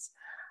 is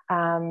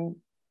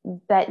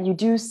that you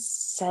do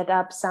set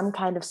up some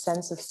kind of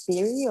sense of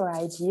theory or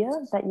idea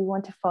that you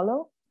want to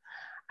follow.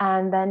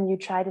 And then you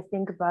try to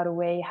think about a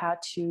way how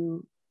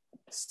to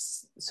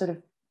sort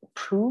of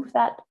prove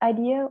that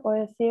idea or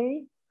a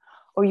theory.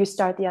 Or you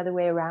start the other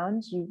way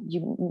around.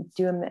 You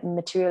do a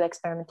material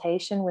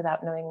experimentation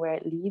without knowing where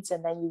it leads,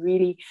 and then you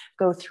really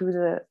go through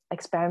the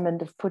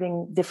experiment of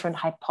putting different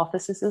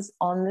hypotheses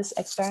on this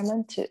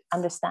experiment to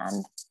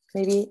understand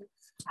maybe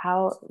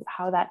how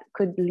that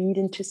could lead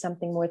into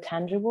something more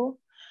tangible.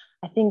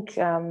 I think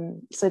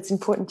so. It's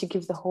important to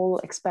give the whole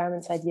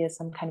experiments idea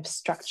some kind of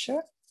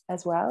structure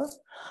as well.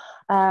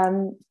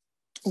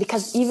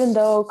 Because even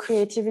though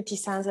creativity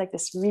sounds like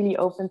this really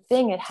open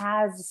thing, it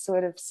has a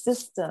sort of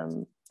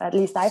system. At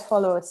least I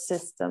follow a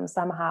system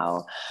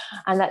somehow.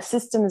 And that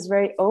system is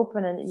very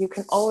open, and you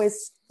can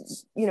always,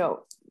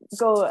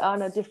 go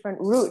on a different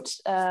route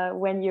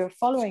when you're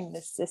following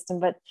this system.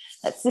 But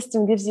that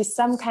system gives you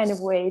some kind of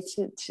way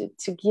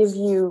to give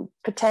you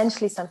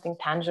potentially something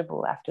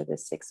tangible after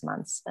this 6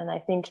 months. And I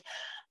think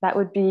that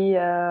would be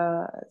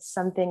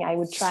something I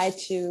would try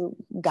to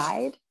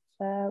guide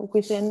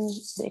within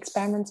the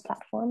Experiments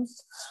platform.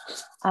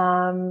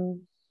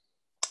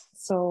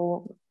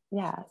 So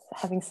yeah,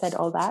 having said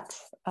all that,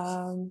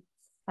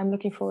 I'm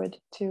looking forward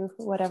to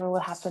whatever will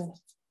happen.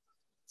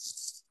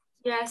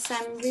 Yes,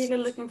 I'm really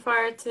looking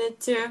forward to it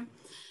too.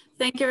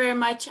 Thank you very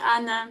much,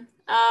 Anna.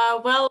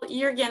 Well,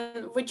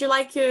 Jürgen, would you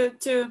like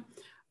to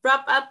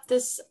wrap up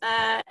this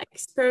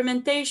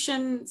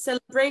experimentation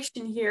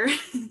celebration here?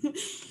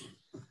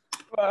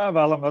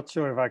 Well, I'm not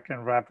sure if I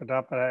can wrap it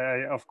up. But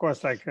I of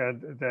course, like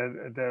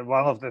the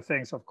one of the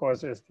things, of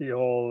course, is the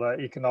whole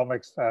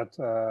economics that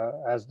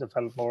has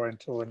developed more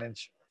into an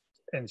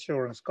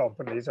insurance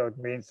company. So it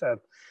means that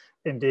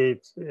indeed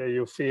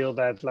you feel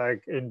that,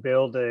 like in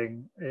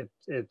building,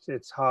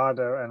 it's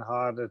harder and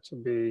harder to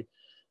be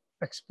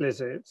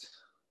explicit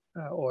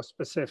or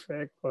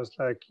specific, because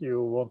like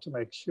you want to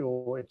make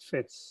sure it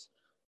fits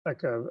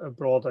like a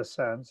broader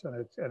sense,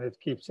 and it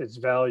keeps its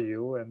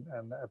value, and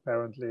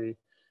apparently,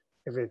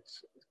 if it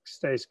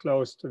stays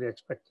close to the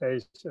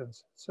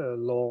expectations, it's a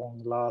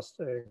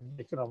long-lasting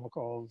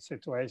economical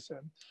situation,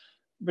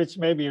 which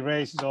maybe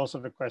raises also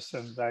the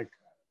question, like,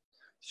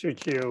 should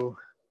you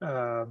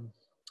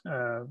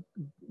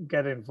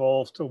get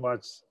involved too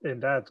much in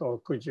that, or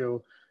could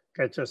you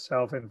get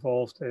yourself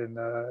involved in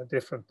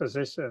different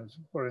positions?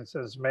 For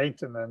instance,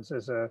 maintenance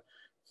is a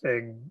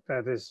thing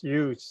that is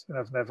huge, and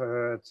I've never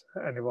heard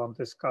anyone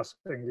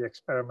discussing the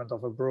experiment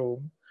of a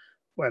broom,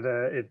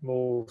 whether it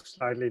moves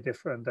slightly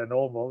different than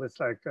normal. It's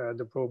like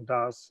the broom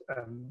does,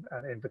 and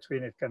in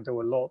between it can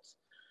do a lot.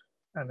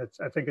 And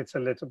I think it's a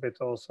little bit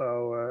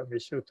also,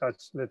 Michu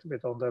touched a little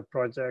bit on the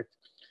project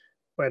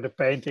where the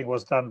painting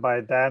was done by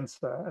a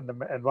dancer.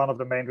 And one of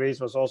the main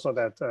reasons was also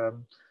that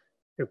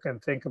you can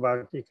think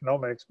about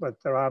economics,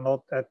 but there are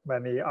not that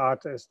many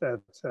artists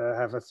that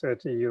have a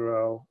 30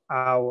 euro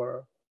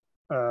hour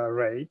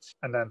rate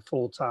and then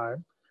full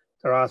time.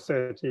 There are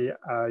 30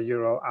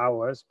 euro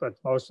hours, but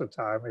most of the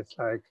time it's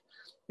like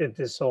it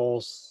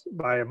dissolves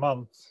by a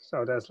month.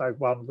 So there's like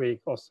 1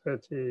 week of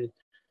 30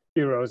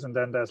 euros, and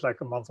then there's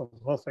like a month of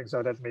nothing.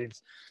 So that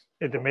means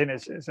it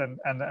diminishes. And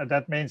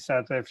that means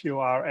that if you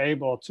are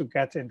able to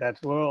get in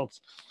that world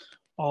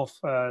of,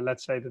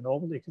 let's say, the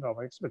normal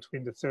economics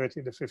between the 30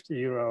 and the 50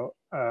 euro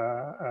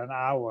an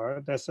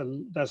hour, there's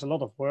a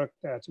lot of work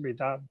there to be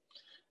done.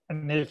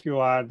 And if you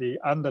are the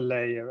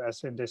underlayer,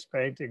 as in this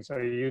painting, so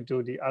you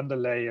do the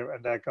underlayer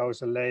and there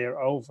goes a layer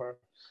over,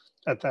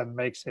 that then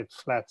makes it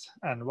flat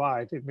and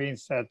wide. It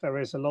means that there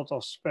is a lot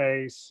of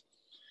space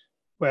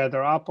where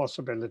there are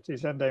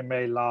possibilities, and they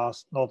may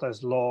last not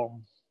as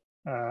long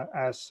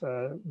as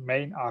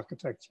main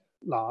architecture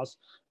lasts,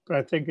 But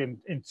I think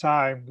in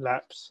time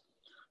lapse,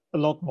 a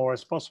lot more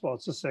is possible.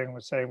 It's the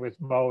same with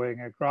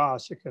mowing a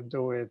grass. You can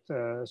do it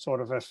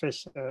sort of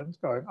efficient,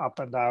 going up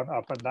and down,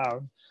 up and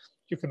down.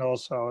 You can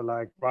also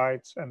like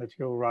write, and if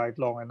you write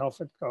long enough,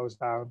 it goes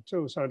down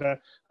too. So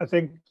that I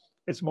think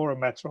it's more a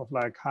matter of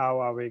like, how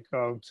are we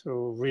going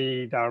to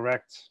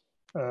redirect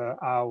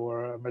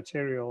our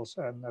materials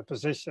and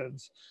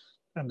positions?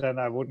 And then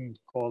I wouldn't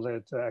call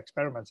it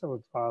experiments. I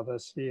would rather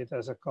see it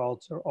as a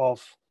culture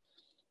of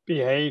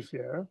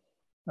behavior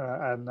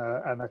and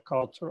a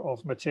culture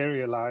of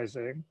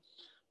materializing,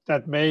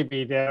 that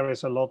maybe there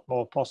is a lot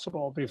more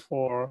possible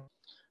before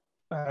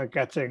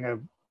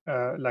getting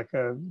like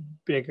a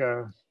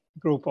bigger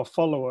group of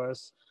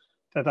followers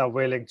that are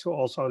willing to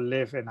also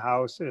live in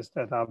houses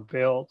that are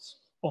built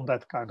on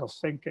that kind of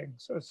thinking.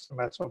 So it's a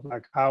matter of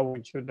like, how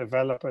would you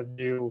develop a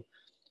new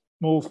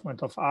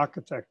movement of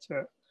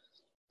architecture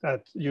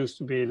that used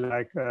to be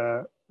like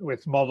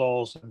with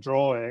models and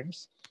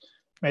drawings?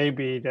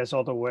 Maybe there's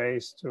other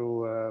ways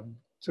to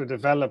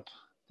develop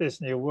this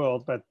new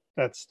world, but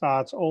that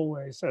starts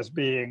always as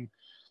being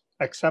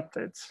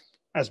accepted,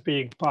 as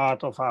being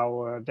part of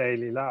our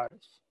daily life.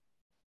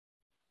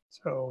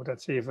 So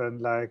that's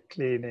even like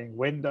cleaning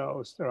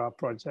windows. There are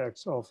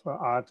projects of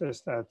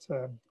artists that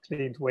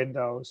cleaned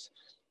windows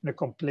in a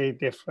complete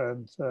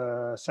different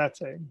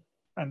setting.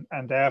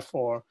 And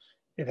therefore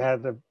it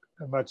had a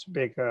much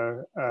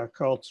bigger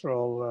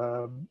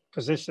cultural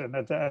position.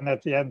 And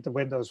at the end, the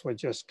windows were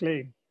just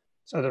clean.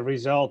 So the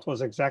result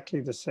was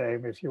exactly the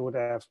same if you would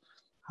have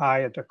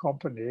hired a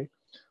company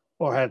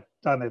or had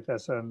done it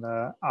as an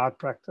art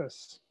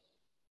practice.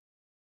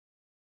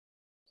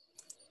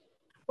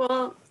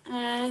 Well,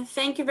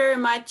 thank you very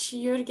much,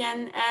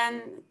 Jürgen,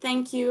 and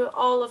thank you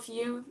all of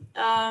you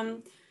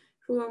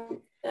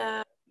who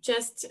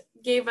just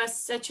gave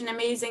us such an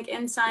amazing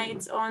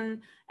insights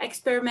on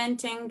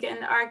experimenting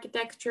in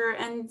architecture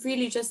and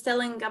really just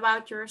telling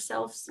about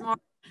yourselves more.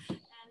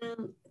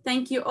 And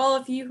thank you all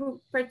of you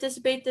who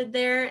participated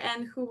there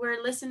and who were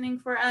listening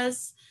for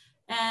us.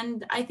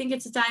 And I think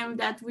it's a time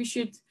that we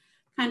should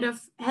kind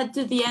of head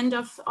to the end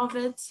of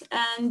it.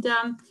 And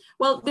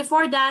well,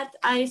 before that,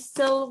 I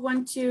still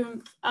want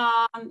to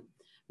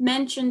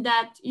mention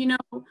that, you know,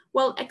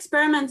 well,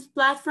 Experimentų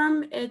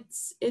platform,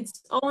 it's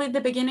only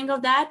the beginning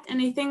of that.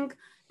 And I think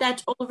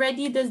that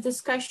already this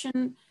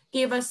discussion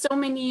gave us so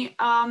many,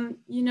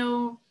 you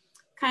know,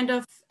 kind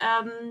of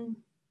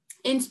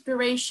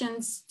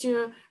inspirations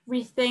to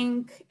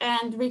rethink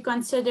and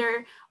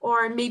reconsider,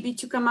 or maybe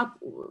to come up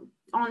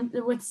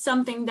with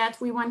something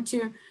that we want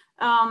to,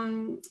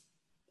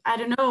 I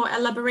don't know,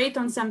 elaborate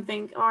on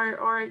something,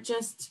 or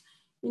just,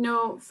 you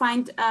know,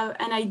 find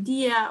an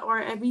idea or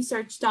a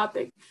research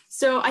topic.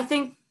 So I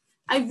think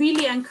I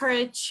really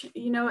encourage,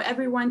 you know,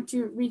 everyone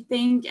to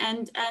rethink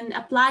and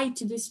apply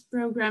to this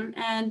program,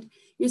 and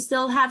you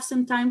still have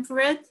some time for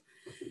it.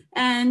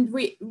 And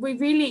we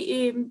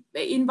really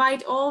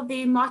invite all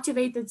the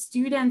motivated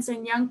students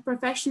and young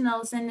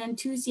professionals and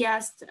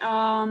enthusiasts,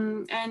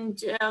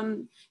 and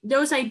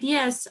those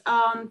ideas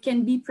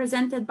can be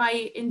presented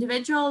by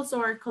individuals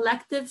or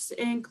collectives,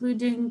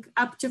 including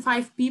up to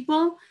 5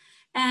 people.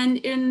 And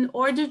in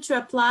order to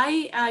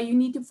apply, you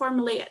need to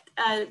formulate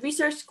a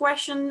research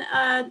question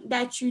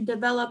that you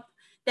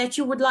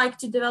would like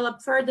to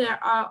develop further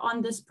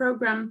on this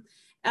program.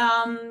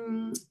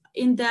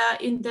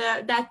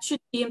 That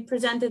should be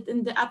presented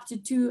in the up to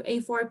 2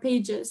 A4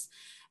 pages.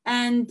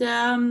 And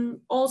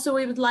also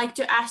we would like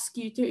to ask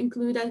you to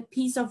include a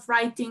piece of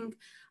writing,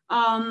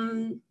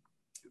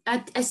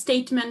 a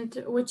statement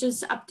which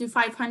is up to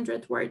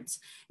 500 words,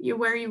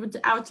 where you would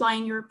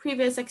outline your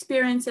previous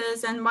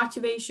experiences and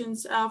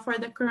motivations for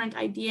the current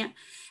idea.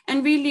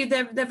 And really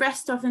the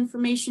rest of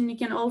information you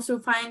can also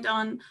find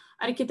on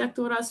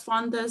Architektūros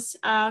fondas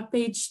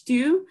page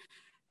 2.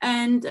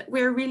 And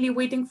we're really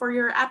waiting for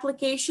your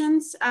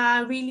applications.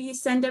 Really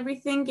send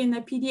everything in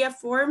a PDF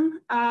form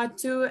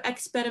to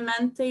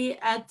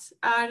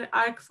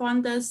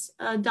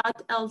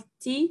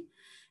experimentai@archfondas.lt.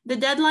 The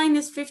deadline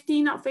is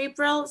 15th of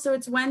April, so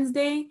it's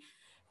Wednesday.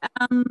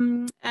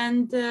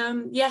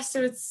 Yes,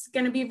 so it's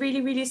going to be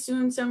really, really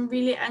soon. So I'm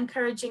really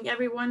encouraging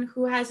everyone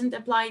who hasn't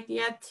applied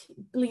yet,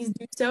 please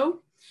do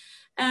so.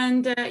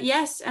 And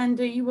yes, and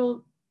you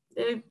will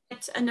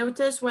get a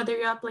notice whether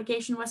your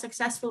application was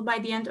successful by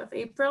the end of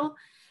April.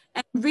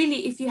 And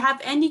really, if you have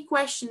any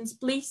questions,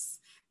 please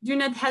do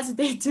not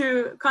hesitate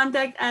to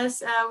contact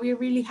us. We're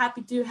really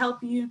happy to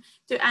help you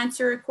to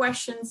answer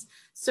questions.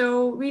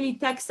 So really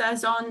text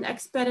us on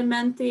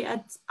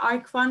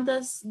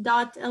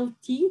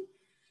experimentai@archfondas.lt.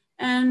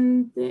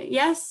 And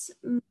yes,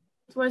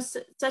 it was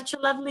such a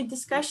lovely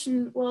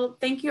discussion. Well,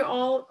 thank you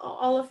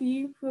all of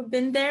you who have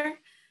been there.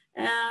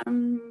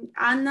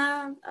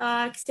 Anna,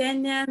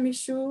 Xenia,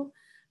 Mishu,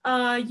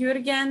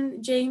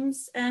 Jürgen,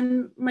 James,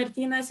 and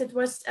Martinas. It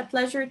was a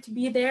pleasure to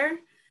be there.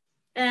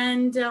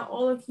 And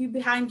all of you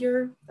behind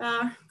your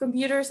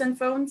computers and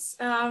phones.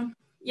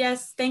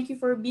 Yes, thank you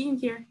for being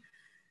here.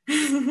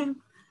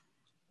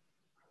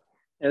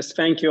 Yes,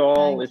 thank you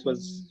all. It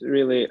was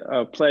really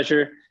a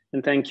pleasure.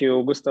 And thank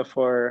you, Gustav,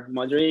 for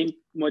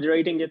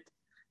moderating it.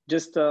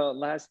 Just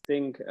last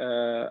thing,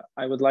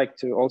 I would like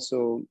to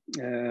also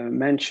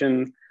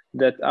mention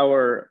that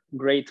our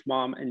great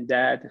mom and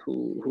dad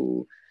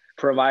who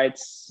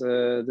provides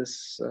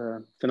this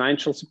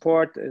financial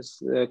support is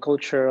the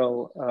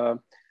cultural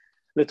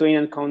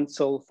Lithuanian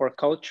Council for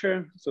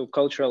Culture. So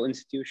cultural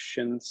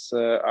institutions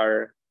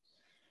are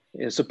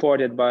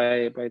supported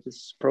by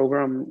this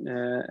program.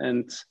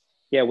 And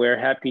yeah, we're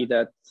happy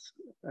that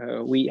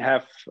we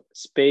have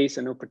space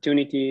and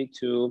opportunity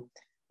to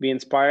be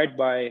inspired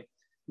by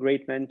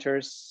great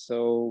mentors.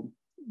 So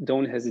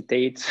don't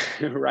hesitate,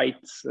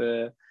 write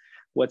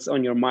what's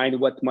on your mind,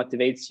 what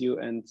motivates you,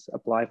 and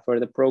apply for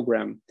the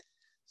program.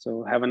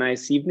 So have a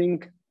nice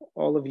evening,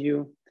 all of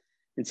you,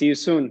 and see you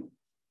soon.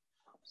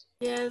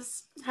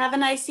 Yes, have a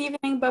nice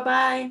evening.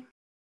 Bye-bye.